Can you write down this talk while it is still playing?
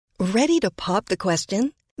Ready to pop the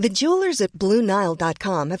question? The jewelers at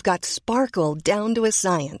BlueNile.com have got sparkle down to a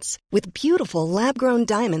science with beautiful lab-grown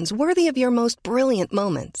diamonds worthy of your most brilliant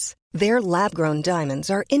moments. Their lab-grown diamonds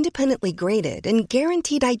are independently graded and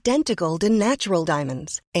guaranteed identical to natural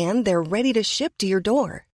diamonds, and they're ready to ship to your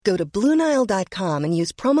door. Go to BlueNile.com and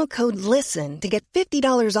use promo code LISTEN to get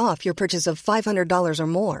 $50 off your purchase of $500 or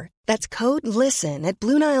more. That's code LISTEN at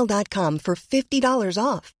BlueNile.com for $50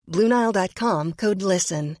 off. BlueNile.com, code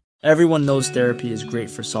LISTEN. Everyone knows therapy is great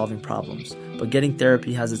for solving problems, but getting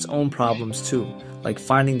therapy has its own problems too, like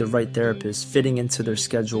finding the right therapist, fitting into their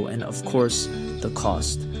schedule, and of course, the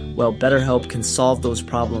cost. Well, BetterHelp can solve those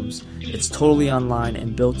problems. It's totally online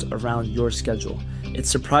and built around your schedule.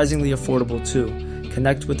 It's surprisingly affordable too.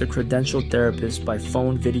 Connect with a credentialed therapist by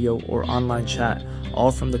phone, video, or online chat,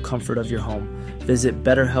 all from the comfort of your home. Visit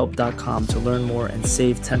BetterHelp.com to learn more and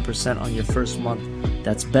save 10% on your first month.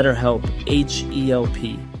 That's BetterHelp,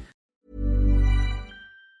 H-E-L-P.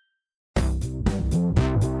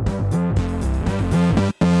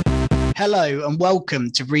 Hello and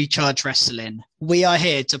welcome to Recharge Wrestling. We are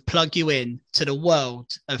here to plug you in to the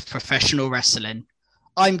world of professional wrestling.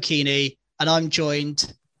 I'm Keeney and I'm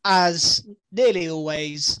joined, as nearly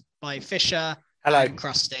always, by Fisher and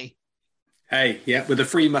Krusty. Hey, yeah, with the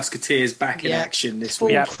Three Musketeers back in action this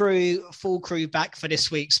week. Full crew back for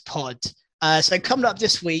this week's pod. So coming up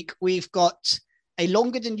this week, we've got a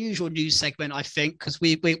longer than usual news segment, I think, because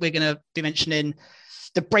we're going to be mentioning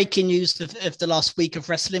the breaking news of the last week of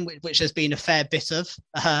wrestling, which has been a fair bit of,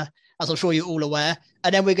 as I'm sure you're all aware.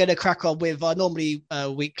 And then we're going to crack on with our normally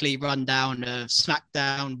weekly rundown of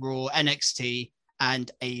SmackDown, Raw, NXT,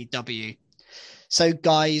 and AEW. So,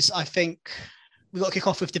 guys, I think we've got to kick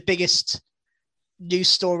off with the biggest news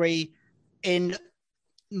story in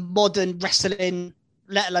modern wrestling,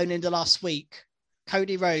 let alone in the last week.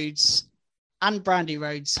 Cody Rhodes and Brandy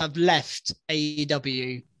Rhodes have left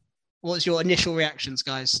AEW. What's your initial reactions,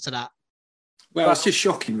 guys, to that? Well, it's just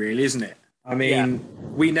shocking, really, isn't it? I mean,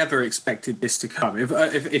 we never expected this to come.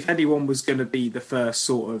 If anyone was going to be the first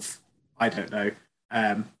sort of, I don't know,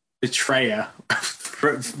 betrayer,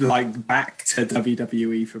 like back to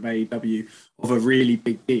WWE from AEW of a really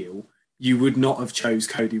big deal, you would not have chose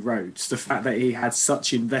Cody Rhodes. The fact that he had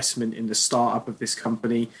such investment in the startup of this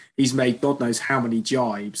company, he's made God knows how many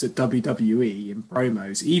jibes at WWE in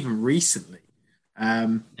promos, even recently.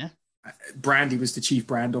 Brandy was the chief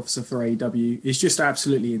brand officer for AEW. It's just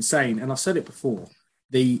absolutely insane. And I've said it before.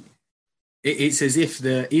 It's as if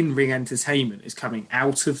the in-ring entertainment is coming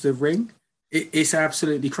out of the ring. It's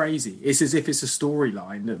absolutely crazy. It's as if it's a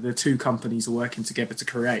storyline that the two companies are working together to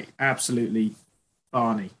create. Absolutely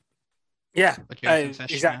Barney. Yeah,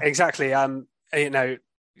 exactly.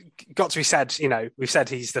 Got to be said, we've said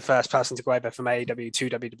he's the first person to go over from AEW to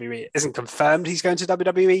WWE. It isn't confirmed he's going to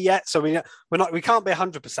WWE yet, so we can't be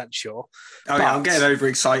 100% sure. I'm getting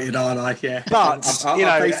overexcited, aren't I? Yeah, but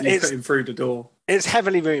I'm basically put him through the door. It's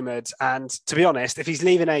heavily rumored, and to be honest, if he's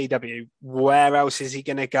leaving AEW, where else is he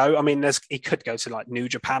going to go? I mean, he could go to like New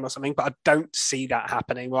Japan or something, but I don't see that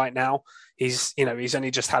happening right now. He's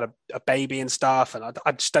only just had a baby and stuff, and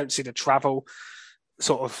I just don't see the travel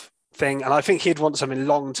sort of thing. And I think he'd want something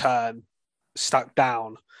long term stuck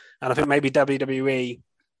down. And I think maybe WWE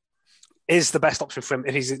is the best option for him.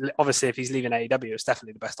 If he's leaving AEW, it's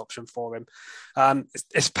definitely the best option for him.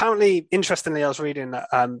 It's apparently, interestingly, I was reading that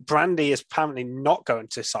Brandy is apparently not going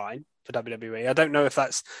to sign for WWE. I don't know if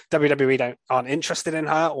that's WWE aren't interested in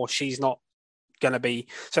her or she's not going to be.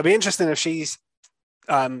 So it'd be interesting if she's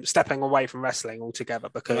stepping away from wrestling altogether.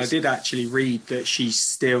 Because I did actually read that she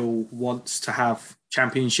still wants to have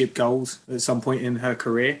championship goals at some point in her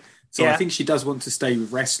career. So I think she does want to stay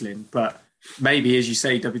with wrestling, but maybe, as you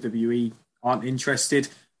say, WWE aren't interested.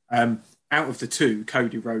 Out of the two,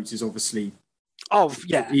 Cody Rhodes is obviously...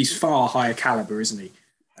 he's far higher caliber, isn't he?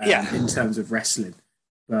 In terms of wrestling.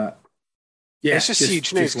 But yeah, it's just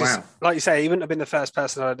huge news. Wow. Like you say, he wouldn't have been the first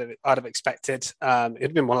person I'd have expected. It'd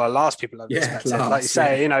have been one of the last people I'd have expected. Like you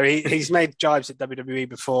say, he's made jibes at WWE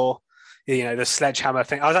before. The sledgehammer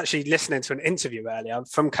thing. I was actually listening to an interview earlier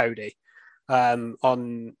from Cody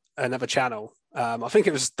on another channel. I think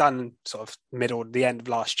it was done sort of the end of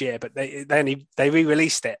last year, but they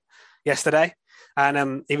re-released it yesterday.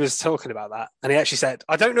 And he was talking about that. And he actually said,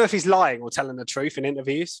 I don't know if he's lying or telling the truth in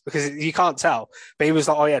interviews because you can't tell. But he was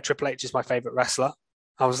like, oh yeah, Triple H is my favorite wrestler.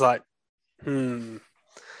 I was like,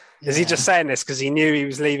 Is he just saying this because he knew he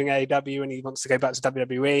was leaving AEW and he wants to go back to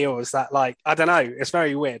WWE? Or is that like, I don't know. It's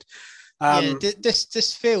very weird.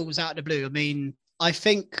 This feels out of the blue. I mean,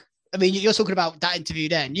 you're talking about that interview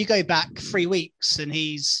then. You go back 3 weeks and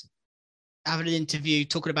he's having an interview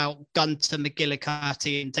talking about Gunter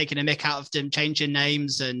McGillicuddy and taking a mick out of them, changing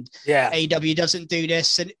names, and AEW doesn't do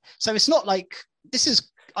this, and so it's not like this is.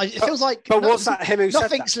 It feels like. But was that him who said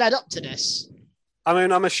that? Nothing's led up to this. I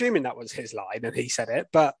mean, I'm assuming that was his line and he said it,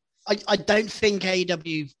 but I don't think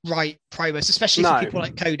AEW write promos, especially for people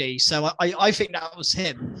like Cody. So I think that was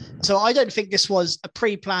him. So I don't think this was a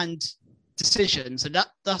pre-planned decision. So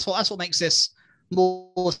that's what makes this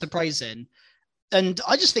more surprising. And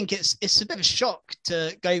I just think it's a bit of a shock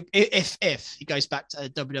to go if he goes back to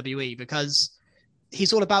WWE, because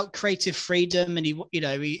he's all about creative freedom and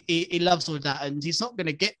he loves all of that, and he's not going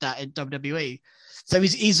to get that in WWE. So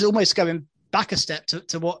he's almost going back a step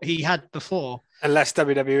to what he had before. Unless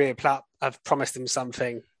WWE have promised him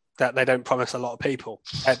something that they don't promise a lot of people.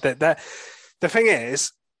 The thing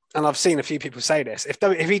is, and I've seen a few people say this,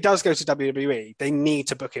 if he does go to WWE, they need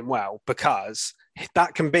to book him well, because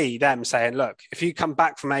that can be them saying, look, if you come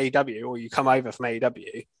back from AEW or you come over from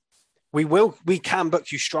AEW, we can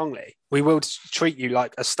book you strongly. We will treat you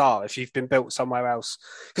like a star if you've been built somewhere else.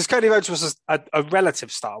 Because Cody Rhodes was a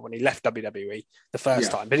relative star when he left WWE the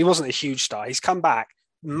first time, but he wasn't a huge star. He's come back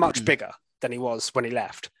much bigger than he was when he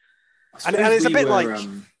left. And it's a bit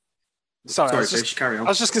Sorry, I was just going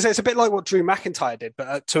to say, it's a bit like what Drew McIntyre did,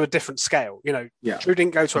 but to a different scale. Drew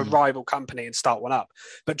didn't go to a rival company and start one up.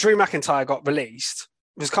 But Drew McIntyre got released,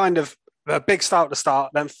 was kind of a big star at the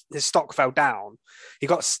start, then his stock fell down. He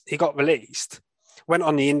got released, went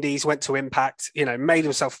on the indies, went to Impact, made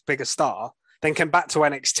himself a bigger star, then came back to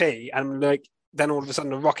NXT, and then all of a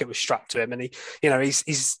sudden the rocket was strapped to him, and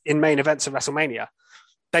he's in main events of WrestleMania.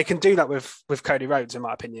 They can do that with Cody Rhodes, in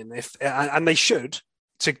my opinion, and they should,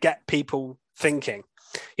 to get people thinking.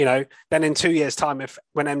 Then in 2 years' time,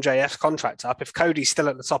 when MJF's contract's up, if Cody's still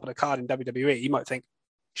at the top of the card in WWE, you might think,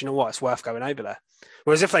 do you know what? It's worth going over there.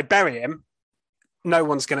 Whereas if they bury him, no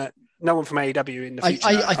one from AEW in the future.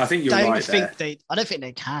 I think you're right there. I don't think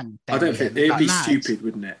they can. I don't think it'd be stupid,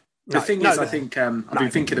 wouldn't it? The thing is, I think I've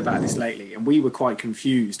been thinking about this lately, and we were quite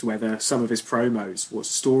confused whether some of his promos was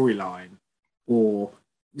storyline or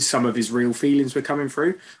some of his real feelings were coming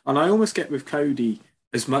through. And I almost get with Cody,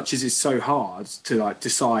 as much as it's so hard to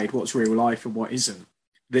decide what's real life and what isn't,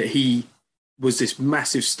 that he was this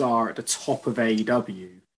massive star at the top of AEW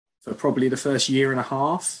for probably the first year and a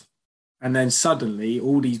half. And then suddenly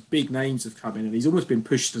all these big names have come in and he's almost been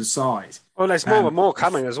pushed to the side. Well, there's more and more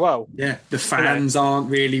coming as well. Yeah, the fans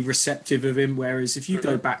aren't really receptive of him. Whereas if you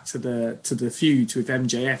go back to the feuds with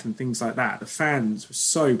MJF and things like that, the fans were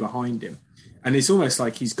so behind him. And it's almost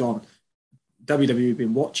like he's gone, WWE have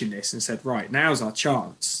been watching this and said, right, now's our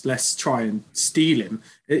chance. Let's try and steal him.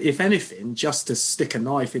 If anything, just to stick a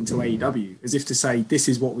knife into AEW, as if to say, this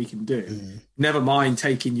is what we can do. Never mind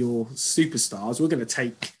taking your superstars. We're going to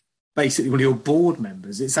take basically one of your board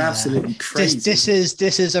members. It's absolutely crazy. This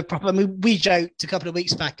is a proper. I mean, we joked a couple of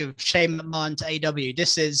weeks back of Shane McMahon to AEW.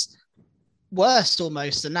 This is worse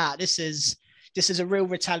almost than that. This is a real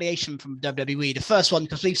retaliation from WWE. The first one,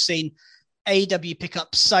 because we've seen AEW pick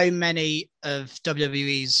up so many of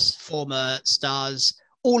WWE's former stars,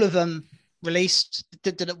 all of them released,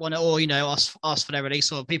 didn't want to, or ask for their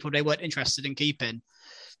release, or people they weren't interested in keeping.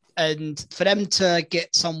 And for them to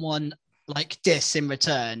get someone like this in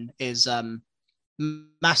return is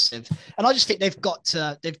massive. And I just think they've got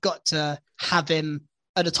to have him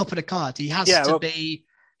at the top of the card. He has to be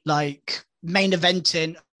like main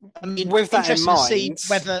eventing. I mean, with that in mind, to see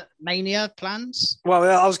whether Mania plans. Well,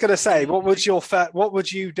 I was going to say, what would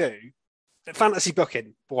you do, fantasy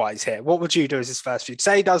booking wise here? What would you do as his first feud?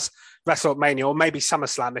 Say he does wrestle at Mania, or maybe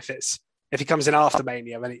SummerSlam if he comes in after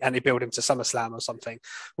Mania and they build him to SummerSlam or something.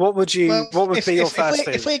 What would be your first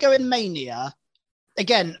feud? If we go in Mania,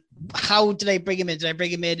 again, how do they bring him in? Do they bring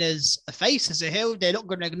him in as a face, as a heel? They're not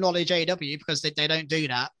going to acknowledge AEW because they don't do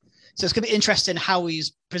that. So it's going to be interesting how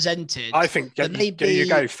he's presented. I think you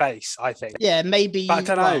go face, I think. Yeah, maybe. But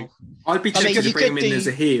I don't know. I'd be tempted to bring him in as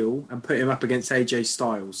a heel and put him up against AJ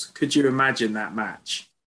Styles. Could you imagine that match?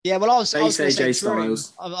 Yeah, well, I was going to say Drew. I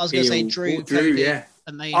was going to say Drew. Drew, yeah.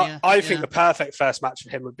 I think the perfect first match for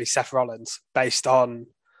him would be Seth Rollins, based on...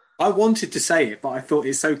 I wanted to say it, but I thought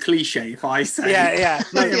it's so cliche if I say it. Yeah.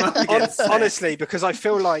 No, honestly, because I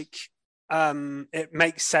feel like it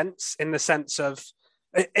makes sense in the sense of,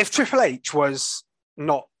 if Triple H was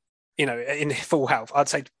not, in full health, I'd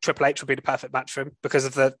say Triple H would be the perfect match for him because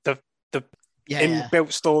of the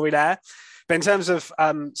inbuilt story there. But in terms of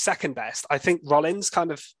second best, I think Rollins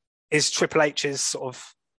kind of is Triple H's sort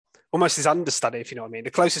of almost his understudy, if you know what I mean.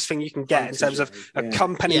 The closest thing you can get in terms of a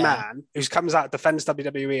company man who comes out, defends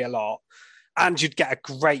WWE a lot, and you'd get a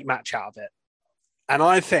great match out of it. And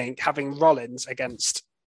I think having Rollins against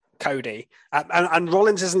Cody, and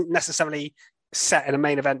Rollins isn't necessarily set in a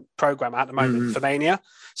main event program at the moment for Mania.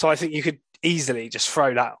 So I think you could easily just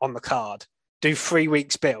throw that on the card, do 3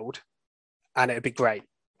 weeks build, and it'd be great.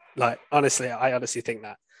 Like, honestly, I honestly think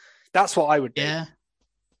that's what I would do.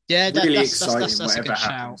 Yeah, really that's exciting, a good happens,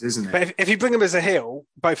 shout, isn't it? But if you bring him as a heel,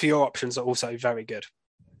 both of your options are also very good.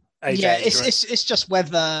 AJ, yeah, it's just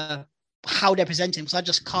whether how they're presenting, because I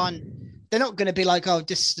just can't. They're not going to be like, oh,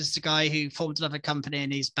 this is the guy who formed another company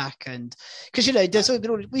and he's back, and because there's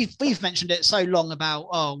we've mentioned it so long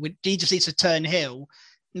about he just needs to turn heel.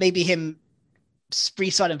 Maybe him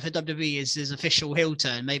re-signing for WWE is his official heel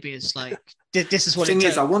turn. Maybe it's like this is what the thing it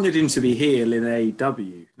is. I wanted him to be heel in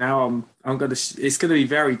AEW. Now it's going to be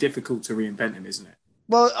very difficult to reinvent him, isn't it?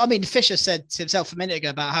 Well, I mean, Fisher said himself a minute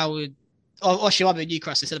ago about how. Actually, I mean,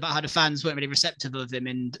 Newcastle said about how the fans weren't really receptive of him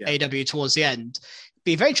in AEW towards the end.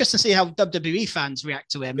 Be very interesting to see how WWE fans react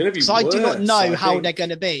to him, because I do not know how they're going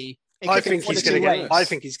to be. I think he's going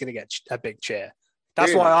to get a big cheer.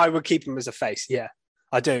 That's why I would keep him as a face. Yeah,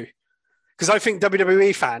 I do. Because I think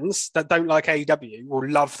WWE fans that don't like AEW will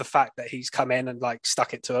love the fact that he's come in and like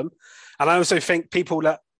stuck it to them. And I also think people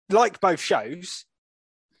that like both shows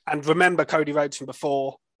and remember Cody Rhodes from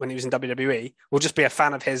before when he was in WWE will just be a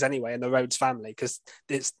fan of his anyway, and the Rhodes family, because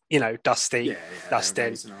it's, Dusty,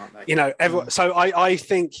 Dustin, everyone. So I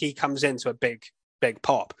think he comes into a big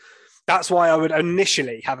pop. That's why I would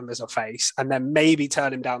initially have him as a face and then maybe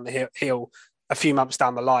turn him down the heel a few months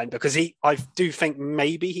down the line, because I do think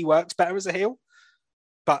maybe he works better as a heel,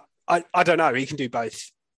 but I don't know. He can do both.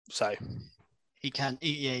 So he can.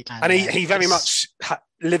 He can. And he very much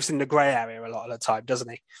lives in the grey area a lot of the time, doesn't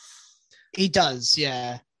he? He does,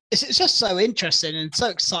 yeah. It's just so interesting and so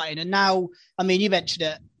exciting. And now, I mean, you mentioned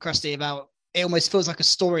it, Krusty, about it almost feels like a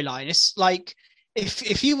storyline. It's like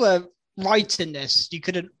if you were writing this, you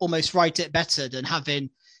couldn't almost write it better than having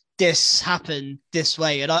this happen this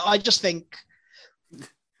way. And I just think...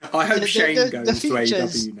 I hope Shane goes to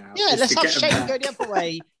AEW now. Yeah, let's have Shane go the other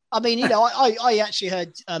way. I mean, I actually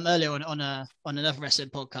heard earlier on another wrestling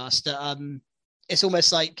podcast that it's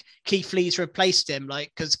almost like Keith Lee's replaced him,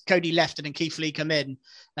 like, because Cody left and then Keith Lee come in,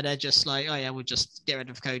 and they're just like, oh yeah, we'll just get rid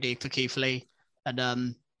of Cody for Keith Lee, and got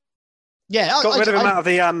rid of him out of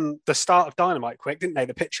the start of Dynamite quick, didn't they?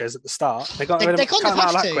 The pictures at the start, they got rid of him. They kind of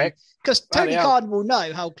have to, because Tony Khan will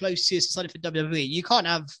know how close he is to signing for WWE. You can't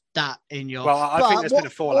have that in your. Well, I think there's been a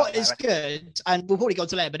fallout. What is good, and we'll probably go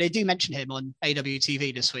to later, but they do mention him on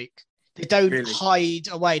AWTV this week. They don't hide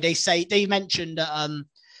away. They mentioned that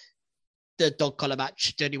the dog collar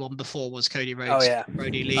match, the only one before, was Cody Rhodes,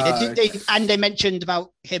 Brody Lee. They mentioned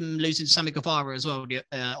about him losing to Sammy Guevara as well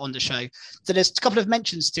on the show. So there's a couple of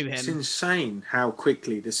mentions to him. It's insane how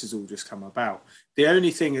quickly this has all just come about. The only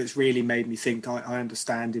thing that's really made me think I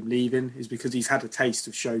understand him leaving is because he's had a taste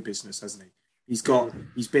of show business, hasn't he?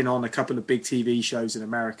 He's been on a couple of big TV shows in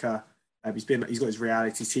America. He's got his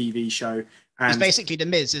reality TV show. And he's basically the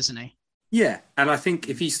Miz, isn't he? Yeah, and I think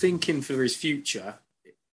if he's thinking for his future,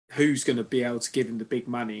 who's going to be able to give him the big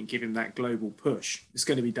money and give him that global push? It's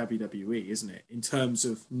going to be WWE, isn't it? In terms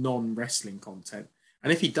of non-wrestling content.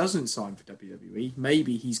 And if he doesn't sign for WWE,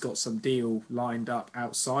 maybe he's got some deal lined up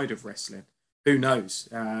outside of wrestling. Who knows?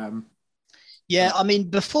 Yeah, I mean,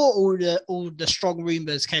 before all the strong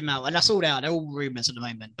rumors came out, and that's all they are. They're all rumors at the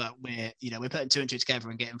moment, but we're putting 2 and 2 together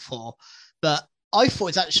and getting 4. But I thought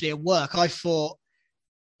it's actually a work. I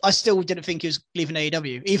still didn't think he was leaving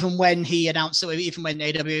AEW. Even when he announced it, even when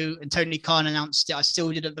AEW and Tony Khan announced it, I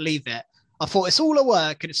still didn't believe it. I thought it's all a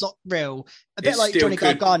work and it's not real. A bit like Johnny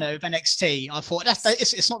Gargano of NXT. I thought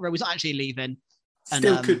it's not real. He's not actually leaving.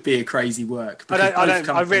 Still could be a crazy work.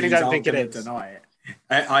 I really don't think it is. Deny it.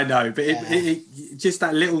 I know, but it just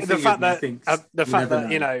that little thing. The fact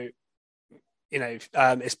that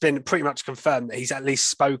it's been pretty much confirmed that he's at least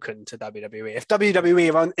spoken to WWE. If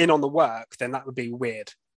WWE are in on the work, then that would be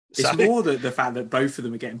weird. It's more the fact that both of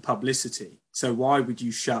them are getting publicity. So why would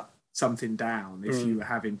you shut something down if you were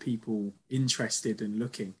having people interested and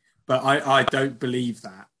looking? But I don't believe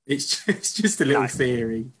that. It's just a little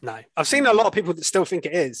theory. No, I've seen a lot of people that still think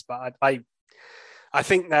it is, but I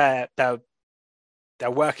think they're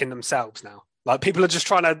working themselves now. Like, people are just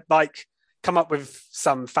trying to come up with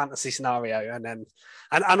some fantasy scenario,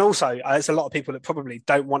 and also there's a lot of people that probably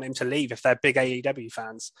don't want him to leave if they're big AEW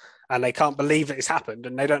fans and they can't believe that it's happened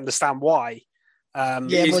and they don't understand why. There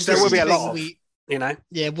will be a lot of,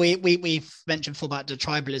 Yeah, we've mentioned before about the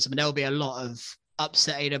tribalism, and there'll be a lot of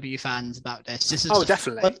upset AEW fans about this.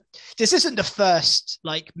 Definitely. This isn't the first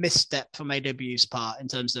misstep from AEW's part in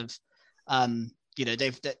terms of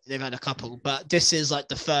they've had a couple, but this is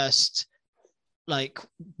the first like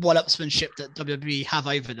one-upsmanship that WWE have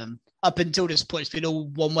over them. Up until this point, it's been all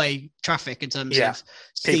one-way traffic in terms of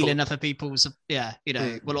stealing other people's. Yeah,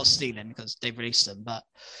 well, not stealing because they've released them, but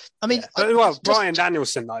I mean, Bryan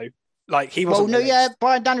Danielson though, like he wasn't. Well, no,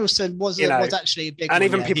 Bryan Danielson was actually a big. And one,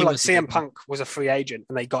 even people like CM Punk Punk was a free agent,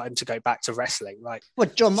 and they got him to go back to wrestling. Like,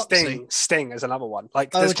 John Moxley, Sting is another one. Like,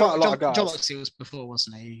 there's quite a lot of guys. John Moxley was before,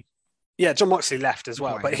 wasn't he? Yeah, John Moxley left as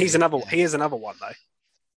well, but he's another. He is another one though.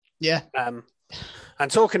 Yeah. And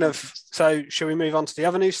talking of, so should we move on to the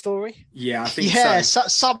other news story? Yeah, I think so.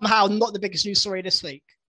 Somehow not the biggest news story this week.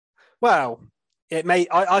 Well, it may.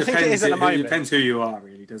 I think it is at the moment. It depends who you are,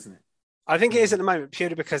 really, doesn't it? I think it is at the moment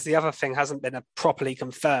purely because the other thing hasn't been properly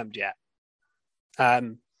confirmed yet.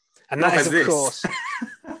 And that is, of course.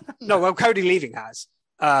 No, well, Cody leaving has.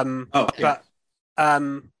 But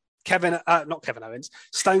not Kevin Owens,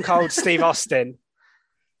 Stone Cold Steve Austin.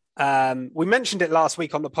 We mentioned it last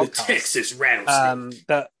week on the podcast. The Texas Roundtable.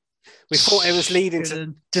 That we thought it was leading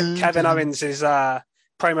to Kevin Owens'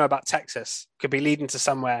 promo about Texas could be leading to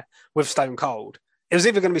somewhere with Stone Cold. It was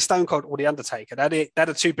either going to be Stone Cold or The Undertaker. They're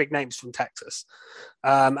the two big names from Texas.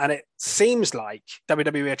 And it seems like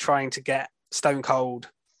WWE are trying to get Stone Cold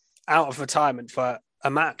out of retirement for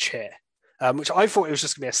a match here, which I thought it was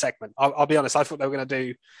just going to be a segment. I'll be honest, I thought they were going to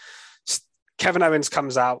do Kevin Owens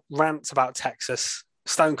comes out, rants about Texas,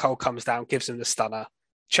 Stone Cold comes down, gives him the stunner,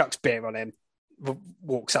 chucks beer on him,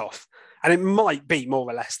 walks off. And it might be more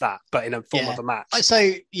or less that, but in a form of a match.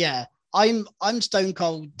 So, yeah, I'm Stone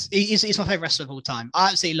Cold. He's my favorite wrestler of all time. I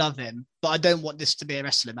absolutely love him, but I don't want this to be a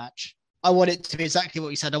wrestling match. I want it to be exactly what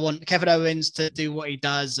he said. I want Kevin Owens to do what he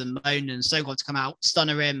does and moan, and Stone Cold to come out,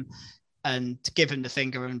 stunner him, and give him the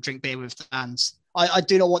finger and drink beer with the fans. I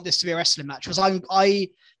do not want this to be a wrestling match because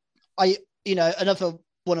another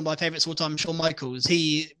one of my favorites of all time, Shawn Michaels.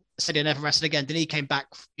 He said he'll never wrestle again. Then he came back.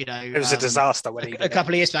 It was a disaster when a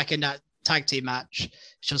couple of years back in that tag team match,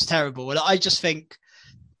 which was terrible. And I just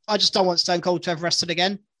don't want Stone Cold to ever wrestle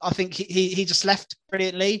again. I think he just left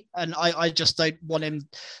brilliantly, and I just don't want him.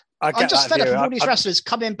 I'm just fed up with all these wrestlers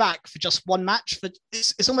coming back for just one match.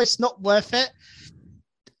 It's almost not worth it.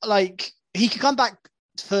 Like, he could come back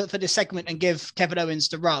for this segment and give Kevin Owens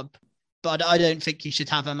the rub, but I don't think he should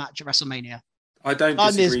have a match at WrestleMania. I don't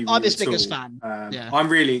disagree I'm his biggest fan. I'm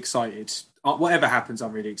really excited. Whatever happens,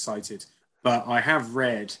 I'm really excited. But I have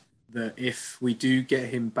read that if we do get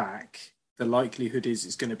him back, the likelihood is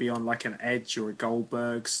it's going to be on like an Edge or a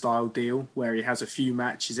Goldberg style deal where he has a few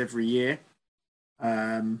matches every year.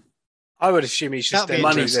 I would assume he's just doing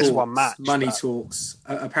this one match. Money talks.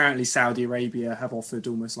 Apparently, Saudi Arabia have offered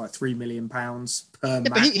almost like £3 million per match.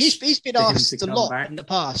 But he's been asked a lot in the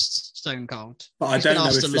past, Stone Cold. But I don't know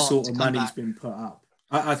if the sort of money's been put up.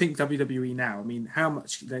 I think WWE now, I mean, how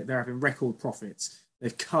much they're having record profits.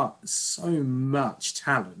 They've cut so much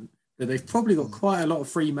talent that they've probably got quite a lot of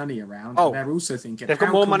free money around. And they're also thinking, they've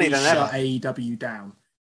got more money than ever. Shut AEW down,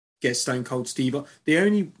 get Stone Cold Steve. The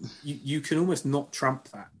only you can almost not trump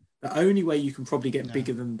that. The only way you can probably get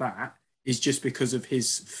bigger than that is just because of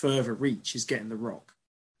his further reach is getting The Rock.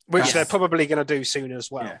 Which they're probably going to do soon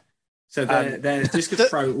as well. Yeah. So they're just going to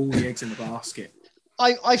throw all the eggs in the basket.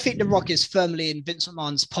 I think The Rock is firmly in Vince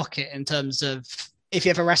McMahon's pocket in terms of if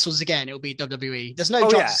he ever wrestles again, it'll be WWE. There's no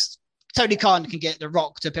chance. Tony Khan can get The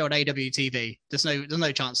Rock to appear on AWTV. There's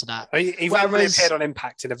no chance of that. He randomly appeared on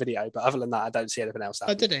Impact in a video, but other than that, I don't see anything else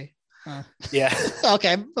happening. Oh, did he? Yeah.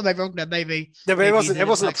 Okay, well, maybe wrong. Maybe. No, but it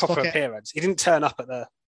wasn't a proper appearance. He didn't turn up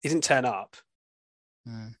He didn't turn up.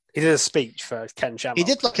 He did a speech for Ken Shamrock. He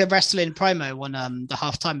did like a wrestling promo on the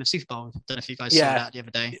halftime of Super Bowl. Don't know if you guys saw that the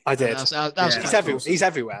other day. I did. That was He's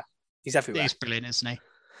everywhere. He's everywhere. He's brilliant, isn't he?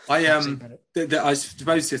 I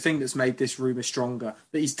suppose the thing that's made this rumor stronger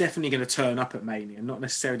that he's definitely going to turn up at Mania, not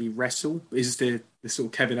necessarily wrestle, is the sort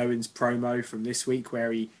of Kevin Owens promo from this week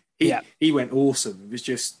where he went awesome. It was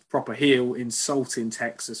just proper heel insulting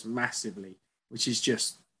Texas massively, which is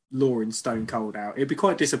just luring Stone Cold out. It'd be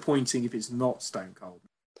quite disappointing if it's not Stone Cold.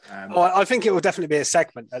 I think it will definitely be a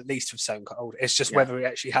segment, at least, of Stone Cold. It's just whether he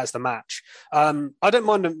actually has the match. I don't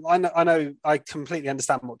mind him. I know. I completely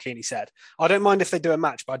understand what Keeney said. I don't mind if they do a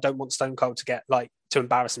match, but I don't want Stone Cold to get to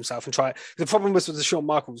embarrass himself and try it. The problem was with the Shawn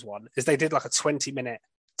Michaels one is they did like a 20-minute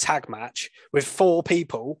tag match with 4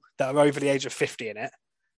 people that are over the age of 50 in it.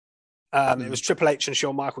 It was Triple H and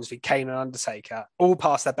Shawn Michaels v Kane and Undertaker, all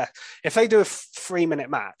past their best. If they do a 3-minute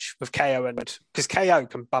match with KO because KO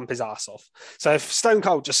can bump his ass off. So if Stone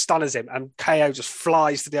Cold just stunners him and KO just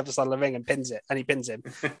flies to the other side of the ring and he pins him,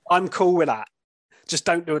 I'm cool with that. Just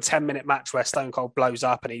don't do a 10-minute match where Stone Cold blows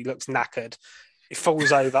up and he looks knackered. He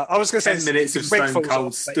falls over. I was going to say 10 minutes of Rick Stone falls Cold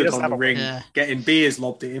off, but he stood doesn't on the have a ring, Yeah. getting beers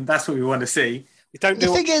lobbed at him. That's what we want to see. You don't The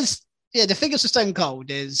do thing is, the thing is with Stone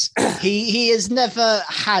Cold is he has never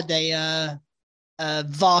had a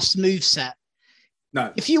vast move set.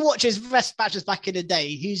 No. If you watch his best matches back in the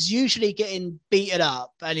day, he's usually getting beaten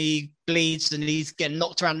up and he bleeds and he's getting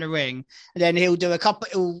knocked around the ring. And then he'll do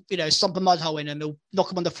he'll stomp a mud hole in him, he'll knock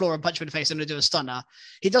him on the floor and punch him in the face and he'll do a stunner.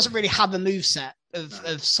 He doesn't really have a move set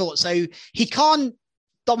of sorts. So he can't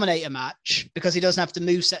dominate a match because he doesn't have the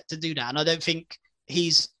move set to do that. And I don't think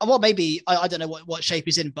maybe I don't know what shape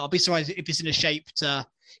he's in, but I'll be surprised if he's in a shape to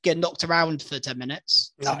get knocked around for 10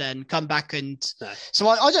 minutes and then come back so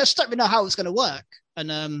I just don't really know how it's going to work. And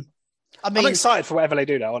I'm excited for whatever they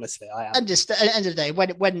do though, honestly. I am. And just at the end of the day,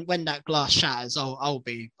 when that glass shatters, I'll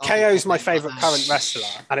be KO's my favorite current wrestler,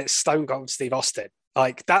 and it's Stone Cold Steve Austin.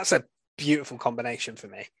 Like, that's a beautiful combination for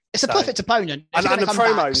me. It's a perfect opponent. And the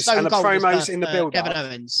promos in the build Kevin up,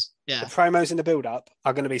 Owens. Yeah. the promos in the build up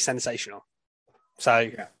are going to be sensational. So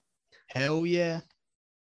Hell yeah.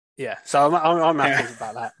 Yeah, so I'm happy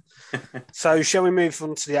about that. So shall we move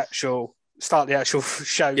on to the actual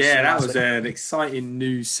show? Yeah, that was an exciting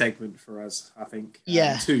news segment for us, I think.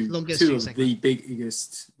 Yeah, two longest of news the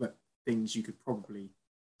biggest things you could probably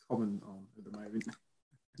comment on at the moment.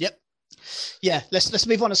 Yep. Yeah, let's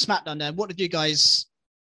move on to SmackDown then. What did you guys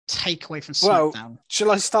take away from SmackDown? Well,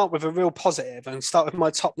 shall I start with a real positive and start with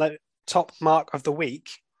my top mark of the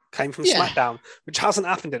week? Came from SmackDown, which hasn't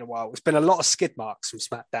happened in a while. It's been a lot of skid marks from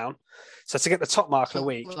SmackDown. So to get the top mark of the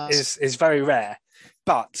week is very rare.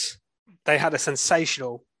 But they had a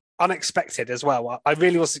sensational, unexpected as well. I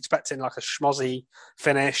really was expecting like a schmozzy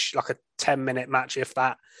finish, like a 10-minute match, if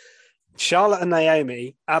that. Charlotte and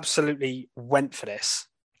Naomi absolutely went for this.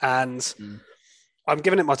 And I'm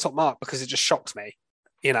giving it my top mark because it just shocked me.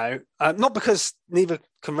 You know, not because neither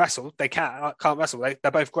can wrestle. They can't wrestle.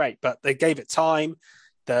 They're both great, but they gave it time.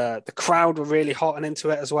 The crowd were really hot and into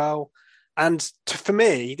it as well. And for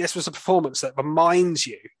me, this was a performance that reminds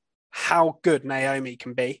you how good Naomi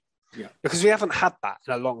can be. Yeah. Because we haven't had that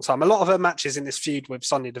in a long time. A lot of her matches in this feud with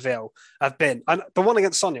Sonya Deville have been, and the one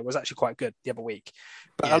against Sonya was actually quite good the other week,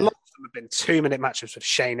 but a lot of them have been 2-minute matches with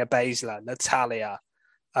Shayna Baszler, Natalya,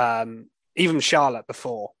 even Charlotte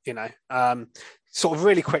before, sort of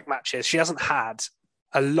really quick matches. She hasn't had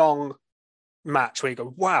a long match where you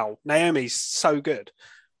go, wow, Naomi's so good.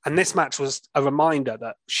 And this match was a reminder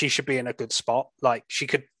that she should be in a good spot. Like she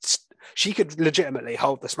could legitimately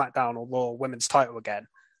hold the SmackDown or Raw Women's title again.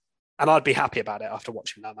 And I'd be happy about it after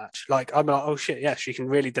watching that match. Like, I'm like, oh shit, yeah, she can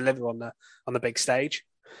really deliver on the big stage.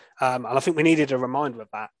 And I think we needed a reminder of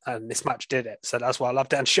that. And this match did it. So that's why I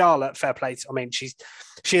loved it. And Charlotte, fair play. I mean, she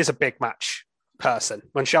is a big match person.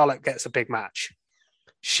 When Charlotte gets a big match,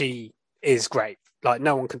 she is great. Like,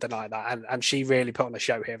 no one can deny that. And she really put on a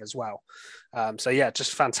show here as well. So, yeah,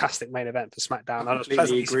 just fantastic main event for SmackDown. I was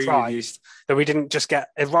pleasantly surprised that we didn't just get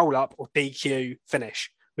a roll-up or DQ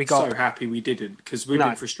finish. We got so happy we didn't, because we've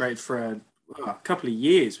been frustrated for a couple of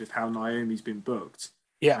years with how Naomi's been booked.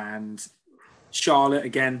 Yeah. And Charlotte,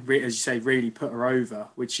 again, as you say, really put her over,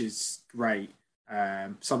 which is great.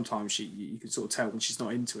 Sometimes you can sort of tell when she's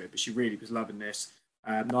not into it, but she really was loving this.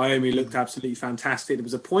 Naomi looked absolutely fantastic. There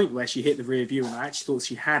was a point where she hit the rear view and I actually thought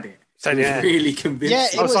she had it. So it was really convincing. Yeah,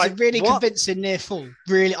 it was like, a really convincing near fall.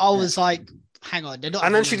 Really, I was like, hang on.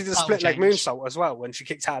 And then she did the split leg moonsault as well when she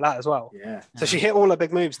kicked out of that as well. Yeah. So she hit all her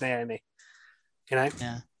big moves, Naomi.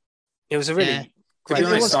 Yeah. It was a really great. To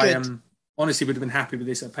be honest, I honestly would have been happy with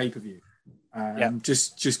this at pay-per-view.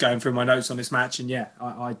 Just going through my notes on this match, and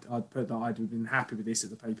I'd put that I'd have been happy with this at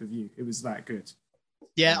the pay-per-view. It was that good.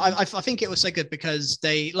 Yeah, I think it was so good because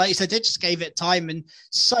they, like you said, they just gave it time, and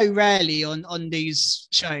so rarely on these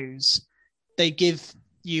shows they give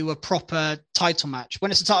you a proper title match.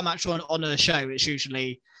 When it's a title match on a show, it's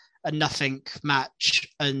usually a nothing match,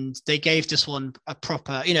 and they gave this one a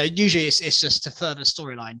proper. Usually it's just a further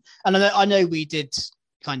storyline, and I know we did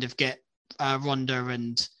kind of get Ronda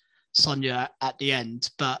and Sonya at the end,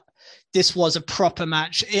 but this was a proper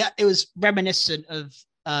match. It was reminiscent of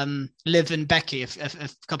Liv and Becky a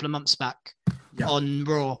couple of months back on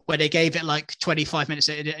Raw, where they gave it like 25 minutes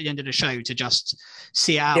at the end of the show to just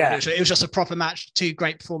see it out. It was just a proper match, two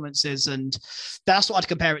great performances, and that's what I'd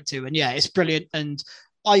compare it to. And yeah, it's brilliant. And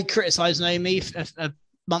I criticised Naomi a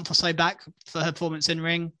month or so back for her performance in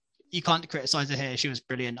ring. You can't criticise her here. She was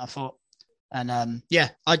brilliant, I thought. And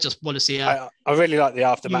I just want to see her. I really like the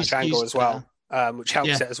aftermatch angle as well. Which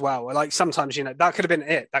helps it as well. Like sometimes, that could have been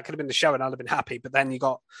it. That could have been the show and I'd have been happy. But then you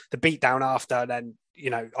got the beatdown after. And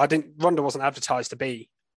then, Ronda wasn't advertised to be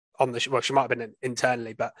on the show. Well, she might have been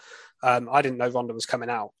internally, but I didn't know Ronda was coming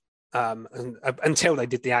out. until they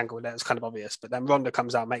did the angle, and it was kind of obvious. But then Ronda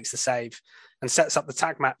comes out, makes the save, and sets up the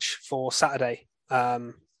tag match for Saturday.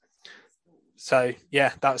 So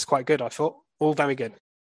yeah, that was quite good. I thought all very good.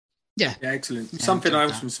 Yeah, excellent. Something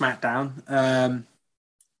else from SmackDown.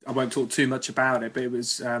 I won't talk too much about it, but it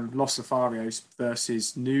was Los Lotharios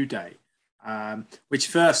versus New Day, which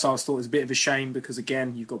first I thought was a bit of a shame because,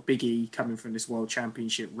 again, you've got Big E coming from this World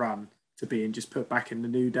Championship run to being just put back in the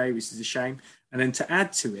New Day, which is a shame. And then to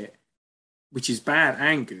add to it, which is bad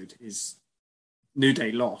and good, is New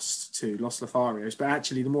Day lost to Los Lotharios. But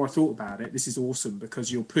actually, the more I thought about it, this is awesome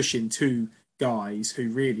because you're pushing two guys who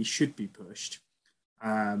really should be pushed,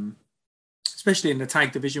 especially in the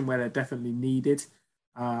tag division where they're definitely needed.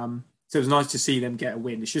 So it was nice to see them get a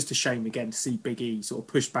win. It's just a shame again to see Big E sort of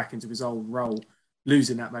pushed back into his old role,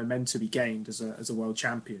 losing that momentum he gained as a world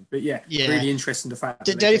champion. But yeah, really interesting the fact.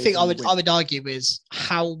 The only thing I would argue is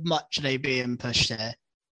how much are they being pushed there.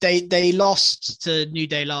 They lost to New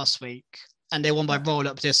Day last week and they won by roll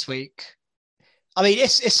up this week. I mean,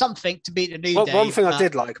 it's something to beat the New Day. One thing I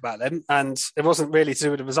did like about them, and it wasn't really to do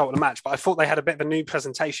with the result of the match, but I thought they had a bit of a new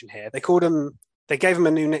presentation here. They gave him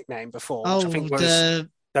a new nickname before, which I think was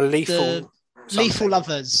the Lethal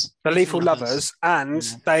Lovers. The Lethal Lovers. And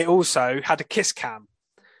they also had a kiss cam.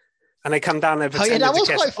 And they come down there pretending to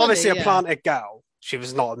kiss. Funny, obviously, a planted girl. She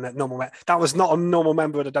was not a normal. That was not a normal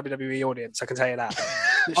member of the WWE audience. I can tell you that.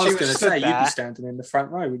 I was going to say you'd be standing in the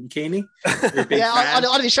front row, wouldn't you, Keeney? I'd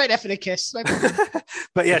be straight there for the kiss. No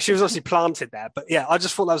but yeah, she was obviously planted there. But yeah, I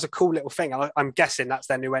just thought that was a cool little thing. I'm guessing that's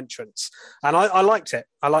their new entrance, and I liked it.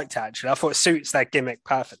 I liked it actually. I thought it suits their gimmick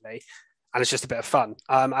perfectly. And it's just a bit of fun.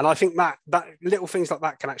 And I think that little things like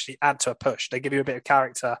that can actually add to a push. They give you a bit of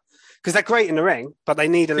character because they're great in the ring, but they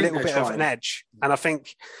need a little bit of an edge. And I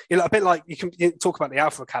think, a bit like you talk about the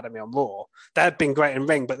Alpha Academy on Raw. They've been great in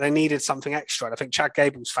ring, but they needed something extra. And I think Chad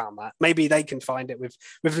Gable's found that. Maybe they can find it with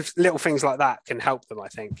little things like that can help them, I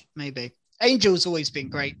think. Maybe. Angel's always been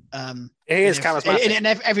great. He is charismatic. In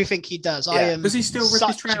everything he does. Yeah. Does he still rip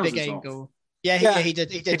his trousers big off? Angle. Yeah, he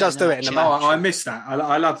did. He does do it in the match. Oh, I missed that.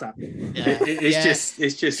 I love that. Yeah.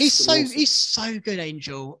 It's just. He's awesome. so good,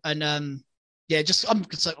 Angel, and I'm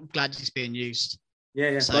glad he's being used.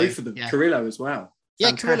 Yeah. So, both of them. Carrillo as well.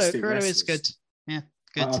 Yeah, Carrillo is good. Yeah,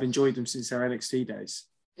 good. I've enjoyed them since their NXT days.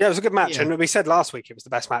 Yeah, it was a good match, and we said last week it was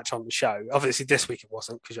the best match on the show. Obviously, this week it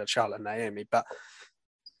wasn't because you had Charlotte and Naomi, but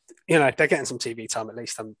they're getting some TV time at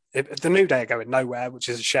least. The New Day are going nowhere, which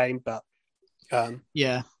is a shame, but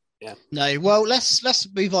yeah. No, well, let's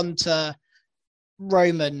move on to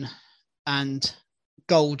Roman and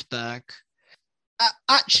Goldberg.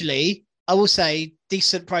 Actually, I will say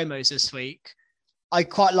decent promos this week. I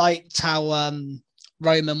quite liked how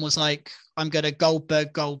Roman was like, "I'm going to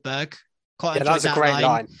Goldberg." Quite that was a great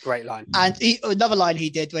line. Great line. And another line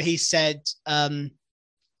he did where he said,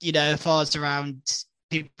 if I was around,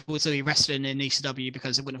 people would still be wrestling in ECW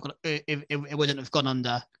because it wouldn't have gone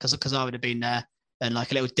under because I would have been there. And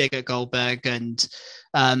like a little dig at Goldberg. And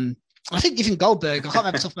I think even Goldberg, I can't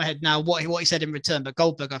remember off the top of my head now what he said in return, but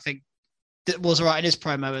Goldberg, I think, was all right in his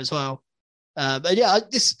promo as well. But yeah,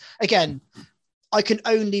 again, I can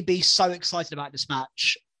only be so excited about this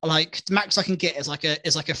match. Like the max I can get is like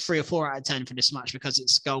a 3 or 4 out of 10 for this match because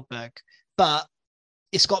it's Goldberg. But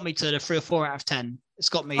it's got me to the 3 or 4 out of 10. It's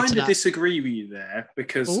got me to that. I kind of disagree with you there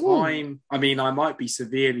because I might be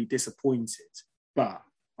severely disappointed, but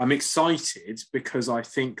I'm excited because I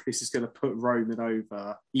think this is going to put Roman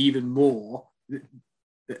over even more.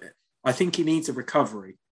 I think he needs a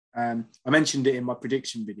recovery. I mentioned it in my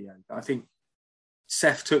prediction video. I think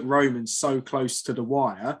Seth took Roman so close to the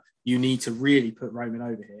wire. You need to really put Roman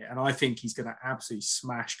over here. And I think he's going to absolutely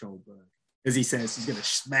smash Goldberg. As he says, he's going to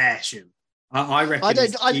smash him. I reckon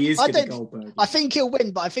he is going to Goldberg. I think he'll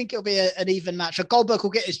win, but I think it'll be an even match. Goldberg will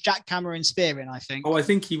get his jackhammer spear in, I think. Oh, I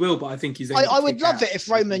think he will, but I think he's... I would love it if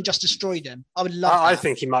Roman just destroyed him. I would love I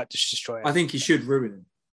think he might just destroy him. I think he should ruin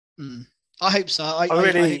him. I hope so. I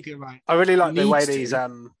hope you're right. I really like the way these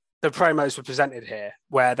the promos were presented here,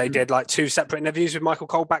 where they did like 2 separate interviews with Michael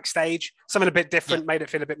Cole backstage. Something a bit different, made it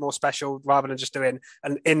feel a bit more special rather than just doing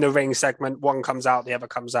an in the ring segment. One comes out, the other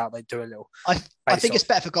comes out. They do a little... I think it's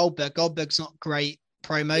better for Goldberg. Goldberg's not great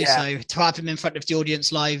promo, so to have him in front of the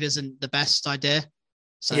audience live isn't the best idea.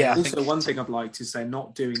 So also one thing I've liked is they're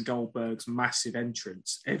not doing Goldberg's massive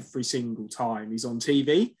entrance every single time he's on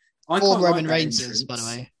TV. Or Roman Reigns, by the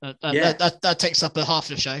way. That takes up a half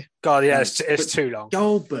of the show. God, yeah, it's too long.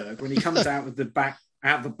 Goldberg, when he comes out of the back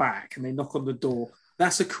and they knock on the door,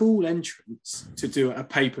 that's a cool entrance to do at a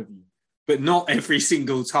pay-per-view. but not every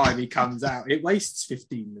single time he comes out. It wastes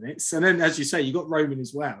 15 minutes. And then, as you say, you got Roman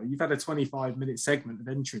as well. You've had a 25-minute segment of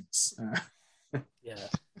entrance. Yeah.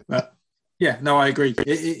 But yeah, no, I agree.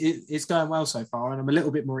 It's going well so far, and I'm a little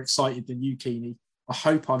bit more excited than you, Keeney. I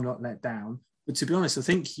hope I'm not let down. But to be honest, I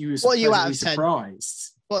think you were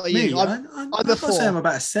surprised. What are you? I'm say I'm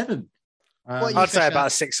about a 7. I'd say about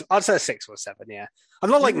a 6. I'd say a 6 or a 7. Yeah, I'm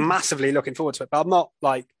not like massively looking forward to it, but I'm not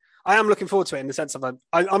like I am looking forward to it in the sense of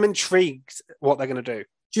I'm intrigued what they're going to do.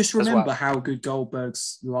 Just remember how good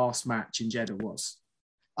Goldberg's last match in Jeddah was.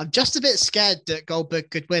 I'm just a bit scared that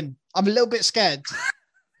Goldberg could win. I'm a little bit scared.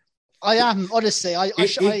 I am, honestly.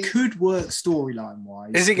 It could work storyline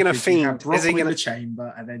wise. Is he going to fiend? Is he going to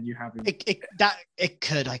chamber, and then you have him? It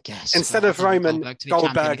could, I guess. Instead of Roman,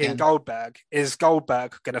 Goldberg in Goldberg, is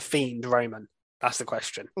Goldberg going to fiend Roman? That's the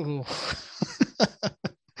question. No,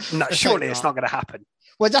 surely it's not going to happen.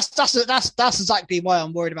 Well, that's exactly why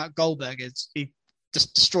I'm worried about Goldberg. Is he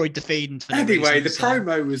just destroyed the Fiend? For anyway, the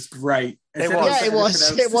promo was great. It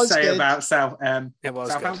was. It was good. About Southampton.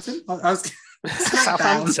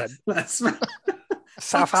 Southampton.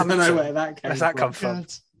 Southampton. I don't know where that came Where's that come from?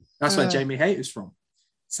 That's where Jamie Hayter's from.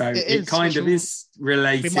 So it kind of is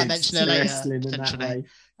related. We might mention it later, wrestling in that way.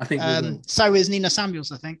 I think. So is Nina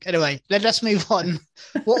Samuels, I think. Anyway, let's move on.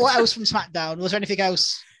 What else from SmackDown? Was there anything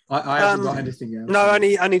else? I haven't got anything else. No,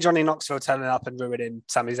 only Johnny Knoxville turning up and ruining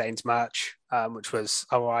Sami Zayn's match, which was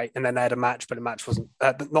all right. And then they had a match, but the match wasn't.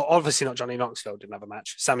 Obviously not Johnny Knoxville didn't have a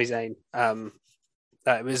match. Sami Zayn.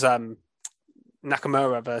 It was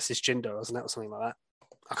Nakamura versus Jinder, wasn't it, or something like that?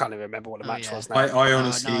 I can't even remember what the match was now. I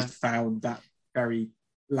honestly found that very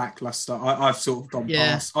lackluster. I've sort of gone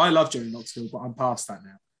past. I love Johnny Knoxville, but I'm past that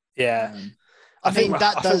now. Yeah, I think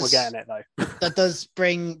we're getting it though. That does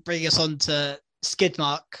bring us on to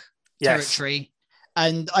Skidmark territory,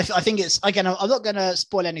 and I think it's again. I'm not going to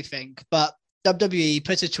spoil anything, but WWE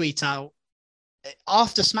put a tweet out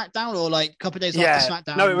after SmackDown or like a couple of days after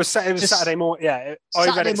SmackDown. No, it was Saturday morning. Yeah,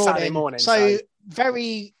 I read it Saturday morning. So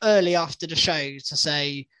very early after the show to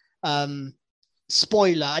say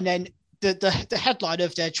spoiler, and then the headline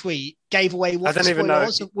of their tweet gave away what the spoiler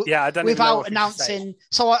was. Yeah, I don't without even know announcing.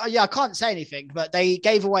 So I can't say anything, but they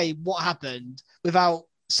gave away what happened without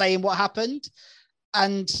saying what happened,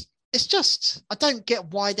 and it's just I don't get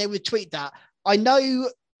why they would tweet that. I know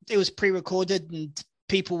it was pre-recorded and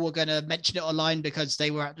people were going to mention it online because they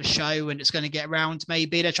were at the show and it's going to get around.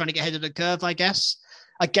 Maybe they're trying to get ahead of the curve. I guess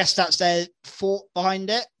that's their thought behind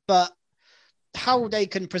it. But how they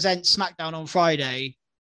can present SmackDown on Friday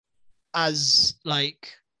as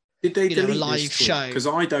like did they delete a live show? Because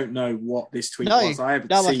I don't know what this tweet was. I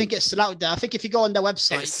think it's still out there. I think if you go on their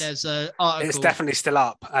website, there's an article. It's definitely still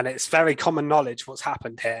up, and it's very common knowledge what's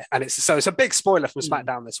happened here. And it's a big spoiler from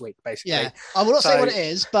SmackDown this week, basically. Yeah, I will not say what it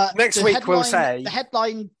is, but next week we'll say the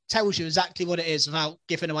headline tells you exactly what it is without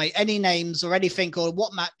giving away any names or anything or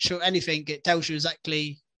what match or anything. It tells you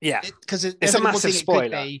exactly. Yeah, because it's a massive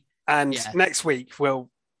spoiler. And next week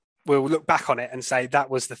we'll look back on it and say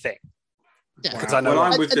that was the thing. Yeah, because I know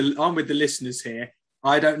I'm with the listeners here.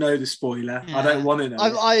 I don't know the spoiler. Yeah. I don't want to know.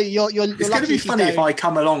 It's going to be funny if I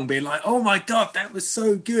come along being like, "Oh my god, that was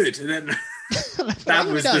so good," and then that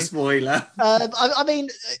was the spoiler. I mean,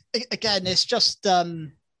 again, it's just.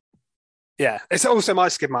 Yeah, it's also my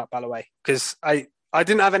skid mark, by the way, because I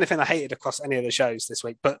didn't have anything I hated across any of the shows this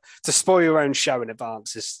week, but to spoil your own show in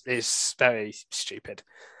advance is very stupid.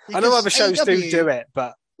 Because I know other shows do it,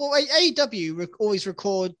 but. Well, AEW always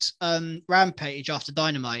record Rampage after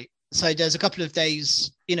Dynamite. So there's a couple of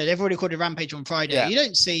days, they've already recorded Rampage on Friday. Yeah. You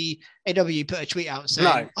don't see AEW put a tweet out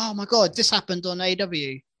saying, "Oh my God, this happened on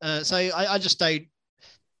AEW." So I just don't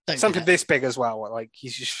something this big as well. Like you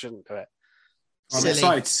just shouldn't do it. I'm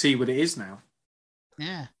excited to see what it is now.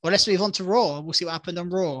 Yeah. Well, let's move on to Raw. We'll see what happened on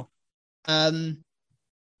Raw.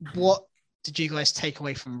 What did you guys take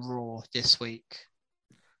away from Raw this week?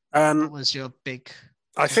 What was your big?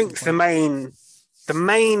 I think the main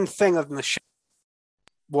thing of the show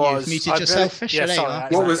was... You've muted yourself, Fish. Yeah,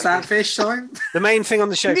 sorry, what was that, Fish? Sorry? The main thing on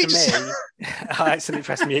the show for me... I accidentally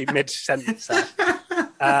pressed mute mid-sentence.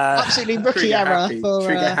 Absolutely rookie error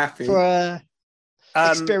for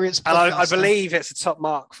experienced podcaster. And I believe it's a top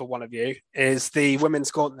mark for one of you, is the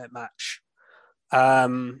women's gauntlet match.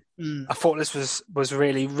 I thought this was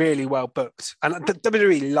really, really well booked, and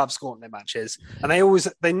WWE loves gauntlet matches, and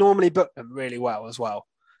they normally book them really well as well.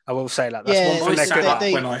 I will say that. That's one thing they're good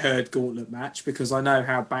at. When I heard gauntlet match, because I know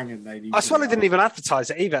how banging they do. I swear they didn't even advertise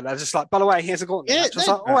it either. They're just like, by the way, here's a gauntlet match. I was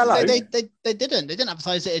like, oh hello. They didn't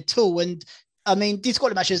advertise it at all. And I mean, these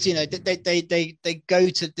gauntlet matches, they go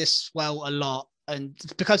to this well a lot, and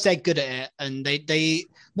because they're good at it, and they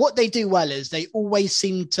what they do well is they always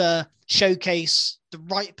seem to showcase the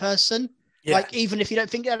right person. Yeah. Like, even if you don't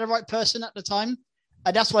think they're the right person at the time.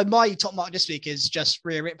 And that's why my top mark this week is just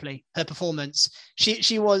Rhea Ripley. Her performance.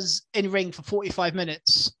 She was in ring for 45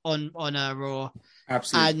 minutes on Raw.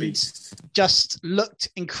 Absolutely. And just looked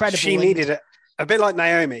incredible. She needed it. A bit like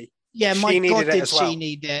Naomi. Yeah, she my God, did well. she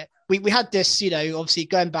need it. We had this, obviously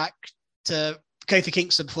going back to Kofi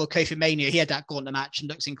Kingston before Kofi Mania. He had that gauntlet match and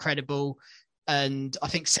looks incredible. And I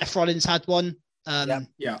think Seth Rollins had one.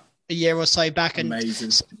 A year or so back, and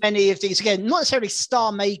amazing. So many of these, again, not necessarily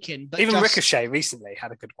star making, but even Ricochet recently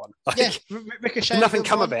had a good one. Ricochet, nothing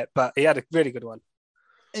come of it, but he had a really good one.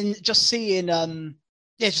 And just seeing her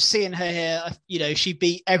here, she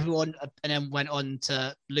beat everyone and then went on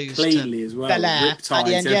to lose cleanly to as well. Belair at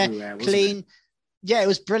the end, everywhere, clean. It? Yeah, it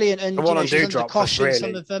was brilliant. And the one on she was Doudrop under caution, was some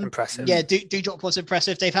really of them. impressive. Yeah, Doudrop was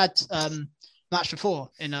impressive. They've had match before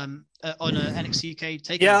in on an NXT UK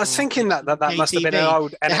takeover. Yeah, I was thinking that must have been an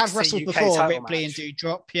old NXT they have wrestled UK before, Ripley match. and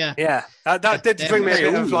Doudrop. Yeah, yeah, that did bring me a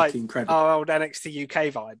bit of like incredible. our old NXT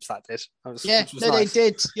UK vibes. That did. Nice. They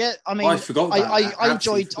did. Yeah, I mean, I forgot. I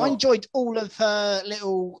enjoyed all of her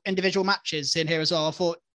little individual matches in here as well. I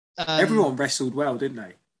thought everyone wrestled well, didn't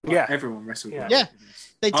they? Yeah, everyone wrestled well. Yeah,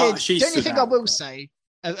 they did. The only thing I will but... say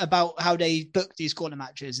about how they book these corner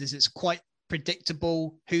matches is it's quite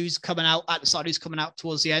predictable who's coming out at the start, who's coming out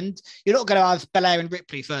towards the end. You're not going to have Belair and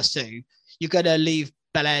Ripley first two. You're going to leave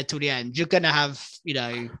Belair till the end. You're going to have,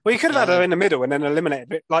 Well, you could have had her in the middle and then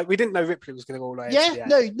eliminated it. Like, we didn't know Ripley was going to go all the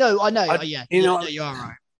way. No, I know. You are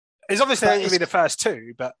right. It's obviously going to be the first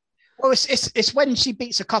two, but. Well, it's when she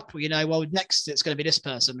beats a couple, well, next it's going to be this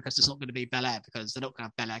person because it's not going to be Belair because they're not going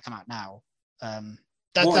to have Belair come out now.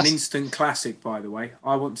 What an instant classic, by the way.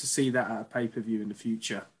 I want to see that at a pay-per-view in the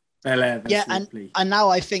future. Belair versus Ripley. And now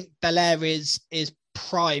I think Belair is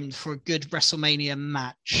primed for a good WrestleMania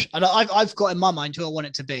match. And I've got in my mind who I want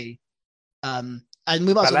it to be. And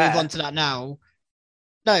we might as well move on to that now.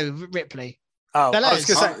 No, Ripley. Oh, Belair. I was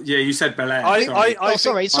going to say. Yeah, you said Belair.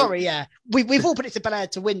 Sorry. Yeah, we've all predicted Belair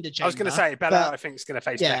to win the chamber. I was going to say Belair. I think is going to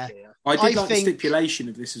face Becky. Yeah. I did like the stipulation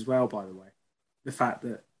of this as well. By the way, the fact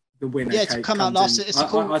that the winner to come out last.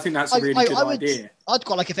 I think that's a really good idea. I'd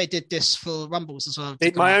quite like if they did this for Rumbles as well.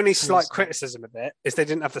 My only slight criticism of it is they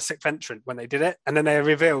didn't have the sixth entrant when they did it, and then they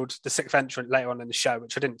revealed the sixth entrant later on in the show,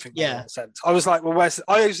 which I didn't think made any sense. I was like, well,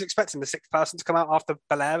 I was expecting the sixth person to come out after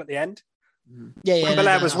Belair at the end. When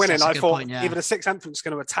Belair was winning, I thought either the sixth entrant's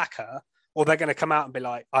going to attack her, or they're going to come out and be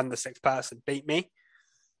like, "I'm the sixth person, beat me."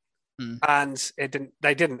 And it didn't.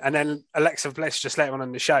 They didn't. And then Alexa Bliss just later on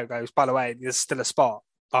in the show goes, "By the way, there's still a spot.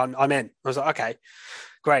 I'm in." I was like, okay,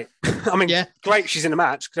 great. I mean, great. She's in the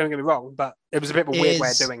match. Don't get me wrong, but it was a bit of a weird way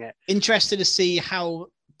of doing it. Interested to see how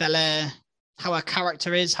Belair, how her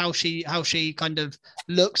character is, how she kind of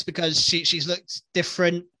looks, because she's looked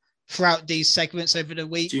different throughout these segments over the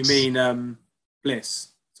week. Do you mean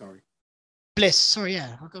Bliss? Sorry. Bliss. Sorry,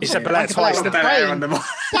 yeah. You said Belair twice. Blanket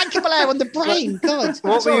Belair on the brain. God.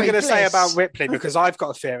 What were you going to say about Ripley? Because I've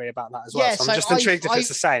got a theory about that as well. So I'm just intrigued if it's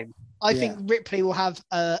the same. I think Ripley will have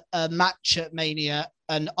a match at Mania,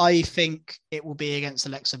 and I think it will be against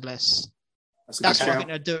Alexa Bliss. That's what I think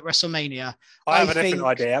they'll do at WrestleMania. I have a different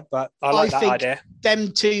idea, but I like that idea.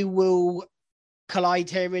 Them two will collide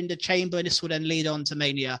here in the chamber, and this will then lead on to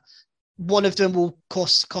Mania. One of them will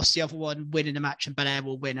cost the other one winning the match, and Belair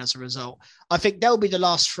will win as a result. I think they'll be the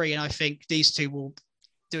last three, and I think these two will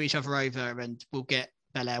do each other over, and we'll get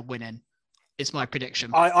Belair winning. It's my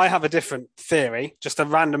prediction. I have a different theory, just a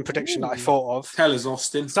random prediction that I thought of. Tell us,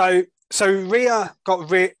 Austin. So Rhea got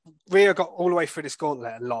all the way through this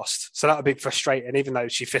gauntlet and lost. So that would be frustrating, even though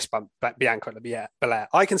she fist bumped Bianca and Belair.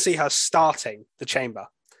 I can see her starting the chamber.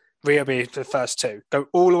 Rhea be the first two, go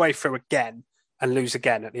all the way through again and lose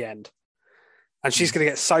again at the end. And she's going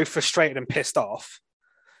to get so frustrated and pissed off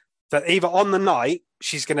that either on the night,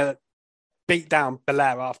 she's going to beat down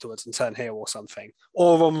Belair afterwards and turn heel or something.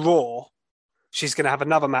 Or on Raw, she's going to have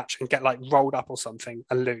another match and get like rolled up or something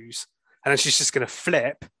and lose. And then she's just going to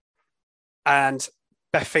flip. And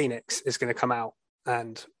Beth Phoenix is going to come out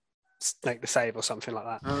and make the save or something like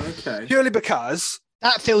that. Oh, okay. Purely because...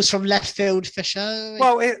 That feels from left field for sure.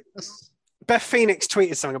 Well, Beth Phoenix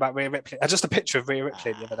tweeted something about Rhea Ripley, just a picture of Rhea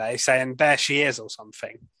Ripley the other day, saying there she is or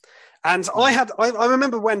something. And I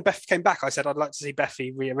remember when Beth came back, I said I'd like to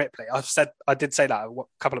see Rhea Ripley. I did say that a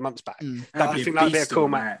couple of months back. I think that'd be a cool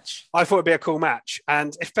match. I thought it'd be a cool match,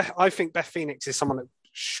 and I think Beth Phoenix is someone that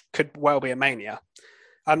could well be a Mania.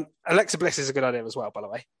 Alexa Bliss is a good idea as well, by the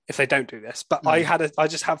way, if they don't do this. But I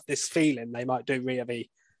just have this feeling they might do Rhea v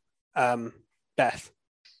Beth.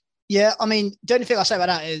 Yeah, I mean, the only thing I'll say about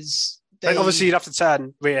that is obviously you'd have to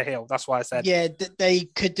turn Rhea heel. That's why I said. Yeah, they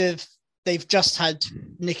could have. They've just had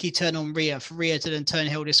Nikki turn on Rhea. For Rhea to then turn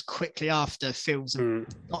heel this quickly after feels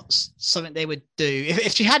not something they would do.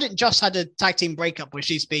 If she hadn't just had a tag team breakup where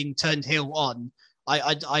she's been turned heel on,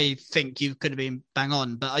 I think you could have been bang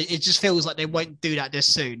on. But it just feels like they won't do that this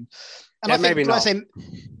soon. And Yeah, I think, maybe not. I say,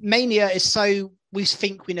 Mania is so. We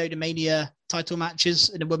think we know the Mania title matches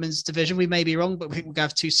in the women's division. We may be wrong, but we think we're going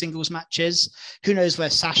to have 2 singles matches. Who knows where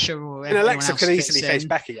Sasha or And everyone Alexa else could fits easily face in.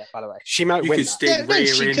 Becky yet, by the way. She might You win could that. stick Yeah, no, Rhea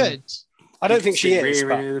she in. could. I don't think she Stick is.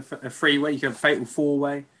 Rhea But in a freeway. You can have a fatal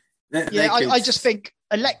 4-way. Yeah, I just think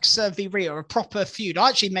Alexa v Rhea, a proper feud. I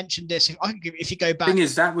actually mentioned this. If you go back thing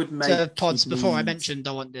is that would make to pods you'd before, I need- mentioned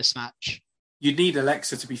I want this match. You'd need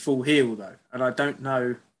Alexa to be full heel though, and I don't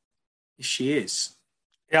know if she is.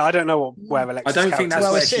 yeah, I don't know where Alexa's I don't think that's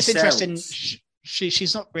Well, where it's she interesting. sells.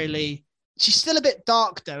 She's not really. She's still a bit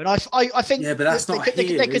dark though, and I think Yeah, but that's they, not could- they,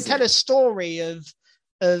 heel, they could is tell it? a story of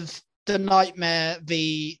the Nightmare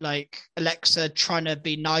v like Alexa trying to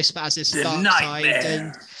be nice but has this The dark Nightmare. side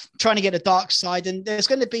and trying to get a dark side, and there's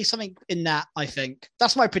going to be something in that. I think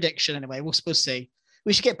that's my prediction anyway. We'll see.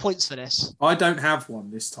 We should get points for this. I don't have one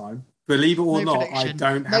this time. Believe it or No not, I prediction.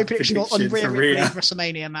 don't No have prediction on prediction Rhea for Ripley Rhea.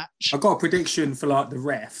 WrestleMania match. I got a prediction for like the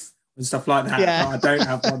ref and stuff like that, Yeah. but I don't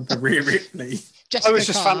have one for Rhea Ripley. Jessica I was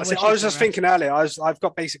just Carr, fantasy. what I do was you just think, thinking earlier. I've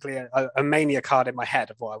got basically a Mania card in my head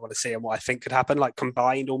of what I want to see and what I think could happen, like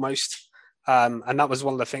combined almost. And that was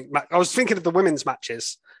one of the things. I was thinking of the women's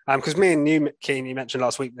matches because me and you, Keen, you mentioned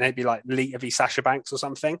last week maybe like Lita v Sasha Banks or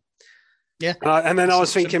something. Yeah. And then I was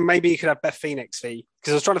Awesome. thinking maybe you could have Beth Phoenix v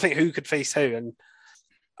because I was trying to think who could face who. And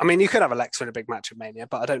I mean, you could have Alexa in a big match at Mania,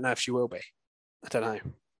 but I don't know if she will be. I don't know.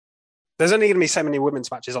 There's only going to be so many women's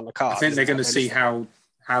matches on the card. I think they're isn't going to there, see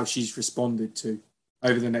how she's responded to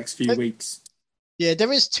over the next few But- weeks. Yeah,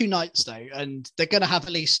 there is 2 nights though, and they're going to have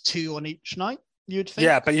at least 2 on each night. You'd think.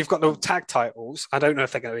 Yeah, but you've got the tag titles. I don't know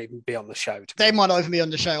if they're going to even be on the show. to be They might not even be on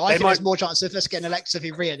the show. I They think might- there's more chance of us getting Alexa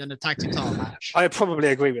v Rhea than a tag team title match. I probably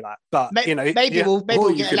agree with that, but Maybe yeah, we'll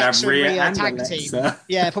Or you get could have Alexa and Rhea Rhea and tag Alexa. team.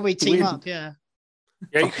 Yeah, probably team Win. up. Yeah,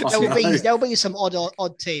 you could, I know. there'll be some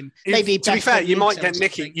odd team. Maybe to be Beth fair, and you might Lita or get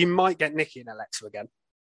Nikki. something. You might get Nikki and Alexa again.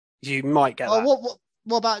 You might get Oh, that.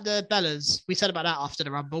 what about the Bellas? We said about that after the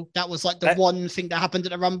Rumble. That was like the They- one thing that happened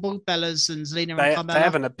at the Rumble. Bellas and Zelina They, and they Carmella.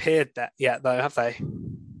 haven't appeared that yet, though, have they?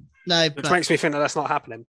 No, Which but makes me think that that's not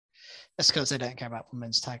happening. that's because they don't care about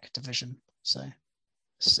women's tag division. So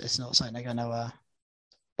it's not something they're going to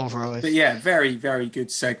bother with. But yeah, very, very good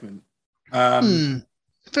segment.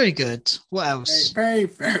 Very good. What else? Very,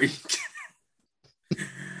 very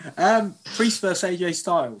Priest versus AJ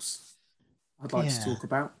Styles. I'd like to Yeah. talk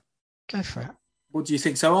about. Go for it. What do you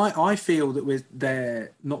think? So I feel that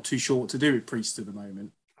they're not too sure what to do with Priest at the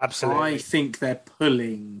moment. Absolutely. I think they're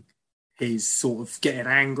pulling his sort of getting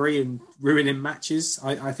angry and ruining matches.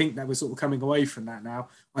 I think that we're sort of coming away from that now.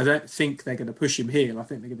 I don't think they're going to push him heel. I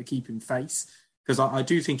think they're going to keep him face because I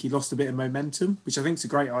do think he lost a bit of momentum, which I think is a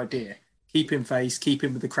great idea. Keep him face, keep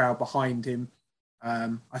him with the crowd behind him. I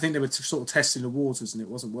think they were sort of testing the waters and it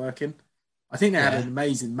wasn't working. I think they had an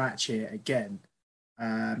amazing match here again.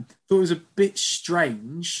 Thought it was a bit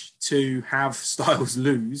strange to have Styles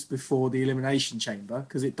lose before the Elimination Chamber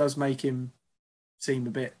because it does make him seem a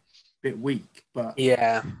bit weak. But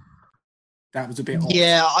yeah. that was a bit odd.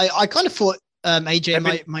 Yeah, I kind of thought AJ They've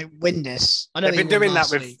been- might win this. I know They've been he won doing that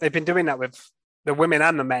last with week. they've been doing that with the women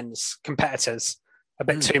and the men's competitors a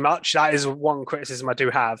bit too much. That is one criticism I do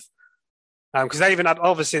have. Because they even had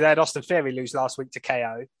Austin Theory lose last week to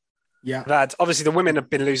KO. Yeah. That obviously the women have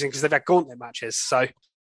been losing because they've had gauntlet matches. So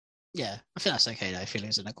Yeah, I think that's okay though. If he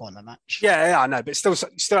loses in a corner match. yeah, I know, but still,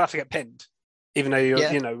 you still have to get pinned, even though you're,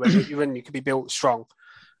 Yeah. when you could be built strong.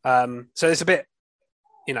 So it's a bit,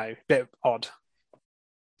 bit odd.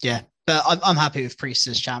 Yeah, but I'm happy with Priest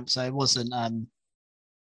as champ. So it wasn't. I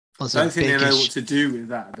don't think they know big what to do with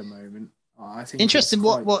that at the moment. I think Interesting. it's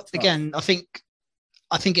What quite tough. again? I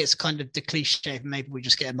think it's kind of the cliche. Of maybe we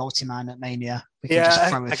just get a multi-man at Mania. We can Yeah, just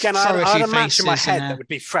throw again, throw I had few a match in my faces head that would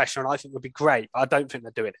be fresh and I think would be great. But I don't think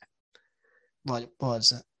they're doing it. What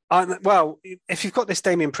was it? Well, if you've got this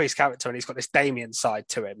Damian Priest character and he's got this Damian side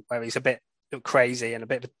to him, where he's a bit crazy and a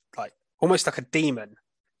bit like almost like a demon.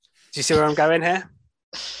 Do you see where I'm going here?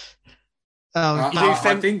 Oh,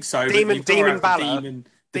 I think so. but Demon- you've got to Demon have Balor.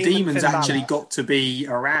 The Demon demon's Finn actually Balor. got to be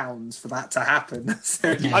around for that to happen.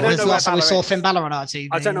 So, yeah. I don't When's know the where last time we Balor saw is. Finn Balor on our TV.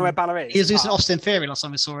 I don't know where Balor is. He was losing but Austin Theory last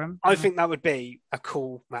time we saw him. I think that would be a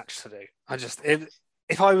cool match to do.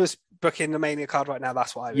 If I was booking the Mania card right now,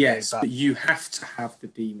 that's what I would yes, do. but you have to have the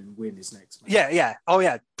demon win his next match. Yeah. Oh,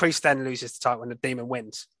 yeah. Priest then loses the title when the Demon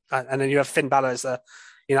wins. And then you have Finn Balor as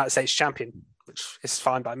United States champion, which is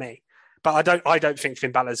fine by me. But I don't think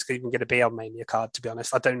Finn Balor's even going to be on Mania card, to be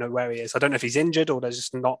honest. I don't know where he is. I don't know if he's injured or they're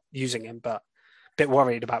just not using him, but a bit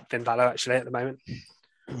worried about Finn Balor actually at the moment.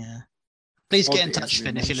 Yeah. Please get in touch,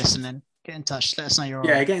 Finn, if you're listening. Get in touch. Let us know you're all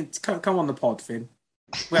right. Again, come on the pod, Finn.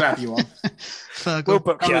 We'll have you on. We'll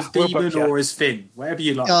book you. As Demon or as Finn, whatever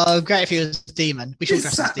you like. Oh, great if he was a demon. We should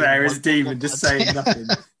dress sat there as Demon, just saying nothing,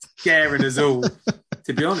 scaring us all.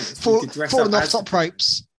 To be honest, we could dress falling up off as... top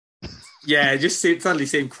ropes. Yeah, suddenly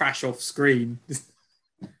see him crash off screen.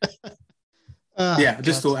 I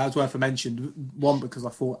just thought that was worth a mention. One, because I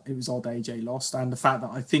thought it was odd AJ lost, and the fact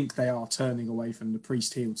that I think they are turning away from the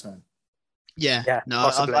Priest heel turn. Yeah,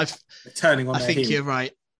 no, they're turning on. I think you're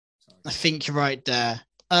right. I think you're right there.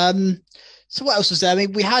 So what else was there? I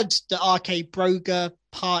mean, we had the RK Broga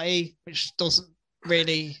party, which doesn't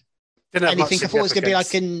really anything. I thought it was going to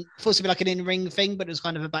be like an in-ring thing, but it was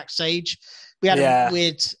kind of a backstage. We had a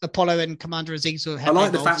weird Apollo and Commander Aziz. I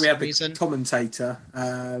like the fact we had the commentator.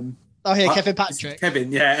 Kevin Patrick.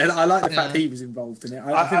 Kevin, and I like the fact he was involved in it.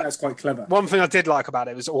 I think that's quite clever. One thing I did like about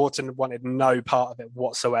it was Orton wanted no part of it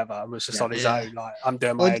whatsoever and was just on his own. Like, I'm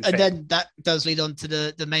doing my own thing. And then that does lead on to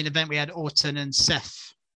the main event. We had Orton and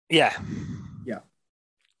Seth. Yeah.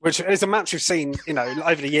 Which is a match we've seen,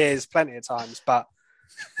 over the years plenty of times, but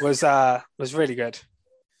was really good.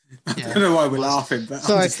 I don't know why we're laughing, but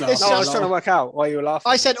sorry, I was trying to work out why you were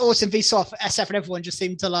laughing. I said Orton v Soft SF, and everyone just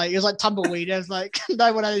seemed to it was like tumbleweed. It was like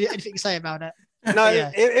no one had anything to say about it. No,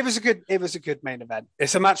 it was a good main event.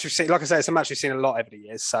 It's a match we've seen. Like I say, it's a match we've seen a lot over the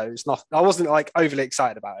years. So it's not. I wasn't overly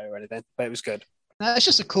excited about it or anything, but it was good. It's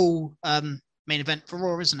just a cool main event for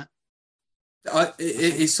Raw, isn't it?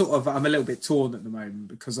 It's sort of. I'm a little bit torn at the moment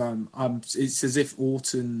because it's as if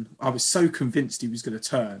Orton. I was so convinced he was going to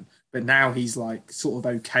turn, but now he's sort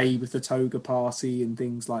of okay with the toga party and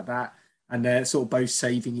things like that, and they're sort of both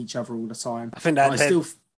saving each other all the time. I think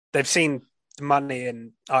that they've seen the money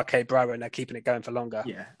in RK Bro and they're keeping it going for longer.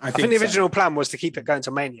 Yeah, I think the original plan was to keep it going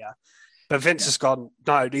to Mania, but Vince has gone,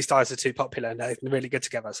 no, these guys are too popular and they're really good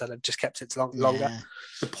together, so they've just kept it longer.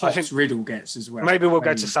 The pops Riddle gets as well. Maybe we'll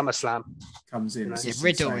go to SummerSlam. Comes in.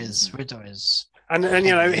 Riddle is. And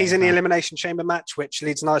he's in the Elimination Chamber match, which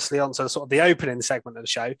leads nicely on to sort of the opening segment of the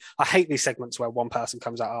show. I hate these segments where one person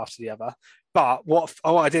comes out after the other. But what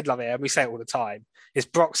I did love here, and we say it all the time, is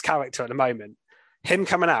Brock's character at the moment. Him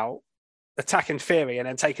coming out, attacking Theory, and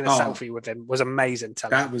then taking a selfie with him was amazing.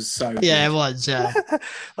 That was so good. Yeah, it was. Yeah.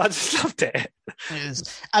 I just loved it. It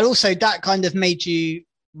was. And also that kind of made you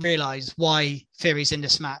realise why Theory's in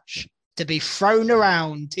this match. To be thrown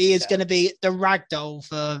around, he is going to be the ragdoll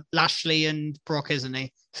for Lashley and Brock, isn't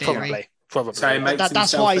he? Theory. Probably. So he makes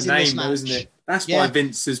that's why he's a name, in this match, isn't it? That's why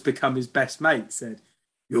Vince has become his best mate. Said,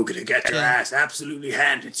 "You're going to get your ass absolutely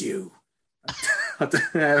handed to you." I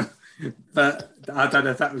don't know, but I don't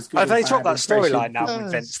know if that was good. Have they dropped that storyline now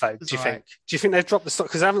with Vince, though? Do you think? Do you think they've dropped the story?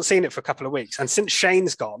 Because I haven't seen it for a couple of weeks, and since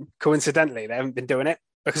Shane's gone, coincidentally, they haven't been doing it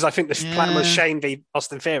because I think the plan was Shane v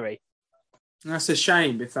Austin Theory. That's a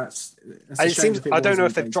shame if that's. It seems. I don't know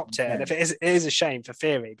if they've dropped it, and if it is a shame for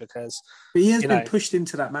Theory because. But he has been pushed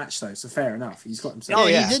into that match though, so fair enough. He's got himself.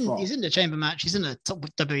 He's in the chamber match. He's in the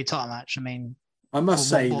WWE title match. I mean, I must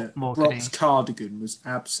say that Brock's cardigan was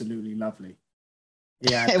absolutely lovely.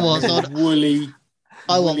 Yeah, it was woolly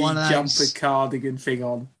one jumper cardigan thing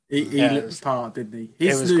on. He looked the part, didn't he?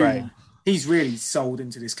 It was great. He's really sold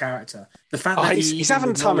into this character. The fact that he's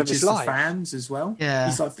having the time of his life. Fans as well. Yeah,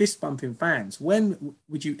 he's fist bumping fans. When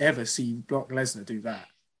would you ever see Brock Lesnar do that?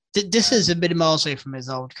 This is a million miles away from his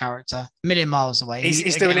old character. A million miles away.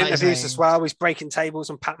 He's doing interviews as well. He's breaking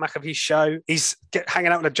tables on Pat McAfee's show. He's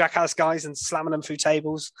hanging out with the Jackass guys and slamming them through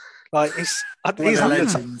tables. He's enjoying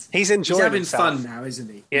He's having himself. Fun now, isn't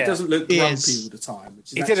he? Yeah. He doesn't look grumpy all the time.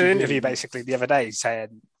 He did an interview basically the other day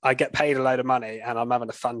saying, I get paid a load of money and I'm having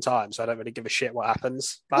a fun time, so I don't really give a shit what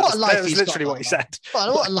happens. What a life he's literally got, what he said.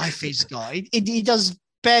 What a life he's got. He does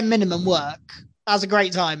bare minimum work, has a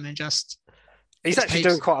great time, and just... He's actually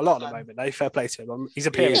doing quite a lot at the moment, though. Fair play to him. He's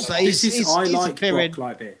appearing. I like Brock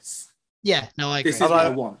like this. Yeah, no, I agree. This is what I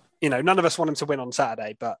want. None of us want him to win on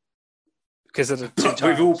Saturday, but because of the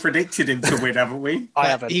we've all predicted him to win, haven't we? I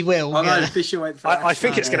haven't. He will. I Fisher went for I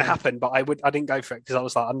think it's going to happen, but I didn't go for it because I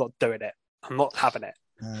was like, I'm not doing it. I'm not having it.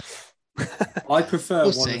 I prefer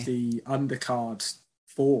one of the undercard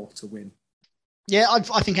 4 to win. Yeah, I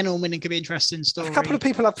think anyone winning could be interesting story. A couple of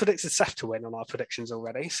people have predicted Seth to win on our predictions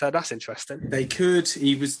already, so that's interesting. They could.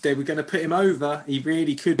 They were going to put him over. He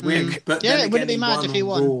really could win. But it wouldn't be mad if he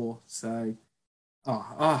won. Raw, so,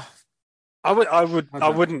 I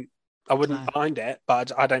wouldn't mind it,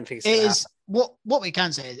 but I don't think it's what we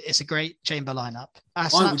can say is it's a great chamber lineup.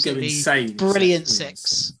 That's an I would go absolutely insane. brilliant if Seth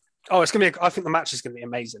wins. 6. Oh, it's gonna be. I think the match is gonna be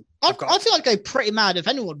amazing. I feel I'd go pretty mad if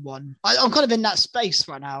anyone won. I'm kind of in that space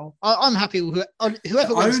right now. I'm happy with whoever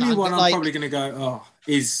The wins. only that, one but, I'm probably going to go,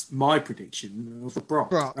 is my prediction of Brock.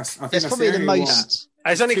 Brock. I think It's that's probably the only one. most.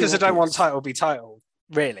 It's only Too because I don't want obvious. title be title,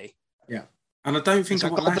 really. Yeah. And I don't think So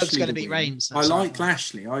I want Goldberg's Lashley gonna to beat win. Reigns, I that's like right.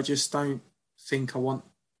 Lashley. I just don't think I want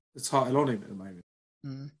the title on him at the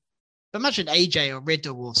moment. But imagine AJ or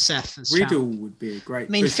Riddle or Seth as Riddle champ. would be a great.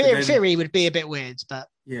 I mean, push, but then- Theory would be a bit weird, but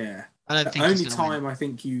Yeah. I don't The think only he's gonna time win. I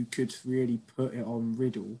think you could really put it on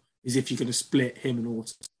Riddle is if you're going to split him and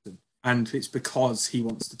Orton, and it's because he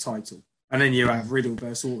wants the title, and then you have Riddle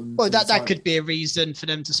versus Orton. Well, for the that title. could be a reason for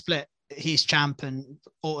them to split. He's champ and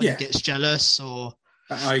Orton Yeah. gets jealous, or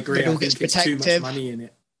I agree. Riddle I think gets it's too much protective. money in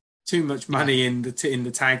it. Too much money in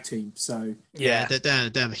the tag team. So yeah,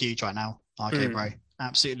 they're huge right now. RK Mm. Bro,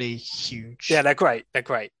 absolutely huge. Yeah, they're great. They're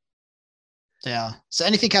great. they are. So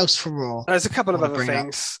anything else for Raw? There's a couple of Wanna other bring up?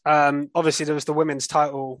 things. Obviously, there was the women's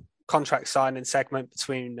title contract signing segment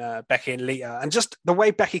between Becky and Lita, and just the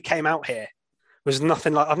way Becky came out here was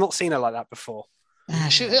nothing like I've not seen her like that before. I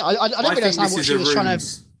don't really think understand this what is she a was trying to.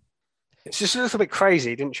 ruse. It's just a little bit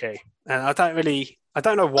crazy, didn't she? And I don't know I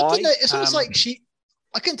why. don't know, it's almost like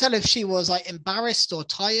I couldn't tell if she was like embarrassed or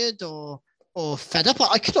tired or fed up.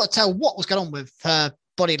 I could not tell what was going on with her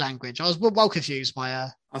body language. I was well confused by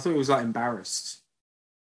her. I thought it was like embarrassed,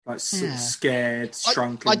 like sort Yeah. of scared,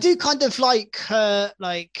 shrunken. I do kind of like her,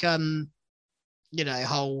 like whole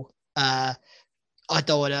I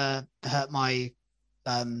don't want to hurt my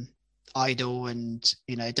idol, and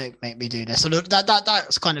don't make me do this. So look,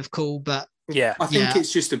 that's kind of cool, but Yeah, I think Yeah.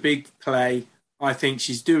 it's just a big play. I think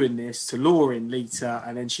she's doing this to lure in Lita,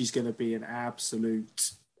 and then she's going to be an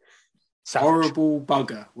absolute savage. horrible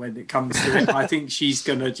bugger when it comes to it. I think she's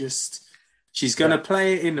going to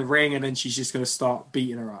play it in the ring, and then she's just going to start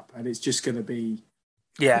beating her up, and it's just going to be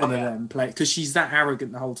Yeah, one of them play because she's that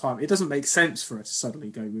arrogant the whole time. It doesn't make sense for her to suddenly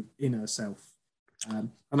go within herself.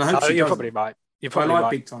 And I hope she you're doesn't. probably right. You're I probably like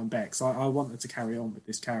right. Big Time Bex. I want her to carry on with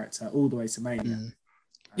this character all the way to Mania.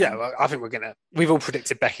 Yeah, well, I think we've all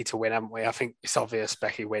predicted Becky to win, haven't we? I think it's obvious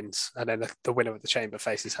Becky wins, and then the winner of the Chamber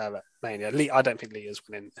faces her at Mania. I don't think Lita's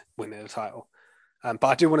winning the title, but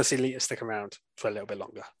I do want to see Lita stick around for a little bit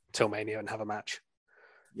longer till Mania and have a match.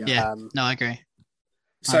 yeah, no, I agree.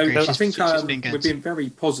 So agree. I She's think been good. we've been very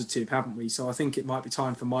positive, haven't we? So I think it might be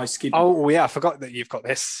time for my skid. Oh yeah, I forgot that you've got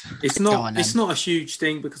this. It's Go not on, it's then. not a huge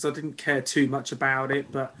thing because I didn't care too much about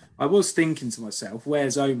it, but I was thinking to myself,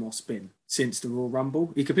 where's Omos been since the Royal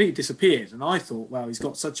Rumble? He completely disappeared, and I thought, well, he's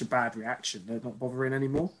got such a bad reaction, they're not bothering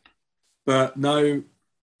anymore. But no,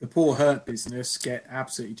 the poor Hurt Business get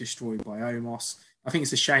absolutely destroyed by Omos. I think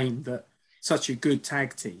it's a shame that such a good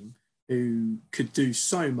tag team who could do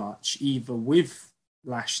so much either with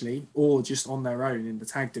Lashley or just on their own in the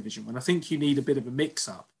tag division, when I think you need a bit of a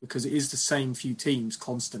mix-up because it is the same few teams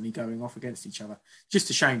constantly going off against each other. Just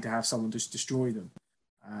a shame to have someone just destroy them.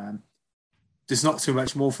 There's not too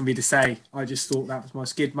much more for me to say. I just thought that was my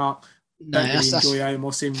skid mark. No, Don't really that's enjoy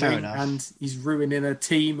Omos in fair ring, enough. and he's ruining a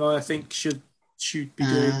team I think should be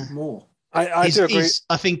doing more. I do agree.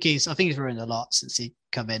 I think he's ruined a lot since he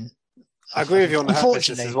come in. I agree with you on the Hurt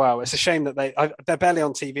Business Unfortunately, as well. It's a shame that they're barely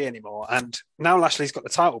on TV anymore, and now Lashley's got the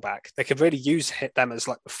title back. They could really hit them as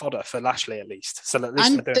like the fodder for Lashley at least. So at least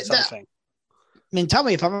And they're doing that- something. I mean, tell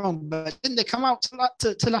me if I'm wrong, but didn't they come out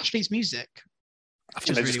to Lashley's music? I Which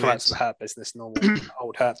think they is just really come out weird. to the Hurt Business, normal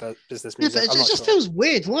old Hurt Business Yeah, music. but it I'm not just sure. feels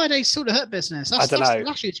weird. Why are they still the Hurt Business? That's I dunno.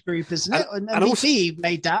 Lashley's group, isn't it? And and also- MVP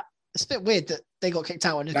made that. It's a bit weird that they got kicked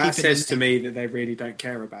out. And they're That keeping says to me that they really don't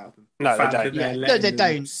care about them. No, The fact they that don't. they're Yeah. No, letting they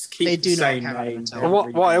them don't. keep They the do not same care about name, them at all. they Well,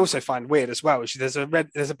 don't what I really also find weird as well is there's a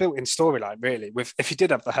built-in storyline really with if you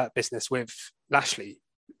did have the Hurt Business with Lashley,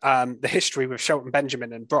 the history with Shelton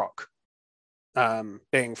Benjamin and Brock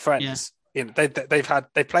being friends. You know,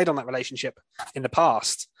 they've played on that relationship in the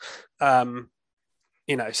past.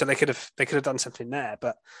 So they could have done something there,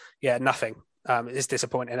 but yeah, nothing. It is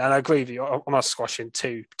disappointing, and I agree with you. I'm not squashing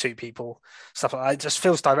two people, stuff like that. It just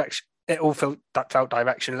feels direction. It all felt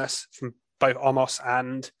directionless from both Omos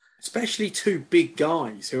and especially two big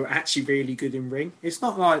guys who are actually really good in ring. It's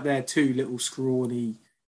not like they're two little scrawny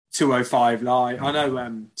 205 live. I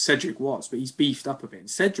know Cedric was, but he's beefed up a bit. And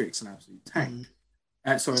Cedric's an absolute tank.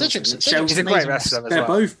 Sorry, Cedric's Shelton's he's a great amazing wrestler as they're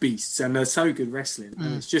well. both beasts and they're so good wrestling.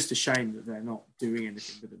 And it's just a shame that they're not doing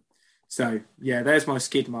anything with them. So, yeah, there's my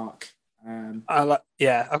skid mark. I've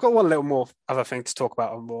got one little more other thing to talk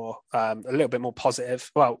about on Raw, a little bit more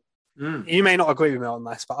positive. Well, you may not agree with me on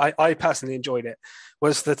this, but I personally enjoyed it.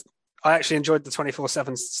 Was that I actually enjoyed the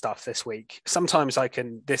 24/7 stuff this week. Sometimes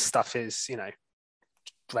this stuff is,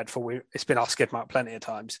 dreadful. It's been off skid mark plenty of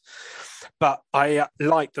times. But I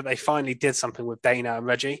like that they finally did something with Dana and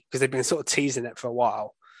Reggie, because they've been sort of teasing it for a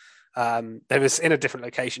while. They was in a different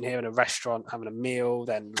location here in a restaurant having a meal.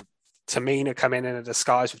 Then Tamina come in a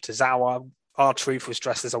disguise with Tozawa. R-Truth was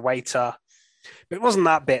dressed as a waiter. But it wasn't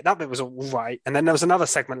that bit. That bit was all right. And then there was another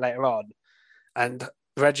segment later on, and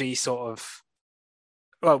Reggie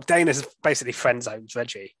Dana's basically friend zones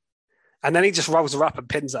Reggie. And then he just rolls her up and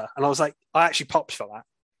pins her. And I was like, I actually popped for that.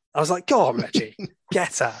 I was like, go on, Reggie,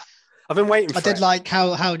 get her. I've been waiting for it. I did like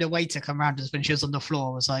how the waiter come around us when she was on the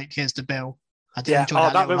floor, was like, here's the bill. I did enjoy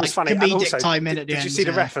that. That was funny. Comedic also, time in at the did end. You see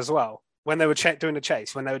the ref as well? When they were doing the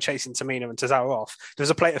chase, when they were chasing Tamina and Tozawa off, there was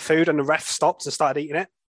a plate of food and the ref stopped and started eating it.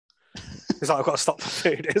 He's like, I've got to stop the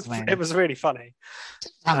food. It was really funny.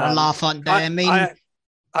 Have a laugh on there. I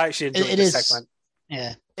actually enjoyed this segment.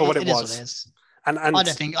 Yeah, for what it was. What it is. And I don't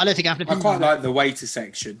think I quite like the waiter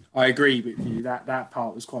section. I agree with you. That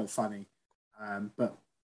part was quite funny. But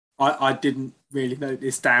I didn't really note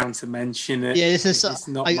this down to mention it. Yeah, it's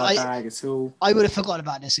not my bag at all. I would have forgotten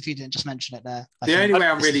about this if you didn't just mention it there. The only way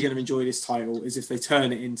I'm really going to enjoy this title is if they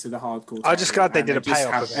turn it into the hardcore. I'm just glad they did a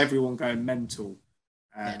payoff. Have everyone going mental.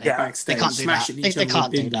 they Backstage, can't do that. They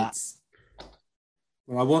can't do that.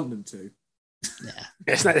 Well, I want them to. Yeah,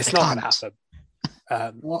 it's not going to happen.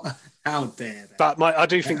 What? How dare they? But I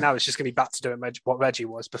do think now it's just going to be back to doing what Reggie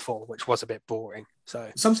was before, which was a bit boring. So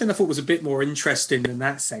something I thought was a bit more interesting than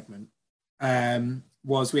that segment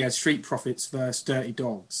was we had Street Profits versus Dirty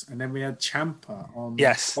Dogs, and then we had Ciampa on.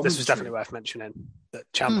 Yes, this was definitely worth mentioning that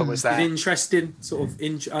Ciampa was there. Interesting, sort of.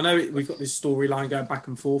 I know we've got this storyline going back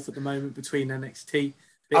and forth at the moment between NXT.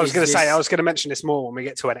 I was going to mention this more when we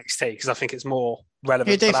get to NXT, because I think it's more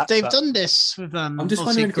relevant. They've done this with I'm just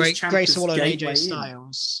wondering Grace Waller and AJ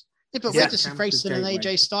Styles. Yeah, but with Grayson and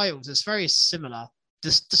AJ Styles, it's very similar. The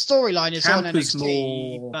storyline is on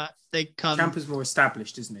NXT, but they come. Ciampa's more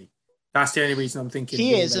established, isn't he? That's the only reason I'm thinking.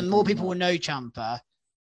 He is, and more people will know Ciampa.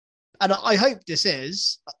 And I hope this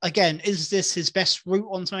is this his best route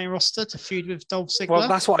onto main roster to feud with Dolph Ziggler? Well,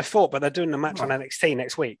 that's what I thought, but they're doing the match on NXT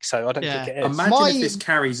next week, so I don't think it is. Imagine if this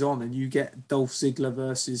carries on and you get Dolph Ziggler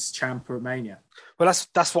versus Ciampa at Mania. Well,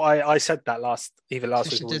 that's what I said that last week or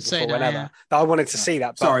before, whenever. Yeah. That I wanted to see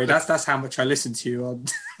that. But, sorry, that's how much I listen to you on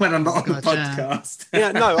when I'm not on the podcast.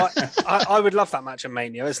 Yeah, no, I would love that match at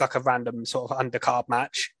Mania. It's like a random sort of undercard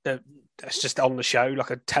match that's just on the show, like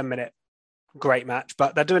a 10-minute great match.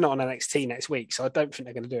 But they're doing it on NXT next week, so I don't think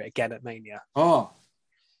they're going to do it again at Mania. Oh,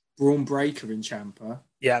 Braun Breaker in Ciampa.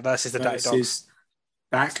 Yeah, versus the Dirty Dogs.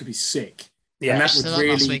 That could be sick. Yeah, and that would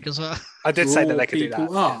really last week as well. I did say that they could do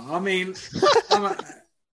that. I mean,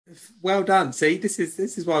 well done. See, this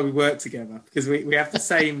is why we work together, because we have the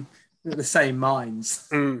same minds.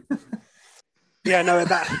 Mm. Yeah, no,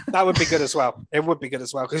 that would be good as well. It would be good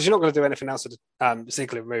as well, because you're not going to do anything else with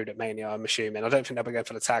Ziggler and Rude at Mania, I'm assuming. I don't think they'll be going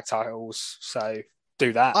for the tag titles, so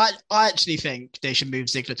do that. I actually think they should move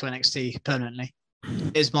Ziggler to NXT permanently.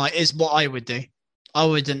 Is what I would do. I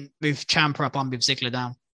wouldn't move Ciampa up and move Ziggler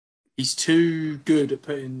down. He's too good at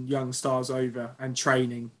putting young stars over and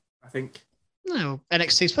training, I think. No,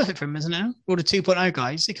 NXT is perfect for him, isn't it? All the 2.0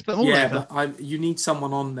 guys, he could put them all over. But you need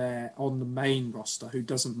someone on there on the main roster who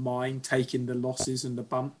doesn't mind taking the losses and the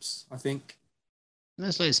bumps, I think.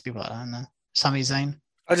 There's loads of people like that, isn't there? Sami Zayn.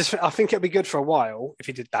 I think it'd be good for a while if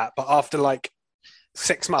he did that, but after like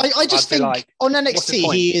 6 months, I just think on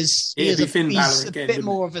NXT he's a again, bit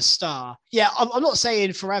more of a star. Yeah, I'm not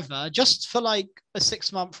saying forever, just for like a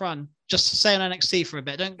 6-month run. Just stay on NXT for a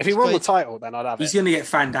bit. If he won the title, then I'd have He's going to get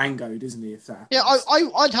fandangoed, isn't he? If that. Yeah,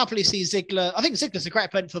 I'd happily see Ziggler. I think Ziggler's a great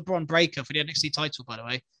opponent for Braun Breaker for the NXT title. By the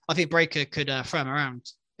way, I think Breaker could throw him around.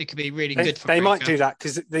 It could be really good for. They Breaker. might do that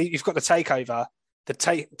because you've got the takeover. The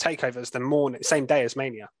takeover's the morning, same day as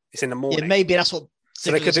Mania. It's in the morning. Yeah, maybe that's what.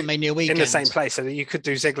 So they could do Mania weekend in the same place, so that you could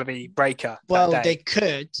do Ziggler v Breaker. Well, they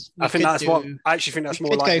could. I actually think that's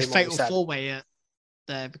more likely. We could go fatal 4-way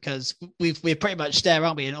there because we're pretty much there,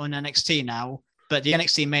 aren't we, on NXT now? But the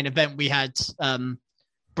NXT main event, we had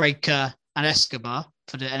Breaker and Escobar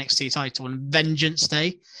for the NXT title on Vengeance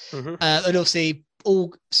Day, and obviously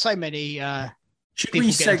so many. Should we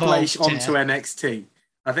segue onto NXT?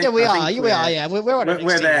 I think. Yeah, we are. Yeah, we're on NXT.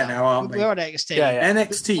 We're there now, aren't we? We're on NXT. Yeah.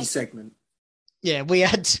 NXT segment. Yeah, we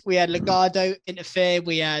had Legado interfere,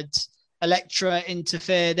 we had Elektra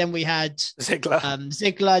interfere, then we had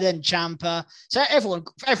Ziggler, then Ciampa. So everyone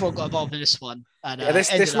got involved in this one. And,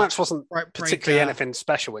 this match wasn't particularly anything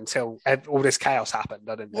special until all this chaos happened,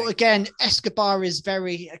 I didn't think. Well, again, Escobar is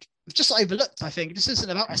very just overlooked. I think this isn't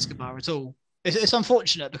about Escobar at all. It's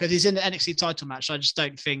unfortunate because he's in the NXT title match. I just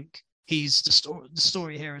don't think he's the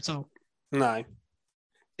story here at all. No.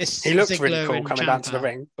 He looked really cool coming down to the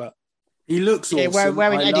ring, but he looks awesome.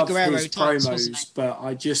 Wearing I Eddie love Guerrero his tights, promos, but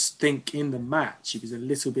I just think in the match he was a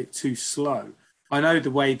little bit too slow. I know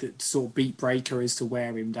the way that sort of beat Breaker is to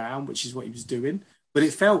wear him down, which is what he was doing, but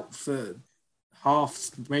it felt for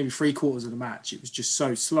half, maybe 3/4 of the match, it was just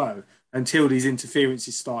so slow until these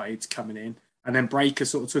interferences started coming in, and then Breaker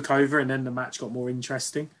sort of took over, and then the match got more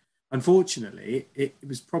interesting. Unfortunately, it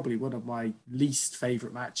was probably one of my least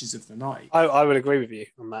favourite matches of the night. I would agree with you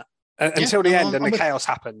on that. Until the end, and the chaos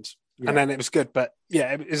happened, and then it was good. But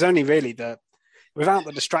yeah, it was only really without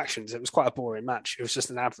the distractions, it was quite a boring match. It was just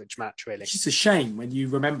an average match, really. It's just a shame when you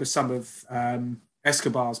remember some of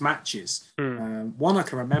Escobar's matches. One I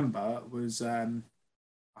can remember was, I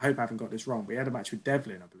hope I haven't got this wrong, but he had a match with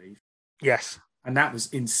Devlin, I believe. Yes. And that was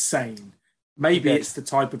insane. Maybe it's the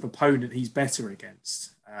type of opponent he's better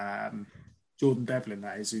against. Jordan Devlin,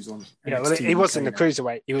 that is, who's on. Yeah, well, he was in the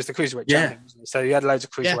cruiserweight. He was the cruiserweight champion, wasn't he? So he had loads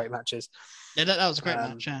of cruiserweight matches. Yeah, that was a great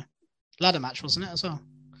match. Yeah, ladder match, wasn't it as well?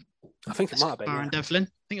 I think it might have been. And Devlin.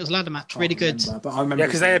 I think it was a ladder match. Really good. But I remember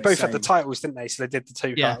because they both had the titles, didn't they? So they did the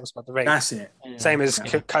two titles by the ring. That's it. Same as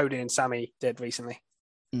Cody and Sammy did recently.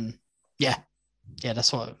 Yeah,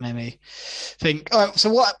 that's what made me think. All right,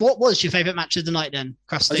 so what was your favourite match of the night then,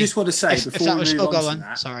 Krusty? I just want to say before we move on to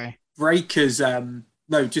that, sorry, Breaker's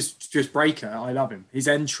just Breaker. I love him. His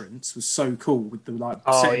entrance was so cool with the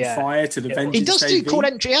setting fire to the Vengeance. He does do cool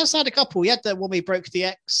entry. He has had a couple. He had the one we broke the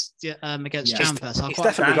X against Ciampa. So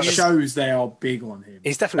that shows they are big on him.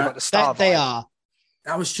 He's definitely got the star. They are.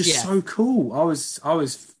 That was just so cool. I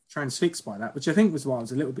was transfixed by that, which I think was why I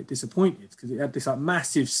was a little bit disappointed because it had this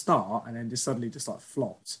massive start and then just suddenly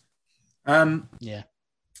flopped. So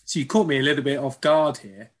you caught me a little bit off guard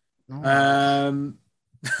here.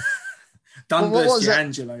 Dunn versus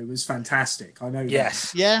D'Angelo was fantastic. I know.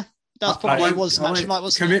 Yes. That. Yeah. That's probably was the match of the night,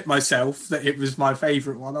 wasn't it? Commit myself that it was my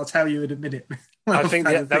favourite one. I'll tell you in a minute. I think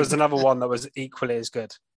there was another one that was equally as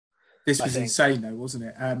good. This was insane, though, wasn't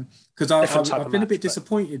it? Because I've been a bit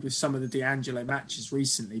disappointed with some of the D'Angelo matches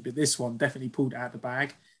recently, but this one definitely pulled it out of the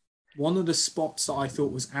bag. One of the spots that I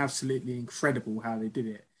thought was absolutely incredible how they did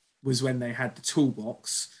it was when they had the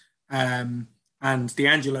toolbox and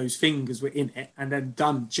D'Angelo's fingers were in it, and then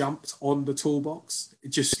Dunn jumped on the toolbox. It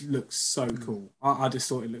just looks so cool. I just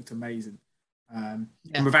thought it looked amazing. And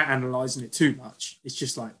without analysing it too much, it's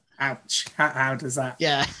just like, ouch, how does that...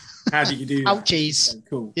 Yeah. How do you do that? Ouchies. So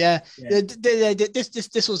cool. Yeah.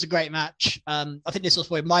 This was a great match. I think this was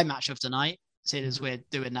probably my match of the night, seeing as we're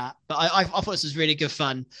doing that. But I thought this was really good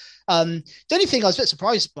fun. The only thing I was a bit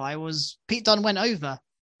surprised by was Pete Dunne went over.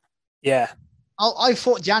 Yeah. I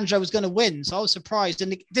thought D'Angelo was going to win, so I was surprised.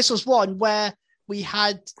 And this was one where we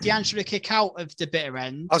had D'Angelo kick out of the bitter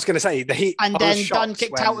end. I was going to say and then Dunne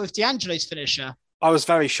kicked out of D'Angelo's finisher. I was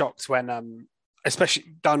very shocked when, especially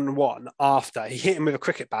Dunne won after he hit him with a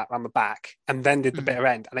cricket bat around the back and then did the bitter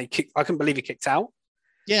end, and I couldn't believe he kicked out.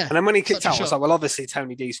 Yeah. And then when he kicked out, I was like, well, obviously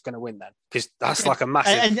Tony D's going to win then, because that's like a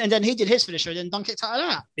massive... And then he did his finisher, and then Dunne kicked out of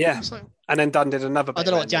that. Yeah. Like... And then Dunne did another... I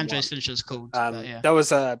don't know what D'Angelo's finisher is called. There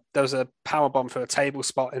was a powerbomb for a table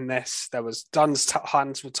spot in this. There was Dunne's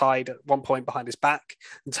hands were tied at one point behind his back,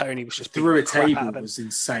 and Tony was just... Through a table was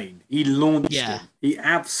insane. He launched him. He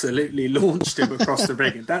absolutely launched him across the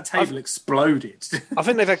ring, and that table exploded. I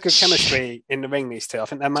think they've had good chemistry in the ring, these two. I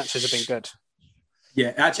think their matches have been good.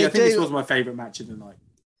 Yeah, actually, I think this was my favourite match of the night.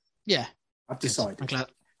 Yeah, I've decided.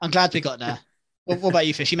 I'm glad we got there. What about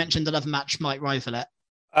you, Fish? You mentioned another match might rival it.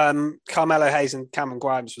 Carmelo Hayes and Cameron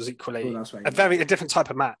Grimes was equally a different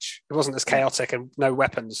type of match. It wasn't as chaotic and no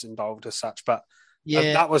weapons involved as such, but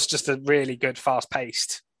that was just a really good,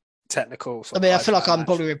 fast-paced, technical. I feel like I'm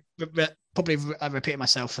probably repeating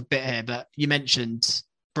myself a bit here, but you mentioned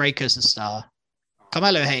Breaker's a star.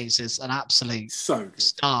 Carmelo Hayes is an absolute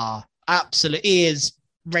star. Absolutely, he is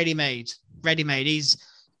ready-made. He's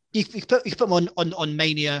you put him on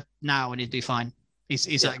Mania now and he'd be fine. He's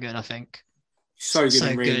that good, I think. So good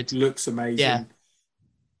in ring, looks amazing. Yeah.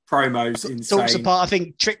 Promos insane. Talks apart. I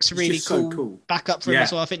think Trick's really cool. Back up for him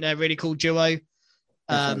as well. I think they're a really cool duo.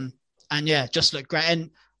 And just look great. And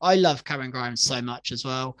I love Cameron Grimes so much as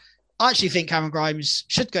well. I actually think Cameron Grimes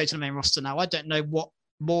should go to the main roster now. I don't know what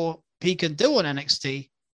more he can do on NXT.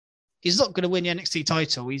 He's not going to win the NXT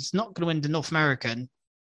title. He's not going to win the North American.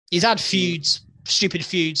 He's had stupid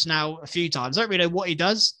feuds now a few times. I don't really know what he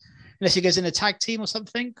does unless he goes in a tag team or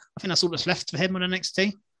something. I think that's all that's left for him on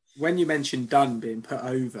NXT. When you mentioned Dunne being put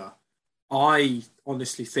over, I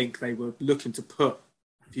honestly think they were looking to put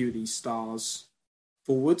a few of these stars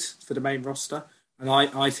forward for the main roster. And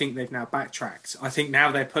I think they've now backtracked. I think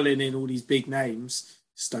now they're pulling in all these big names,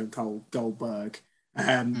 Stone Cold, Goldberg.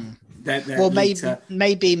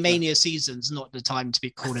 Maybe Mania season's not the time to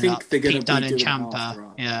be calling up Pete Dunne and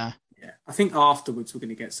Ciampa. Yeah. I think afterwards we're going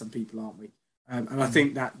to get some people, aren't we? And I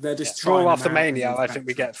think that they're just trying. Raw after Mania, I think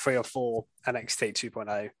we get 3 or 4 NXT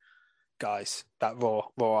 2.0 guys. That Raw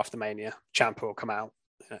after Mania, Ciampa will come out.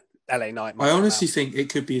 LA Knight. I honestly think it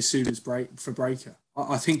could be as soon as for Breaker.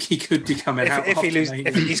 I think he could be coming out. If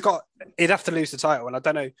he'd have to lose the title, and I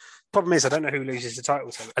don't know. Problem is, I don't know who loses the title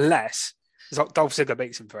to, unless Dolph Ziggler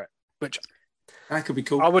beats him for it, which that could be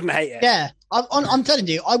cool. I wouldn't hate it. Yeah, I'm telling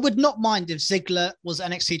you, I would not mind if Ziggler was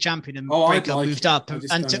NXT champion and Breakker moved up and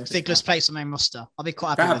took Ziggler's place on the main roster. I'd be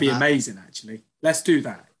quite happy. That'd be amazing, actually. Let's do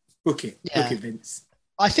that. Book it, Vince.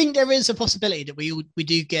 I think there is a possibility that we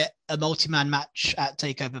do get a multi-man match at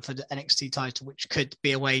TakeOver for the NXT title, which could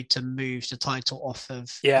be a way to move the title off of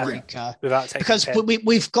Breakker. Because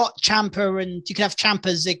we've got Ciampa, and you can have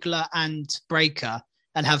Ciampa, Ziggler, and Breakker,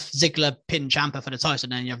 and have Ziggler pin Ciampa for the title,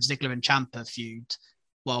 and then you have Ziggler and Ciampa feud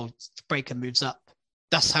while Breakker moves up.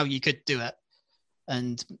 That's how you could do it,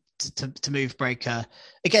 and to move Breakker.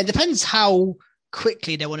 Again, depends how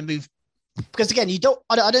quickly they want to move. Because again,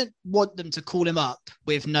 I don't want them to call him up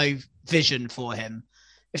with no vision for him.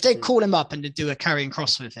 If they call him up and they do a carrying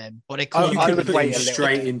cross with him, or they call him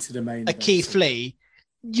straight into the main, a Keith Lee,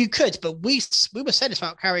 you could. But we were saying this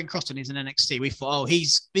about carrying cross when he's in NXT. We thought,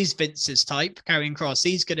 he's Vince's type, carrying cross.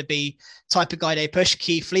 He's going to be type of guy they push.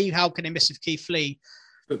 Keith Lee, how can they miss with Keith Lee?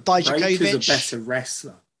 But Breakker's a better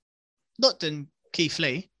wrestler, not than Keith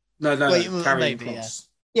Lee. No, carrying cross.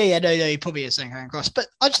 Yeah, no, he probably is saying Karrion Kross. But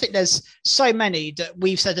I just think there's so many that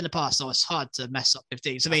we've said in the past, it's hard to mess up with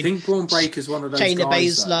these. I think Braun Breaker's one of those Shayna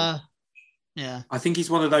guys. Baszler. Yeah. I think he's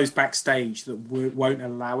one of those backstage that won't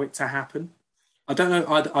allow it to happen. I don't know.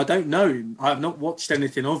 I don't know him. I've not watched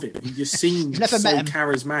anything of him. He just seems so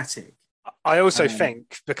charismatic. I also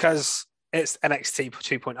think because it's NXT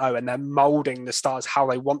 2.0 and they're molding the stars how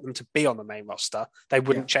they want them to be on the main roster, they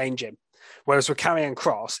wouldn't change him. Whereas with Karrion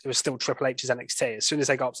Kross, it was still Triple H's NXT. As soon as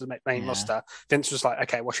they got up to the main roster, Vince was like,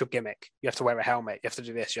 okay, what's your gimmick? You have to wear a helmet. You have to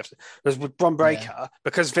do this. You have to. Whereas with Bron Breakker,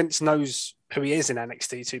 because Vince knows who he is in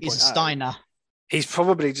NXT 2.0, he's a Steiner. He's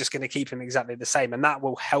probably just going to keep him exactly the same, and that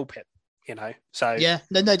will help him, So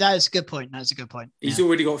no, that is a good point. That's a good point. He's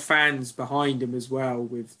already got fans behind him as well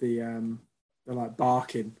with the like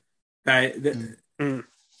barking.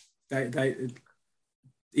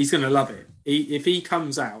 He's going to love it. If he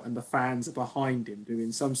comes out and the fans are behind him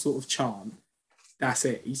doing some sort of chant, that's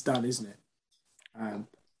it. He's done, isn't it?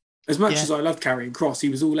 As much as I loved Karrion Kross, he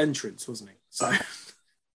was all entrance, wasn't he? So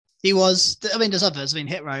he was. I mean, there's others. I mean,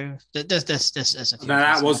 Hit Row. There's a few. No,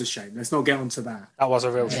 that was a shame. Let's not get onto that. That was a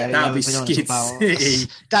real shame. That would be Skid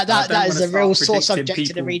City. That is a real sore subject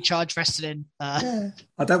to the Recharge Wrestling. I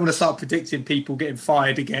don't want to start predicting people getting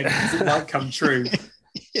fired again because it might come true.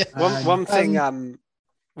 One thing.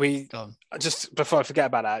 We just before I forget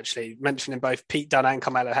about it, actually mentioning both Pete Dunne and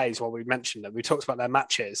Carmelo Hayes while we mentioned them, we talked about their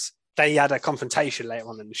matches. They had a confrontation later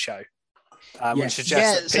on in the show, which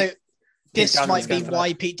suggests this might be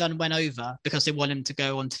why Pete Dunne went over, because they want him to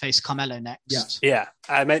go on to face Carmelo next.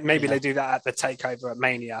 Maybe they do that at the takeover at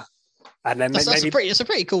Mania, and then it's a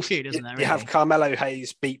pretty cool feud, isn't it? Really? You have Carmelo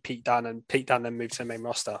Hayes beat Pete Dunne, and Pete Dunne then move to the main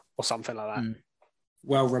roster or something like that.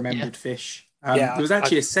 Well remembered fish. There was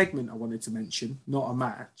actually a segment I wanted to mention, not a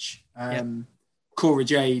match. Cora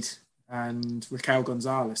Jade and Raquel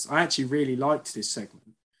Gonzalez. I actually really liked this segment.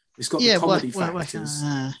 It's got the comedy factors.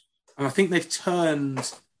 And I think they've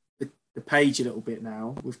turned the page a little bit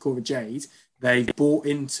now with Cora Jade. They've bought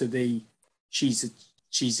into she's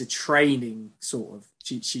a training sort of,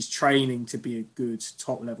 she's training to be a good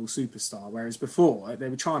top level superstar. Whereas before they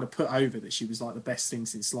were trying to put over that she was like the best thing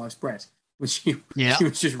since sliced bread. She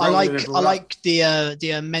was just I like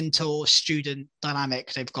the mentor student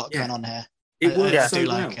dynamic they've got going on here. It works so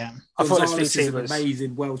well. Like it. I thought Gonzalez is an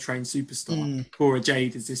amazing, well-trained superstar. Cora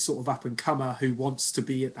Jade is this sort of up-and-comer who wants to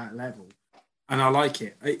be at that level. And I like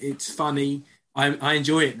it. It's funny. I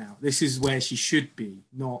enjoy it now. This is where she should be,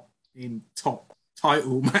 not in top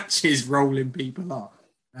title matches rolling people up.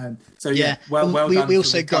 Well done.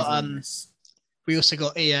 We also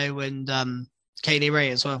got EO and Kaylee Ray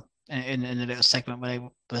as well. In a little segment where they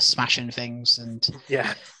were smashing things and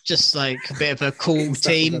just like a bit of a cool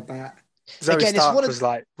team. Zoe Stark was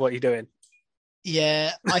like, "What are you doing?"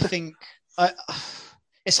 Yeah, I think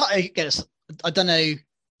it's like again. I don't know.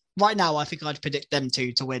 Right now, I think I'd predict them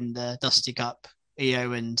two to win the Dusty Cup.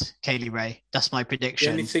 EO and Kaylee Ray. That's my prediction.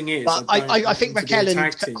 The only thing is, but I think Raquel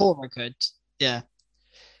and Cora could. Yeah.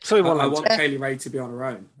 So I want Kaylee Ray to be on her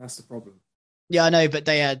own. That's the problem. Yeah, I know, but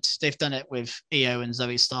they've done it with Io and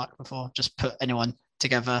Zoe Stark before. Just put anyone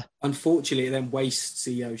together. Unfortunately, it then wastes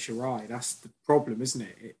Io Shirai. That's the problem, isn't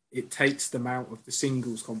it? It takes them out of the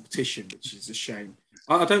singles competition, which is a shame.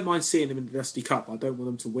 I don't mind seeing them in the Dusty Cup. I don't want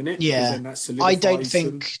them to win it. Yeah, then that I don't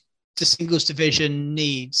think the singles division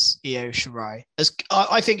needs Io Shirai.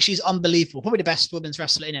 I think she's unbelievable. Probably the best women's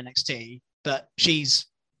wrestler in NXT, but she's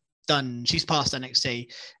passed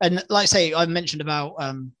NXT. And like I say, I mentioned about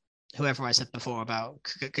whoever I said before about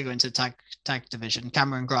could go into the tag division,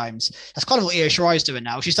 Cameron Grimes. That's kind of what Io Shirai's doing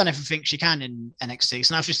now. She's done everything she can in NXT.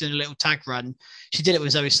 So now she's doing a little tag run. She did it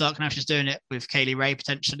with Zoe Stark. Now she's doing it with Kaylee Ray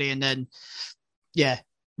potentially. And then, yeah,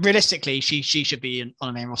 realistically, she should be on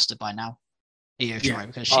the main roster by now. Io Shirai,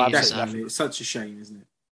 because she is. It's such a shame, isn't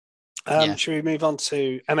it? Should we move on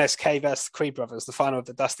to MSK versus the Creed Brothers, the final of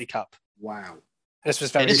the Dusty Cup? Wow. This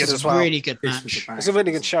was very good as well. Really good match. It was a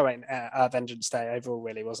really good showing at Vengeance Day overall,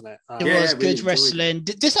 really, wasn't it? It was good wrestling.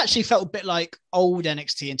 This actually felt a bit like old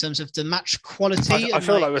NXT in terms of the match quality. I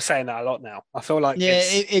feel like we're saying that a lot now. I feel like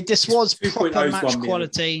this was proper match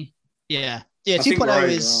quality. Yeah, 2.0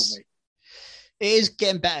 is. It is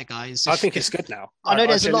getting better, guys. I think it's good now. I know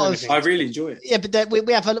there's a lot of. I really enjoy it. Yeah, but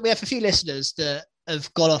we have a few listeners that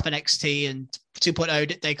have got off NXT and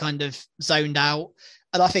 2.0 they kind of zoned out.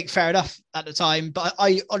 And I think fair enough at the time, but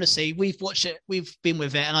I honestly, we've watched it, we've been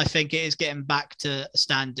with it, and I think it is getting back to a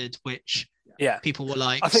standard which people were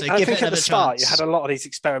like. I think at the start you had a lot of these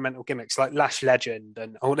experimental gimmicks like Lash Legend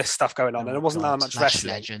and all this stuff going on, and it wasn't that much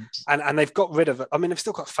wrestling. Legend. And they've got rid of it. I mean, they've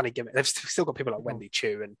still got funny gimmicks. They've still got people like Wendy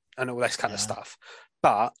Chu and all this kind of stuff,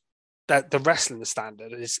 but the wrestling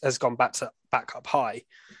standard has gone back up high.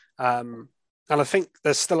 And I think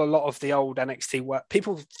there's still a lot of the old NXT work.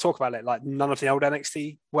 People talk about it like none of the old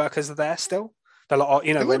NXT workers are there still. They're like,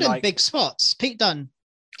 they're all in big spots. Pete Dunne,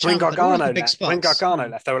 when Gargano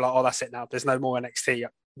left, they were like, oh, that's it now. There's no more NXT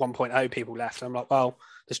 1.0 people left. And I'm like, well,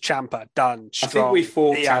 there's Ciampa, Dunne, Strong, I think we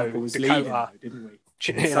thought Ciampa was leaving, though, didn't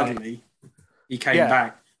we? Suddenly, he came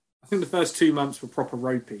back. I think the first 2 months were proper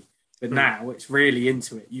ropey, but now it's really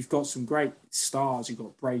into it. You've got some great stars. You've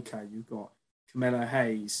got Breaker. You've got Carmelo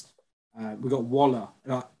Hayes. We've got Waller,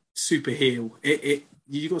 super heel.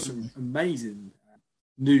 You've got some amazing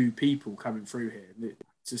new people coming through here.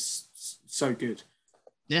 It's just so good.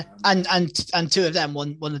 Yeah, and two of them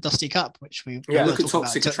won the Dusty Cup, which we look at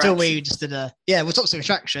Toxic Attraction. Till we just did Toxic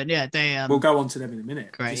Attraction. Yeah, they. We'll go on to them in a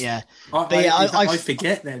minute. Great, I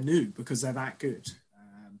forget they're new because they're that good.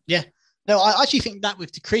 No, I actually think that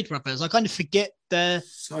with the Creed Brothers, I kind of forget they're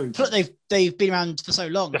so good. They've been around for so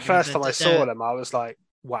long. The first time I saw them, I was like,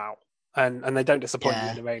 wow. And they don't disappoint me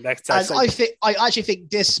in the ring. I actually think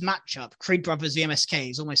this matchup, Creed Brothers v MSK,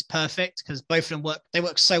 is almost perfect because both of them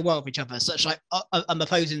work so well with each other, such like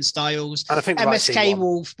opposing styles. And I think MSK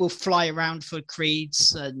will fly around for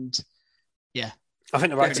Creeds, and I think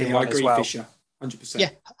the right team won as well. Fisher, 100%. Yeah,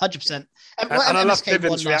 100%. And I love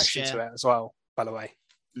Bivens' reaction to it as well. By the way,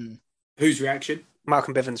 whose reaction?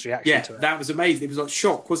 Malcolm Bivens' reaction to it. That was amazing. It was like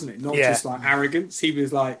shock, wasn't it? Not just like arrogance. He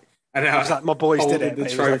was like. And I was like, my boys did it. The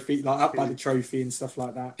trophy, like up by the trophy and stuff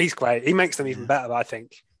like that. He's great. He makes them even better, I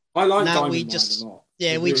think. I like Diamond Mine a lot.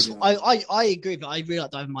 Yeah, I agree, but I really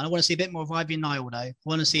like Diamond Mine. I want to see a bit more of Ivy Nile, though. I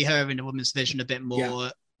want to see her in the women's division a bit more. Yeah.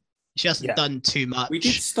 She hasn't done too much. We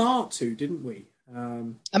did start to, didn't we?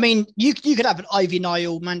 I mean, you could have an Ivy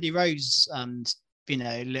Nile, Mandy Rose,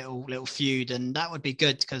 little feud, and that would be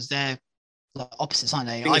good because they're like opposites, aren't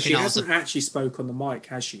they? She hasn't actually spoke on the mic,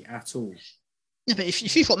 has she, at all? Yeah, but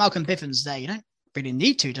if you've got Malcolm Bivens there, you don't really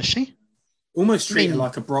need to, does she? Almost treat her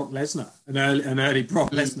like a Brock Lesnar, an early Brock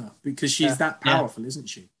Lesnar, because she's that powerful, isn't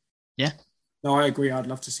she? Yeah. No, I agree. I'd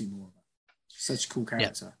love to see more of her. She's such a cool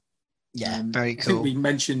character. Yeah, very cool. I think we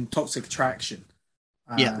mentioned Toxic Attraction.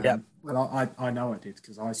 Well, I know I did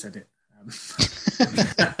because I said it.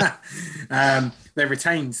 They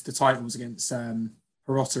retained the titles against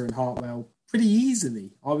Hirota and Hartwell pretty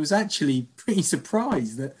easily. I was actually pretty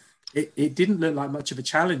surprised that it didn't look like much of a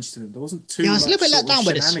challenge to them. There wasn't too much. I was a little bit let down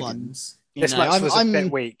with this one. This match was a bit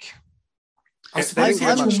weak. I suppose the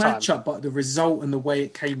actual matchup, but the result and the way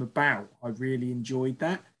it came about, I really enjoyed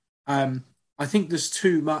that. I think there's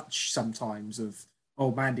too much sometimes of,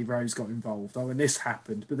 Mandy Rose got involved. And this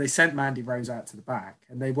happened. But they sent Mandy Rose out to the back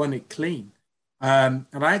and they won it clean. And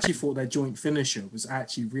I actually thought their joint finisher was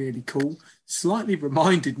actually really cool. Slightly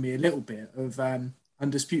reminded me a little bit of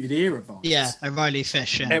Undisputed Era vibes. Yeah, O'Reilly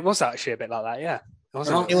Fish. Yeah. It was actually a bit like that, yeah.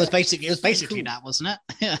 It was basically cool. That, wasn't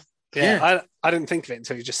it? Yeah. I didn't think of it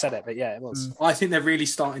until you just said it, but yeah, it was. I think they're really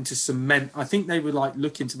starting to cement. I think they were like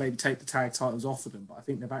looking to maybe take the tag titles off of them, but I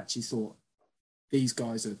think they've actually thought these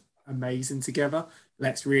guys are amazing together.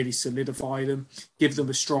 let's really solidify them, give them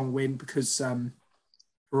a strong win, because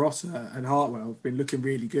Perotta and Hartwell have been looking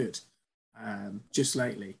really good just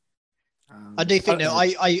lately. I do think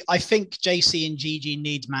I think JC and Gigi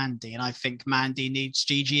need Mandy, and I think Mandy needs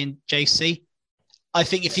Gigi and JC. I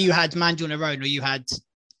think if you had Mandy on their own, or you had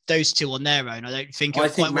those two on their own, I don't think it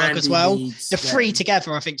would quite work as well. The three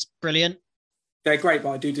together, I think, is brilliant. They're great,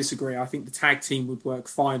 but I do disagree. I think the tag team would work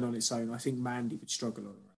fine on its own. I think Mandy would struggle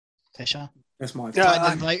on her own. Fisher? That's my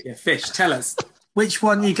vote. Yeah, Fish, tell us. Which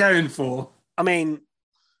one are you going for? I mean,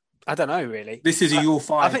 I don't know, really. This is your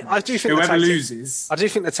five. I do think whoever loses. I do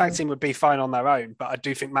think the tag team would be fine on their own, but I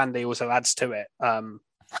do think Mandy also adds to it.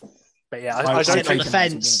 But yeah, I don't on the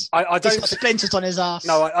fence. I don't got splinters on his ass.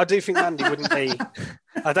 No, I do think Mandy wouldn't be.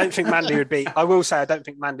 I don't think Mandy would be. I will say, I don't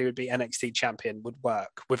think Mandy would be NXT champion. Would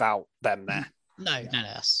work without them there. No.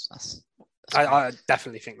 That's I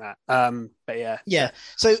definitely think that. But yeah. Yeah.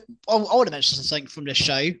 So I want to mention something from this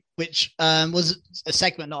show, which was a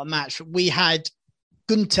segment, not a match. We had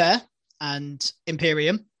Gunther and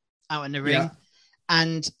Imperium out in the ring,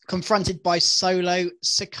 and confronted by Solo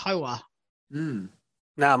Sikoa.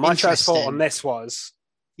 Now, my first thought on this was,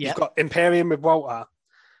 you've got Imperium with Walter.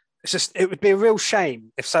 It's just, it would be a real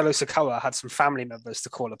shame if Solo Sikoa had some family members to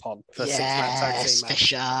call upon for a six-man tag team match.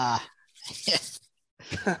 Fisher,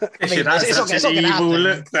 that's such an evil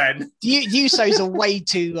look then. Usos are way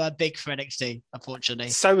too big for NXT, unfortunately.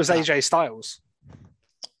 So was AJ Styles.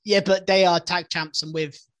 Yeah, but they are tag champs, and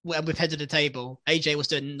with head of the table, AJ was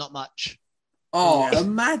doing not much. Oh,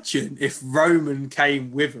 imagine if Roman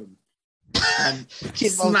came with him and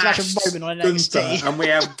smashed Roman on NXT. Gunther, and we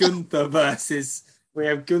have Gunther versus.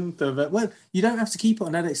 Well, you don't have to keep it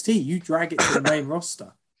on NXT. You drag it to the main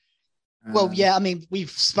roster. Well, yeah, I mean, we've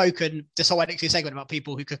spoken this whole NXT segment about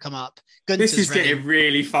people who could come up. Gunther's this is getting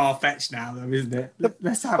really far-fetched now, though, isn't it?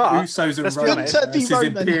 Let's have Usos and Roman versus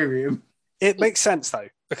Imperium. It makes sense, though,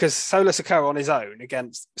 because Solo Sikoa on his own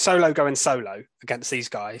against Solo going solo against these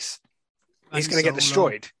guys, he's going to get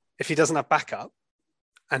destroyed if he doesn't have backup.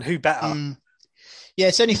 And who better? Yeah,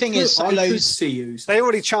 it's the only thing is Solo's. They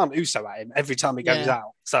already chant Uso at him every time he goes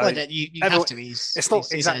out. So you have to. It's not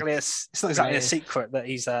exactly a secret that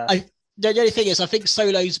he's. The only thing is, I think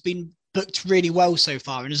Solo's been booked really well so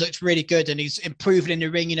far, and has looked really good, and he's improved in the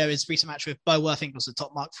ring. You know, his recent match with Boa, I think, was the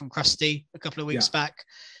top mark from Krusty a couple of weeks back,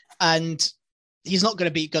 and he's not going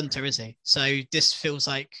to beat Gunther, is he? So this feels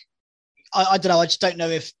like I don't know. I just don't know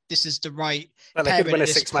if this is the right. Well, they could win a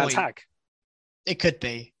six-man tag. It could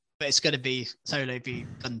be, but it's going to be Solo v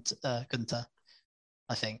Gunther,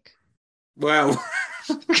 I think. Well,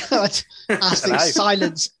 God, absolute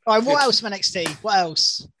silence. All right, what else from NXT? What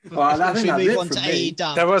else? Well, I think we move on to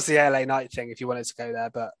AEW. There was the LA Knight thing, if you wanted to go there,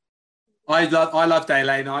 but I loved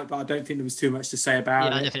LA Knight, but I don't think there was too much to say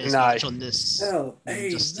about it. No, much on this. LA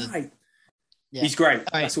Knight. He's great. Right.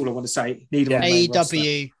 That's all I want to say.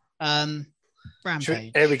 AEW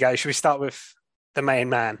Rampage. Here we go. Should we start with the main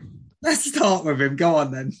man? Let's start with him. Go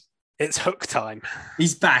on then. It's Hook time.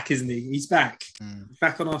 He's back, isn't he? He's back. He's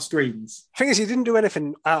back on our streams. The thing is, he didn't do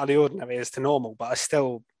anything out of the ordinary as to normal, but I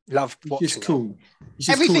still love watching He's cool.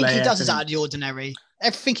 Everything he does is out of the ordinary.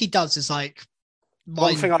 Everything he does is like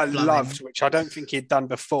one thing I loved, which I don't think he'd done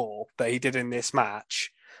before, that he did in this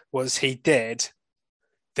match, was he did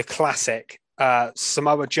the classic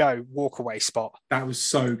Samoa Joe walkaway spot. That was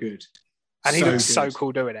so good. And he looks so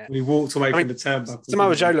cool doing it. When he walked away from the turnbuckle.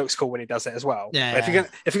 Samoa Joe looks cool when he does it as well. Yeah. But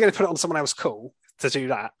if you're going to put it on someone else cool to do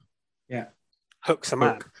that, Hook's a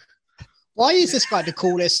man. Why is this guy the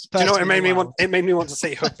coolest person? Do you know what it made me want? It made me want to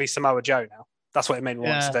see Hook v Samoa Joe now. That's what it made me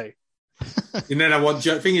want to do. And then I want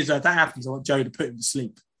Joe. Thing is, that happens. I want Joe to put him to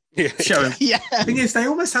sleep. Show him. The thing is, they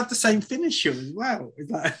almost have the same finisher as well.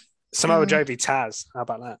 Samoa Joe v Taz. How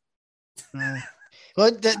about that? Well,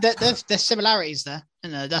 there's similarities there.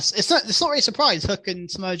 It's not really a surprise. Hook and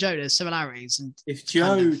Samoa Joe, there's similarities. And if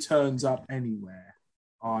Joe turns up anywhere,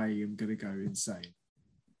 I am going to go insane.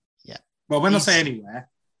 Yeah. Well, when I say anywhere,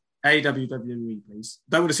 WWE, please.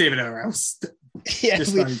 Don't want to see him anywhere else.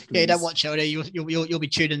 Don't watch it. You'll be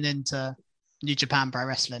tuning in to New Japan Pro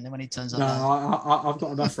Wrestling when he turns up. No, I've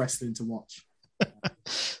got enough wrestling to watch.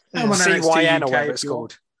 CYN or whatever it's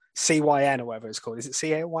called. CYN or whatever it's called. Is it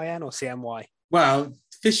CAYN or CMY? Well,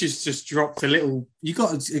 Fisher's just dropped a little. You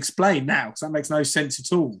got to explain now because that makes no sense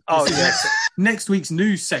at all. Oh, yes. Next week's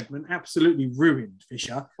news segment absolutely ruined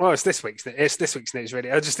Fisher. Well, it's this week's news, really.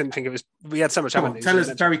 I just didn't think it was. We had so much other news. Tell us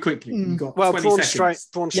very quickly. Well, Braun Strowman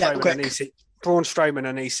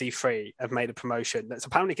and EC3 have made a promotion that's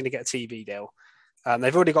apparently going to get a TV deal.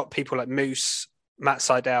 They've already got people like Moose, Matt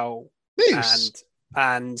Sydal,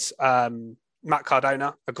 and Matt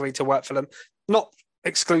Cardona agreed to work for them. Not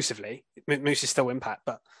exclusively. Moose is still Impact,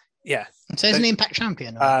 but yeah. So he's an Impact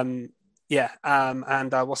champion. And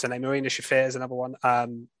what's her name? Marina Shafir is another one.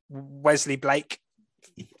 Wesley Blake.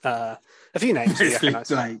 A few names. Wesley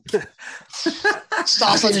Blake.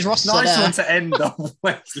 Starts on his roster. Nice there. one to end on.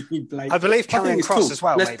 Wesley Blake. I believe Karrion Kross cool. as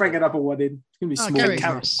well. Let's maybe. bring another one in. It's going to be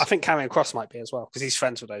small. Kross. I think Karrion Kross might be as well because he's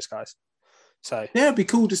friends with those guys. So yeah, it'd be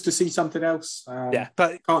cool just to see something else.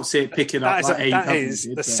 But can't see it picking up. That is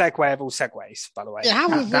the segue of all segues, by the way. Yeah, how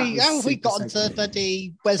have we gotten to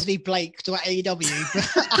bloody Wesley Blake to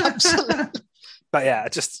AEW? Absolutely. But yeah,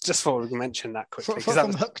 just thought we'd mention that quickly because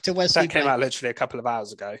From Hook to Wesley. that came Blake. out literally a couple of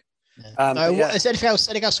hours ago. Yeah. Is there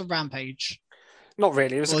anything else from Rampage? Not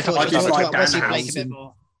really. It was a couple I of just like Wesley Blake a bit Danhausen.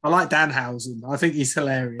 more. I like Danhausen. I think he's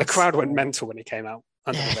hilarious. The crowd went mental when he came out.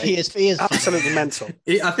 Yeah, he is absolutely mental.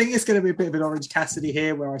 I think it's going to be a bit of an Orange Cassidy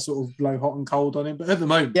here, where I sort of blow hot and cold on him. But at the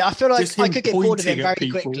moment, yeah, I feel like I could get bored of him pointing at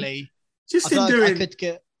very people. quickly. Just him doing. I could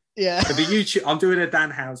get. Yeah. The YouTube. I'm doing a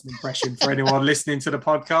Danhausen impression for anyone listening to the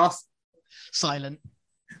podcast. Silent.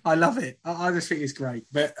 I love it. I just think it's great.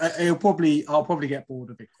 But I'll probably get bored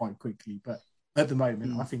of it quite quickly. But at the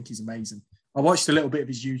moment, I think he's amazing. I watched a little bit of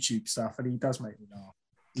his YouTube stuff, and he does make me laugh.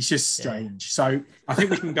 He's just strange. Yeah. So I think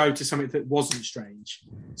we can go to something that wasn't strange.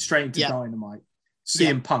 Straight into Dynamite.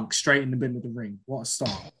 CM Punk straight in the middle of the ring. What a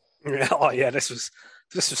start. Oh yeah, this was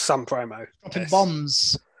some promo. Dropping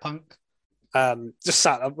bombs, Punk. Just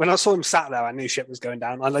sat when I saw him sat there, I knew shit was going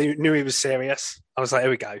down. I knew he was serious. I was like,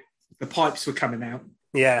 here we go. The pipes were coming out.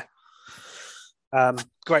 Yeah.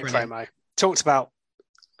 Great promo. Talked about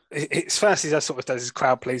it's first he sort of does his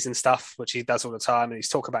crowd pleasing stuff, which he does all the time, and he's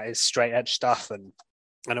talking about his straight edge stuff and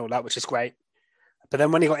all that, which is great. But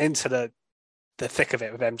then when he got into the thick of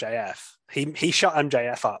it with MJF, he shut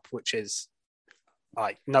MJF up, which is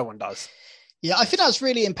like no one does. Yeah, I think that's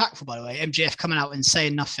really impactful, by the way, MJF coming out and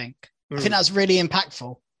saying nothing. I think that's really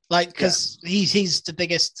impactful. Like, because he's the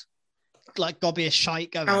biggest, like, gobbiest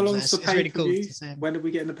shite going on. How long's the pay-per-view? Really cool. When are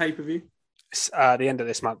we getting the pay-per-view? It's the end of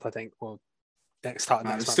this month, I think. Well, next time.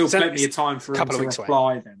 There's still plenty of time for him to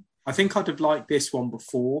reply then. I think I'd have liked this one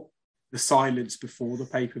before, the silence before the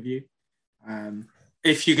pay-per-view.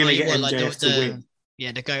 If you're going to get MJF to win.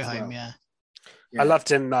 Yeah, the go home, yeah. I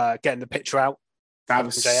loved him getting the picture out. That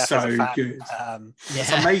was MJF so good.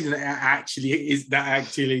 It's amazing that actually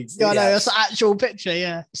exists. Yeah, I know, that's an actual picture,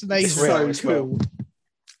 yeah. It's amazing. It's so cool.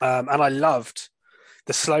 And I loved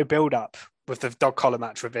the slow build-up with the dog collar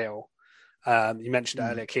match reveal. You mentioned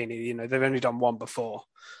earlier, Keeney, you know, they've only done one before.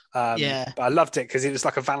 But I loved it because it was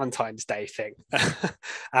like a Valentine's Day thing.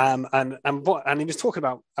 And he was talking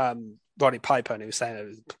about Roddy Piper, and he was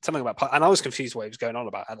saying something about Piper, and I was confused what he was going on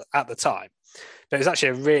about at the time. But it was actually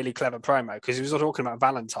a really clever promo because he was talking about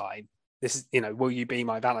Valentine. This is, you know, will you be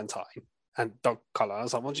my Valentine? And dog collar. I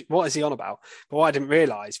was like, what is he on about? But what I didn't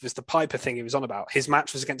realise was the Piper thing he was on about. His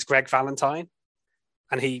match was against Greg Valentine,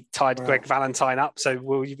 and he tied Greg Valentine up. So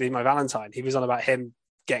will you be my Valentine? He was on about him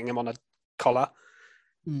getting him on a collar.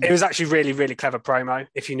 It was actually really, really clever promo.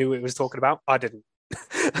 If you knew what he was talking about, I didn't.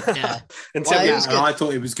 Yeah. And I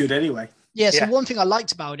thought it was good anyway. Yeah. So one thing I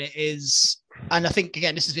liked about it is, and I think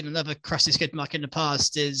again, this has been another Krusty's good mark in the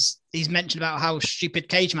past, is he's mentioned about how stupid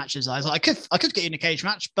cage matches are. I was like, I could get you in a cage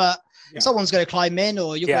match, but someone's going to climb in,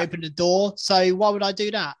 or you're going to open the door. So why would I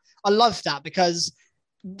do that? I love that because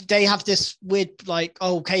they have this weird, like,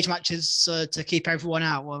 cage matches to keep everyone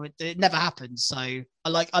out. Well, it never happens. So I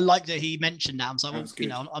like that he mentioned that. I was like, well, you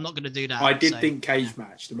know, I'm not going to do that. I did think cage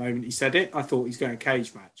match the moment he said it. I thought he's going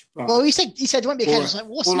cage match. But well, he said it won't be a cage match. Like,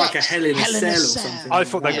 what's or next? Like a Hell in a Cell or something. I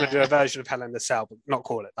thought they were going to do a version of Hell in a Cell, but not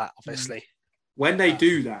call it that, obviously. When they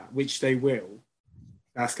do that, which they will,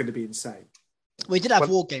 that's going to be insane. We did have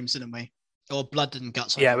War Games, didn't we? Or Blood and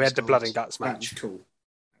Guts. Yeah, we had the Blood and Guts match. That was cool.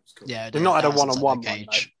 Yeah, we've not had a one-on-one one.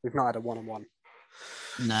 We've not had a one-on-one.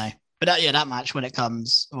 No, but that match when it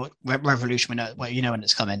comes, or Revolution, you know when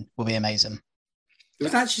it's coming, will be amazing.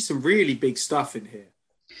 There's actually some really big stuff in here.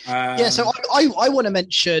 So I want to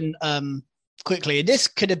mention quickly. This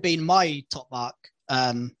could have been my top mark.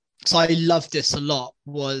 So I love this a lot.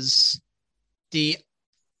 Was the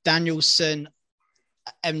Danielson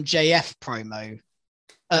MJF promo?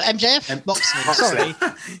 MJF? Moxley. Sorry.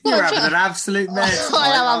 You're having an absolute mess. I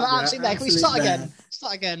am an absolute mess. Can we start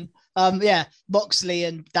again? Moxley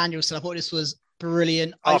and Danielson. I thought this was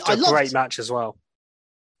brilliant. After a great match as well.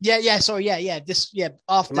 Yeah. Sorry.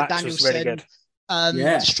 After Danielson really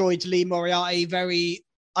good. Destroyed Lee Moriarty.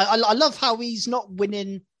 I love how he's not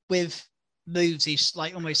winning with moves. He's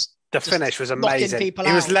like almost. The finish was amazing. He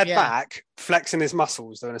was led back, flexing his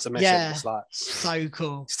muscles, doing a submission. Yeah, it's like so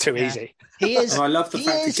cool. It's too easy. He is. And I love the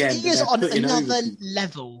fact again he is on another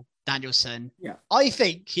level. Danielson. Yeah. I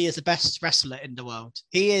think he is the best wrestler in the world.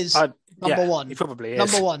 He is number one. He probably is.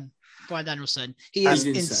 Number one, Bryan Danielson. He is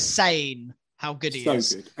insane how good he is.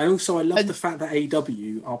 So good. And also, I love the fact that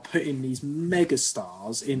AEW are putting these mega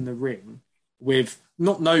stars in the ring with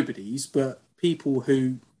not nobodies, but people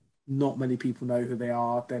who not many people know who they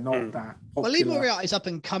are. They're not that popular. Well, Lee Moriarty's up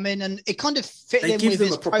and coming, and it kind of fit They in give with them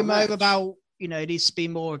his a proper promo match. about, you know, it needs to be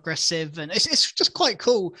more aggressive, and it's just quite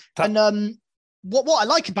cool. And what I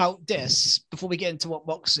like about this, before we get into what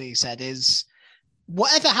Moxley said, is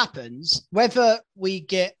whatever happens, whether we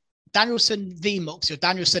get Danielson v Moxley or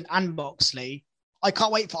Danielson and Moxley, I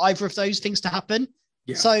can't wait for either of those things to happen.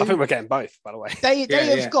 Yeah. So I think we're getting both, by the way. they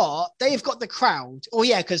have got the crowd. Oh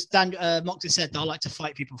yeah, because Moxley said I like to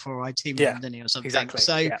fight people for our team, didn't he, or something. Exactly.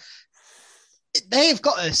 So they have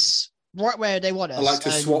got us right where they want us. I like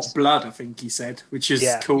to swap blood, I think he said, which is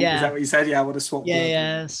cool. Yeah. Is that what he said? Yeah, I want to swap blood.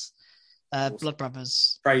 Yes. Blood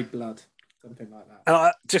Brothers. Trade blood. Something like that.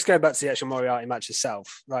 And just going back to the actual Moriarty match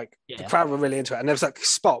itself, like the crowd were really into it. And there was like a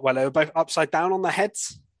spot where they were both upside down on their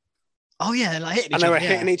heads. Oh yeah, like hitting each and other. they were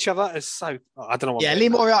hitting each other. It's so I don't know what. Yeah, Lee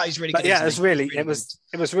Moriarty's really good. Yeah, it was really really. And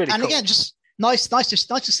cool. again, just nice to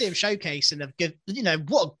see him showcase and give, you know,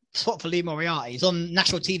 what a spot for Lee Moriarty. He's on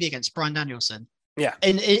national TV against Bryan Danielson. Yeah,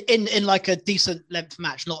 in like a decent length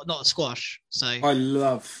match, not a squash. So I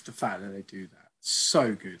love the fact that they do that.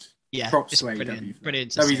 So good. Yeah, props it's to brilliant.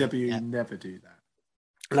 Brilliant. WWE never do that.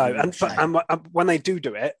 No, and when they do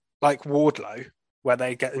it, like Wardlow, where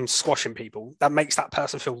they get them squashing people, that makes that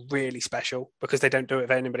person feel really special because they don't do it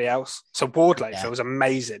with anybody else. So Wardlow feels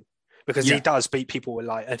amazing because he does beat people with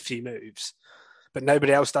like a few moves, but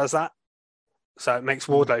nobody else does that. So it makes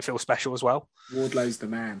Wardlow feel special as well. Wardlow's the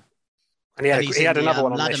man. And he had another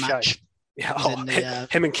one on this match. show. Yeah,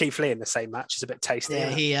 him and Keith Lee in the same match is a bit tasty. Yeah,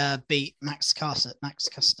 he beat Max Custer.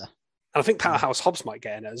 And I think Powerhouse Hobbs might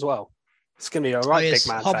get in it as well. It's going to be a big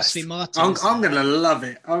man Hobbs fest. I'm going to love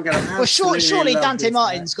it. I'm going to. Well, surely Dante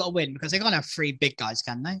Martin's got to win because they can't have three big guys,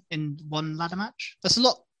 can they? In one ladder match, that's a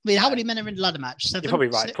lot. I mean, how many men are in the ladder match? 7, You're probably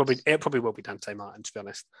right. 6? It probably will be Dante Martin, to be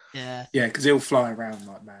honest. Yeah, because he'll fly around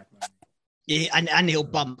like mad. Yeah, and he'll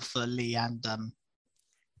bump for Lee and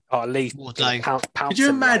Lee Wardlow. Could you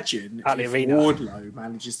imagine if Wardlow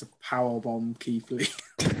manages to powerbomb Keith Lee?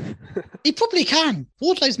 He probably can.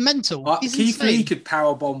 Wardlow's mental. Keith Lee could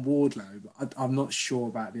powerbomb Wardlow, but I'm not sure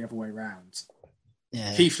about the other way around.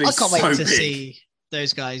 Yeah, Keith Lee's I can't wait to big. see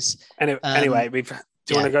those guys. Anyway, do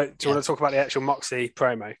you want to go? Do you want to talk about the actual Moxley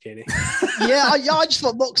promo, Keeney? I just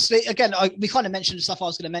thought Moxley again. We kind of mentioned the stuff I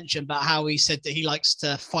was going to mention about how he said that he likes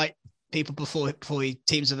to fight people before he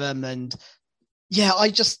teams with them, and I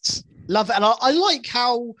just love it. And I like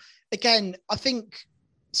how, again, I think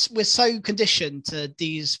we're so conditioned to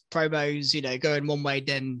these promos, you know, going one way,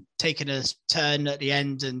 then taking a turn at the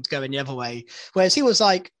end and going the other way. Whereas he was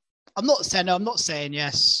like, I'm not saying no, I'm not saying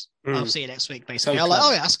yes. I'll see you next week, basically. I'm like,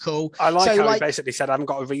 oh, yeah, that's cool. I like how he basically said, I haven't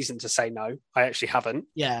got a reason to say no. I actually haven't.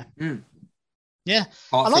 Yeah. Yeah.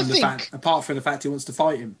 Apart from the fact he wants to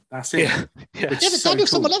fight him. That's it. Yeah, but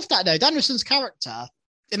Danielson, I love that, though. Danielson's character,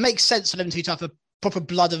 it makes sense for them to have a proper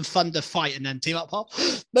blood and thunder fight and then team up.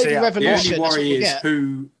 Maybe Revolution. The only worry is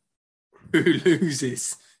who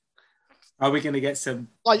loses. Are we going to get some?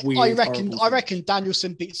 I reckon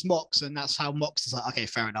Danielson beats Mox, and that's how Mox is like, okay,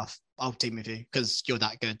 fair enough. I'll team with you because you're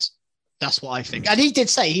that good. That's what I think. And he did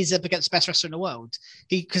say he's up against the best wrestler in the world.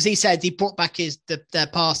 Because he said he brought back their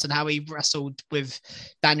past and how he wrestled with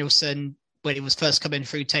Danielson when he was first coming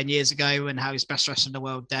through 10 years ago, and how he's best wrestler in the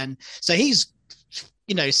world then. So he's,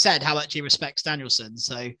 you know, said how much he respects Danielson.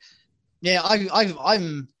 So yeah,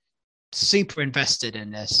 I'm super invested in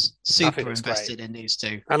this. Super invested in these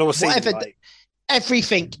two. And also,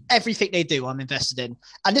 everything they do, I'm invested in.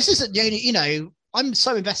 And this isn't the only, you know, I'm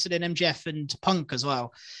so invested in MJF and Punk as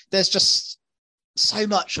well. There's just so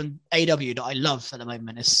much on AW that I love at the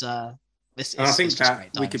moment. And I think that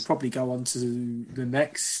we could probably go on to the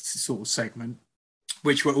next sort of segment,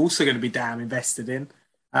 which we're also going to be damn invested in.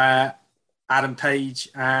 Adam Cole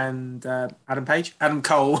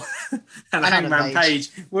and Hangman Page.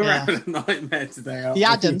 We're having a nightmare today. The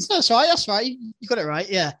Adams. That's right. You got it right.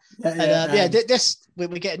 Yeah.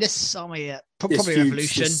 We're getting this, aren't we? Probably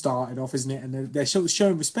Revolution. Just started off, isn't it? And they're sort of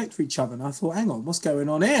showing respect for each other. And I thought, hang on, what's going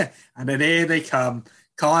on here? And then here they come,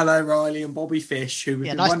 Kyle O'Reilly and Bobby Fish, who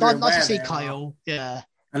nice to see Kyle. Yeah.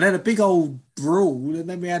 And then a big old brawl, and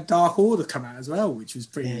then we had Dark Order come out as well, which was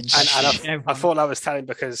pretty interesting. And I thought that was telling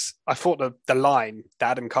because I thought the line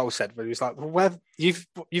that Adam Cole said, where he was like, "Well, you've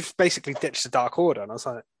basically ditched the Dark Order," and I was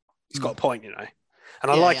like, "He's got a point, you know." And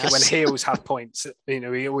I like it when heels have points. You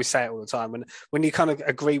know, we always say it all the time. When you kind of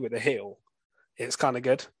agree with a heel, it's kind of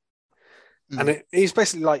good. And he's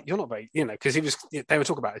basically like, you're not very, because they were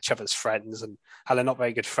talking about each other's friends and how they're not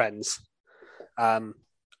very good friends. And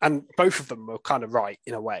both of them were kind of right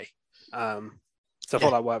in a way. So I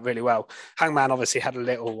thought that worked really well. Hangman obviously had a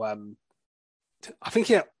little, I think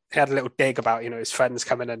he had a little dig about, his friends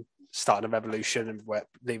coming and starting a revolution and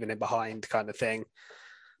leaving him behind kind of thing,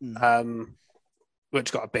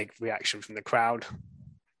 which got a big reaction from the crowd.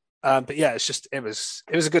 But yeah, it was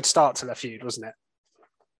a good start to their feud, wasn't it?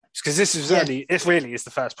 Because it really is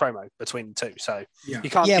the first promo between the two. So you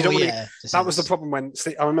can't, that was the problem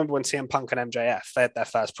I remember when CM Punk and MJF, they had their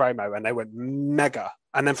first promo and they went mega.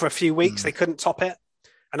 And then for a few weeks, they couldn't top it.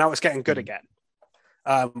 And now it's getting good again.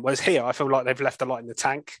 Whereas here, I feel like they've left a lot in the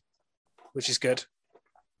tank, which is good.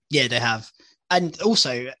 Yeah, they have. And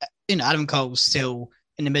also, Adam Cole's still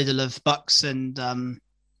in the middle of Bucks and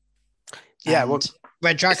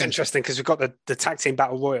Red Dragon. It's interesting because we've got the tag team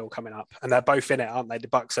battle royal coming up, and they're both in it, aren't they? The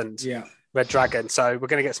Bucks and Red Dragon. So we're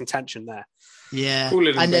going to get some tension there. Yeah,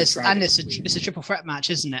 and it's a triple threat match,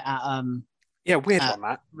 isn't it? At weird one,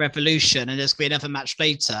 that Revolution, and there's going to be another match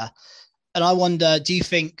later. And I wonder, do you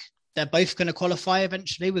think they're both going to qualify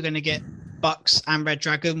eventually? We're going to get Bucks and Red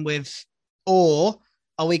Dragon or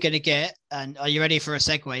are we going to get? And are you ready for a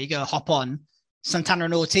segue? You go hop on Santana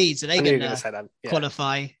and Ortiz. Are they going to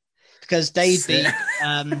qualify? Because they beat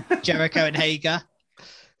Jericho and Hager.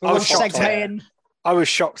 I was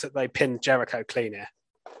shocked that they pinned Jericho clean here.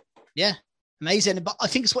 Yeah, amazing. But I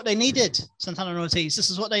think it's what they needed. Santana and Ortiz. This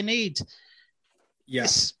is what they need.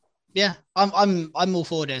 Yes. Yeah, I'm all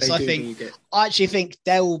for this. I actually think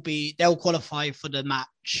they'll qualify for the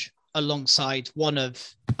match alongside one of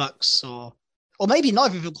Bucks or maybe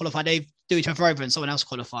neither of them qualify. They do each other over and someone else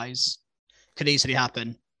qualifies. Could easily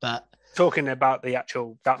happen, but. Talking about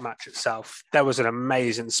that match itself, there was an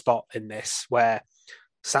amazing spot in this where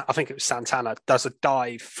I think it was Santana does a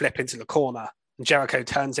dive, flip into the corner, and Jericho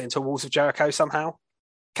turns it into Walls of Jericho somehow.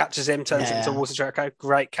 Catches him, turns it into Walls of Jericho.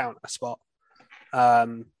 Great counter spot.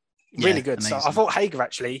 Really good. Amazing. So I thought Hager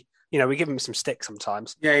actually, we give him some stick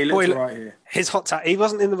sometimes. Yeah, he looked right here. His hot tag, he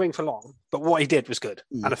wasn't in the ring for long, but what he did was good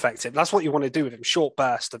and effective. That's what you want to do with him. Short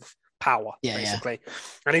burst of power, basically.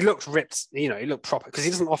 And he looked ripped, he looked proper because he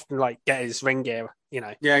doesn't often get his ring gear,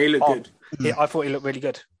 Yeah, he looked good. Yeah, I thought he looked really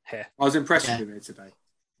good here. I was impressed with him today.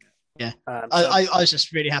 Yeah. I was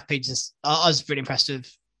just really happy. I was really impressed with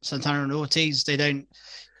Santana and Ortiz. They don't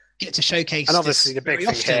get to showcase. And obviously the big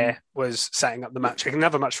thing here was setting up the match.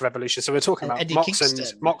 Another match for Revolution. So we're talking about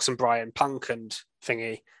Mox and Bryan, Punk and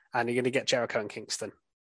Thingy, and you're going to get Jericho and Kingston.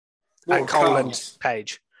 And Cole and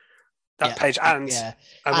Page. Page and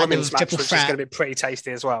women's match, which is going to be pretty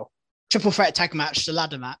tasty as well. Triple threat tag match, the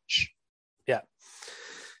ladder match.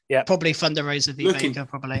 Yeah. Probably Thunder Rosa v Baker,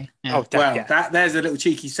 probably. Yeah. There's a little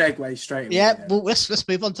cheeky segue straight away. Yeah, well, let's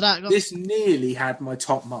move on to that. This nearly had my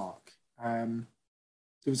top mark. There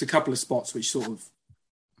was a couple of spots which sort of,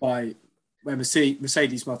 where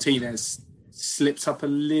Mercedes Martinez slipped up a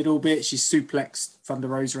little bit. She suplexed Thunder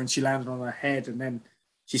Rosa and she landed on her head, and then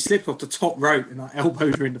she slipped off the top rope and I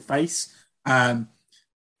elbowed her in the face. There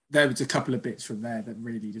was a couple of bits from there that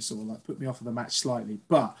really just sort of put me off of the match slightly.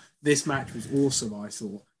 But this match was awesome, I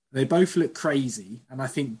thought. They both look crazy, and I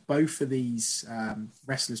think both of these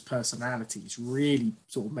wrestlers' personalities really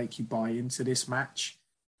sort of make you buy into this match,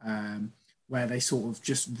 where they sort of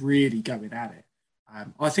just really going at it.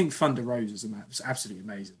 I think Thunder Rosa's match was absolutely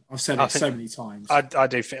amazing. I've said it so many times. I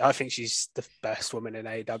think she's the best woman in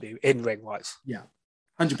AEW in ring wise. Yeah.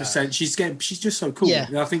 100%. She's just so cool. Yeah,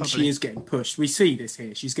 I think she is getting pushed. We see this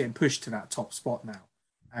here. She's getting pushed to that top spot now.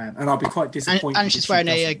 And I'll be quite disappointed. And she's wearing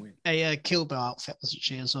a Kill Bill outfit, wasn't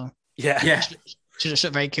she, as well? Yeah. She just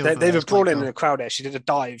looked very Kill Bill. They were brawling in the crowd there. She did a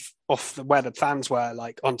dive off where the fans were,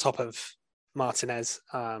 on top of Martinez.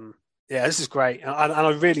 This is great. And I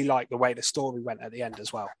really like the way the story went at the end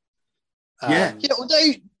as well.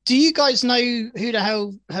 Although, do you guys know who the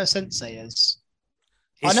hell her sensei is?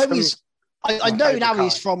 I know now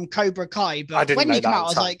he's from Cobra Kai, but when he came out, I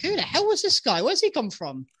was like, who the hell was this guy? Where's he come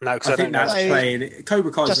from? No, because I think that's playing.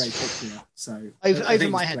 Cobra Kai is very popular. So over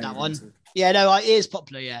my head, that one. Yeah, no, it is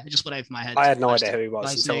popular. Yeah, it just went over my head. I had no idea who he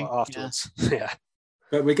was until afterwards. Yeah.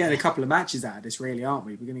 But we're getting a couple of matches out of this, really, aren't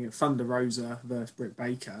we? We're going to get Thunder Rosa versus Britt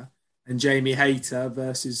Baker and Jamie Hayter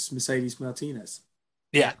versus Mercedes Martinez.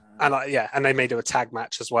 Yeah, and they may do a tag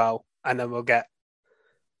match as well, and then we'll get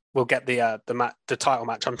the title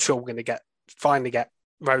match. I'm sure we're going to finally get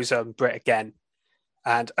Rosa and Britt again,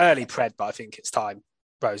 and early pred, but I think it's time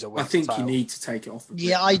Rosa wins. I think you need to take it off.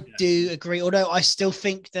 I do agree. Although I still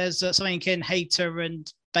think there's something in Hayter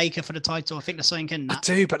and Baker for the title. I think there's something in I that.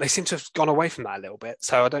 do, but they seem to have gone away from that a little bit,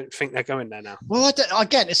 so I don't think they're going there now. Well,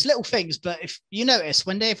 again, it's little things, but if you notice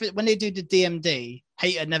when they do the DMD,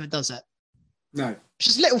 Hater never does it. No. It's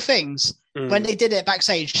just little things. When they did it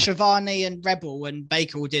backstage, Shivani and Rebel and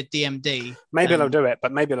Baker all did DMD. Maybe they'll do it,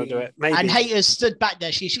 but maybe they'll do it. Maybe. And Hater stood back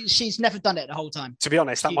there. She's never done it the whole time. To be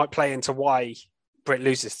honest, that might play into why Britt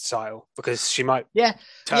loses the title, because she might. Yeah.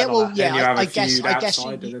 Turn on that. I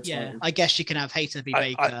guess you can have Hater be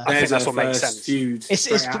Baker. I think that's what makes sense.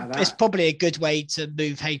 It's probably a good way to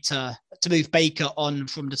move Baker on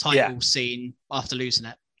from the title scene after losing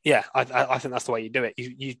it. Yeah, I think that's the way you do it.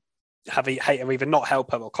 You have Hater either not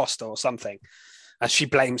help her or cost her or something, and she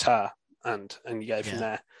blames her, and you go from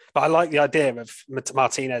there. But I like the idea of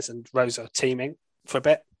Martinez and Rosa teaming for a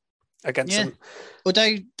bit against them.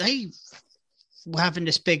 Although they were having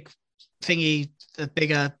this big thingy, a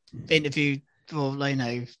bigger interview, or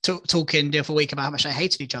talking the other week about how much they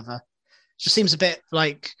hated each other. Just seems a bit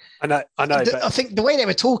like I know. I think the way they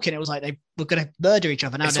were talking, it was like they were going to murder each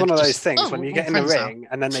other. Now it's one of those things when you get in the ring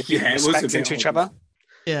and then they beat respect into each other.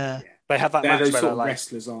 Yeah, they have that match those where sort they're of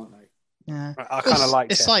wrestlers, aren't they? Yeah, I kind of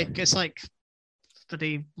like it's like for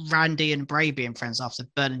the Randy and Bray being friends after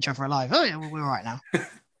burning each other alive. Oh yeah, we're all right now.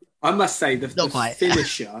 I must say the quite.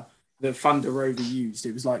 finisher that Thunder Rover used,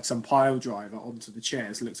 it was like some pile driver onto the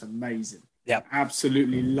chairs. Looks amazing. Yeah,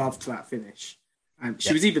 absolutely loved that finish. And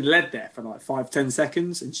she was even led there for like 5-10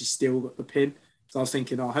 seconds, and she still got the pin. So I was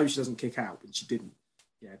thinking, I hope she doesn't kick out, but she didn't.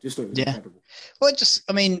 Yeah, just thought it was incredible. Well,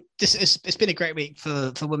 it's been a great week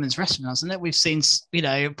for women's wrestling, hasn't it? We've seen,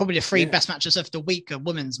 probably the three best matches of the week are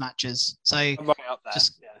women's matches. So right up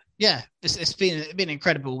there. It's been an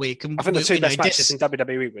incredible week. And I think the two best matches in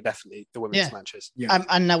WWE were definitely the women's matches. Yeah.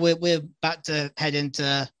 And now we're about to head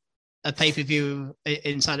into a pay-per-view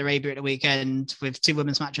in Saudi Arabia at the weekend with two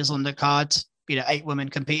women's matches on the card. 8 women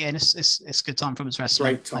competing. It's a good time for women's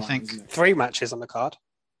wrestling. Great time, I think 3 matches on the card.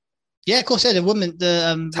 Yeah, of course. Yeah, the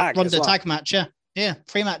Ronda well. tag match. Yeah,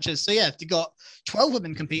 3 matches. So you got 12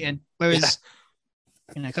 women competing. Whereas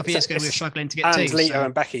a couple of years ago we were struggling to get 2. And Lita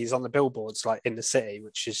and Becky's on the billboards like in the city,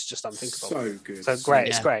 which is just unthinkable. So good. So great.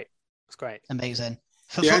 It's great. It's great. Amazing.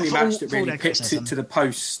 The only match that really picked it to the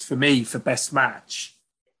post for me for best match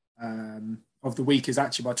of the week is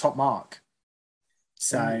actually my top mark.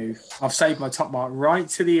 So I've saved my top mark right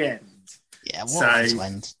to the end. Yeah, what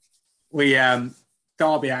went? We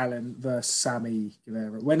Darby Allin versus Sammy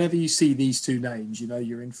Guevara. Whenever you see these two names,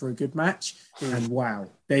 you're in for a good match. And wow,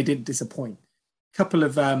 they didn't disappoint. A couple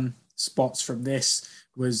of spots from this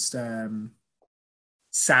was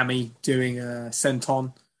Sammy doing a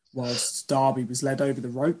senton whilst Darby was led over the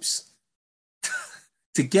ropes.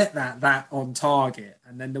 To get that on target,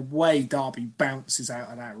 and then the way Darby bounces out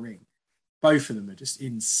of that ring. Both of them are just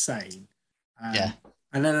insane.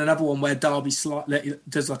 And then another one where Darby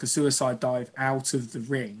does like a suicide dive out of the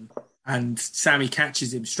ring and Sammy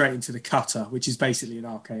catches him straight into the cutter, which is basically an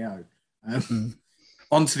RKO,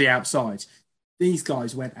 onto the outside. These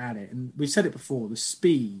guys went at it. And we've said it before, the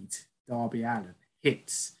speed Darby Allin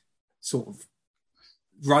hits, sort of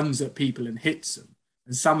runs at people and hits them,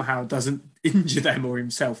 and somehow doesn't injure them or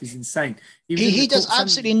himself is insane. He does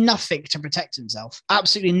absolutely nothing to protect himself.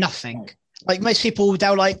 Absolutely nothing. Right. Like most people,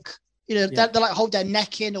 they'll they'll hold their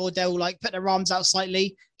neck in or they'll put their arms out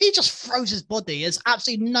slightly. He just throws his body. He has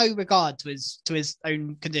absolutely no regard to his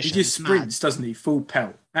own condition. He just sprints, doesn't he? Full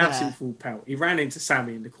pelt. Absolute full pelt. He ran into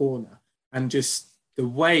Sammy in the corner and just the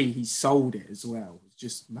way he sold it as well was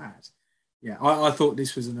just mad. Yeah, I thought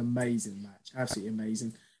this was an amazing match. Absolutely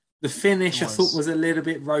amazing. The finish I thought was a little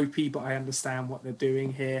bit ropey, but I understand what they're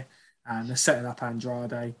doing here. And they're setting up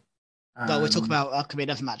Andrade. Well, we're talking about could be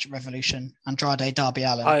another match at Revolution. Andrade, Darby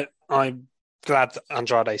Allin. I'm glad that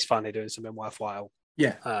Andrade's finally doing something worthwhile.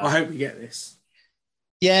 Yeah, I hope we get this.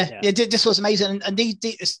 Yeah, this was amazing. And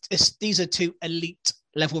these are 2 elite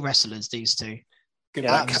level wrestlers. These 2.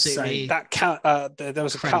 Yeah, absolutely. There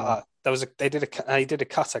was incredible. A cutter. He did a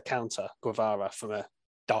cutter counter Guevara from a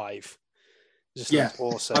dive. Just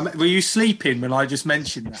awesome. Were you sleeping when I just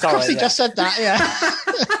mentioned that? Sorry, he just said that. Yeah.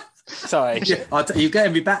 Sorry. You're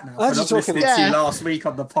getting me back now. I'm not listening to you last week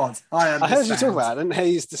on the pod. I heard you talk about it. I didn't hear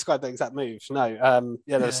you describe the exact moves. No.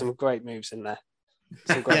 There were some great moves in there.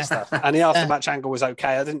 Some great stuff. And the after-match angle was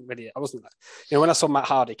okay. I wasn't when I saw Matt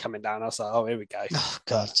Hardy coming down, I was like, oh, here we go. Oh,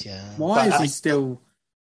 God, yeah. Why is he still...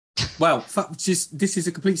 Well, this is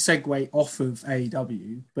a complete segue off of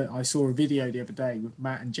AEW, but I saw a video the other day with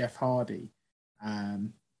Matt and Jeff Hardy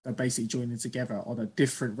they're basically joining together on a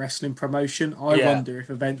different wrestling promotion. I wonder if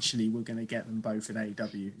eventually we're going to get them both in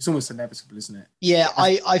AEW. It's almost inevitable, isn't it? Yeah,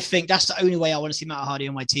 I think that's the only way I want to see Matt Hardy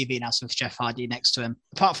on my TV now, so with Jeff Hardy next to him.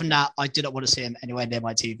 Apart from that, I do not want to see him anywhere near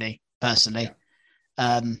my TV, personally.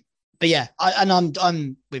 Yeah. But yeah,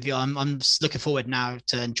 I'm with you. I'm looking forward now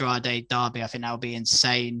to Andrade Darby. I think that will be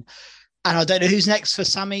insane. And I don't know who's next for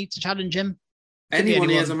Sammy to challenge him. Anyone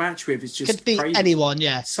he has a match with is just could be crazy. Anyone,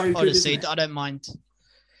 yeah. So good, honestly, isn't it? I don't mind.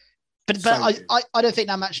 But So I don't think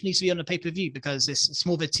that match needs to be on a pay-per-view because it's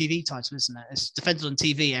more of a TV title, isn't it? It's defended on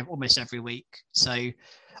TV almost every week. So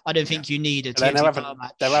I don't think you need a TNT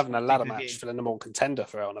match. They're having a ladder match for the number one contender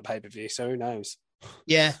for it on a pay-per-view, so who knows?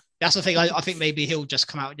 Yeah, that's the thing. I think maybe he'll just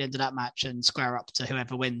come out at the end of that match and square up to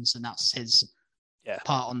whoever wins, and that's his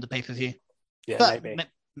part on the pay-per-view. Yeah, but, maybe.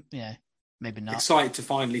 Maybe not. Excited to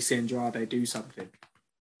finally see Andrade do something.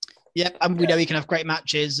 Yeah, and we know he can have great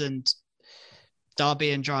matches, and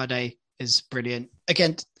Darby Andrade is brilliant.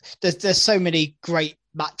 Again, there's so many great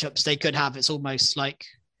matchups they could have. It's almost like,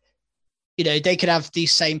 they could have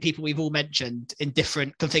these same people we've all mentioned in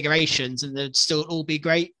different configurations, and they'd still all be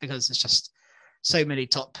great because it's just so many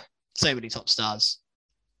top stars.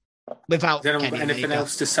 Without Has anyone got anything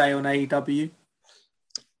else to say on AEW?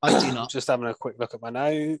 I do not. Just having a quick look at my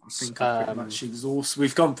notes. I think I'm pretty much exhausted.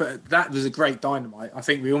 We've gone for that. Was a great Dynamite. I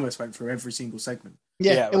think we almost went through every single segment.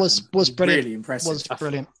 Yeah, it was brilliant. Really impressive. Was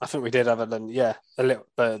brilliant. I think we did, other than a little.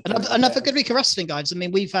 Another good week of wrestling, guys. I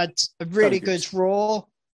mean, we've had a really good Raw,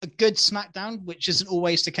 a good SmackDown, which isn't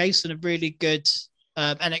always the case, and a really good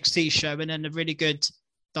NXT show, and then a really good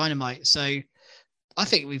Dynamite. So I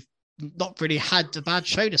think we've not really had a bad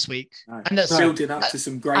show this week. No. And that's building up to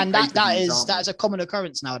some great. And that is a common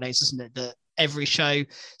occurrence nowadays, isn't it? That every show,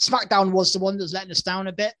 SmackDown was the one that was letting us down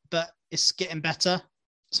a bit, but it's getting better.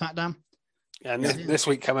 SmackDown. Yeah, and this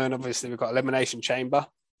week coming in, obviously we've got Elimination Chamber,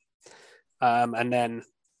 and then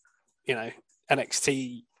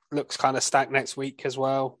NXT looks kind of stacked next week as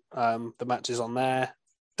well. The matches on there.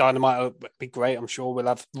 Dynamite will be great. I'm sure we'll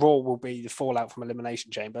have Raw will be the fallout from Elimination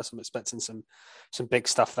Chamber. So I'm expecting some big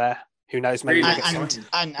stuff there. Who knows? Maybe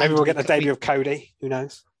we'll get the debut of Cody. Who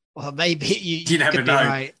knows? Well, maybe you never know.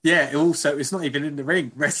 Right. Yeah. Also, it's not even in the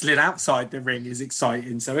ring. Wrestling outside the ring is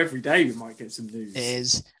exciting. So every day we might get some news. It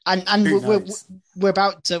is, and we're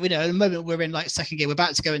about to. At the moment we're in like second gear. We're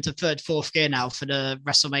about to go into third, fourth gear now for the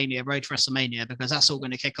WrestleMania road to WrestleMania because that's all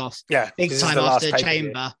going to kick off. Yeah, big time after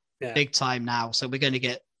Chamber. Yeah. Big time now. So we're going to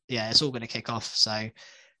get. Yeah, it's all going to kick off. So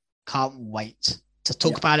can't wait to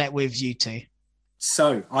talk about it with you two.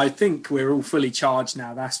 So I think we're all fully charged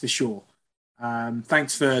now. That's for sure.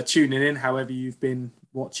 Thanks for tuning in, however you've been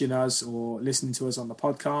watching us or listening to us on the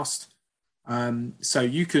podcast. So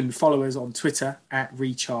you can follow us on Twitter at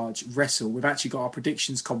Recharge Wrestle. We've actually got our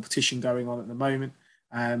predictions competition going on at the moment.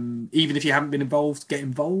 Even if you haven't been involved, get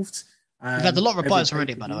involved. We've had a lot of replies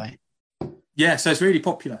already, by the way. Yeah, so it's really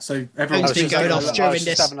popular. So everyone's been going off during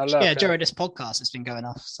this. During this podcast, it's been going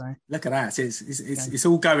off. So look at that. It's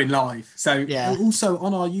all going live. So also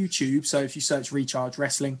on our YouTube. So if you search Recharge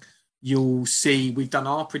Wrestling, you'll see we've done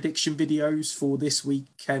our prediction videos for this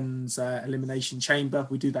weekend's Elimination Chamber.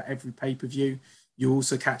 We do that every pay-per-view. You'll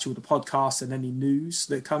also catch all the podcasts and any news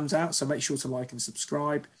that comes out. So make sure to like and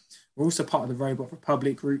subscribe. We're also part of the Robot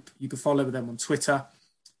Republic group. You can follow them on Twitter.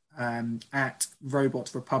 At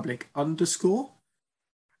robotrepublic_ and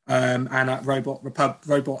at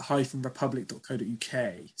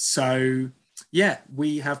robot-republic.co.uk. So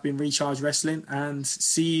we have been Recharge Wrestling, and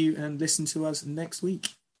see you and listen to us next week.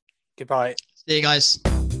 Goodbye. See you guys.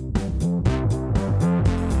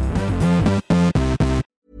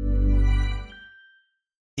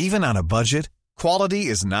 Even on a budget, quality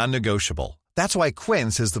is non-negotiable. That's why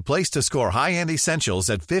Quince is the place to score high-end essentials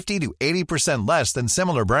at 50 to 80% less than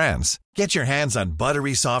similar brands. Get your hands on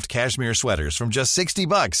buttery soft cashmere sweaters from just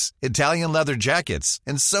 $60, Italian leather jackets,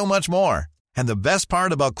 and so much more. And the best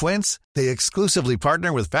part about Quince, they exclusively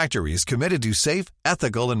partner with factories committed to safe,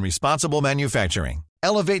 ethical, and responsible manufacturing.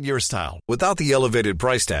 Elevate your style without the elevated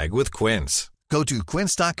price tag with Quince. Go to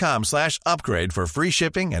quince.com/upgrade for free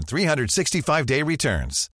shipping and 365-day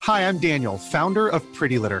returns. Hi, I'm Daniel, founder of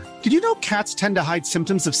Pretty Litter. Did you know cats tend to hide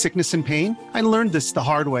symptoms of sickness and pain? I learned this the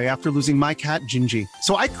hard way after losing my cat, Gingy.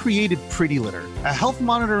 So I created Pretty Litter, a health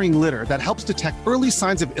monitoring litter that helps detect early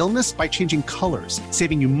signs of illness by changing colors,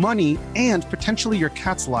 saving you money and potentially your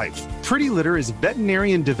cat's life. Pretty Litter is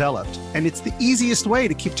veterinarian developed, and it's the easiest way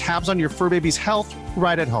to keep tabs on your fur baby's health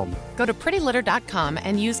right at home. Go to prettylitter.com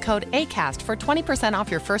and use code ACAST for 20% off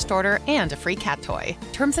your first order and a free cat toy.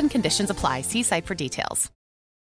 Terms and conditions apply. See site for details.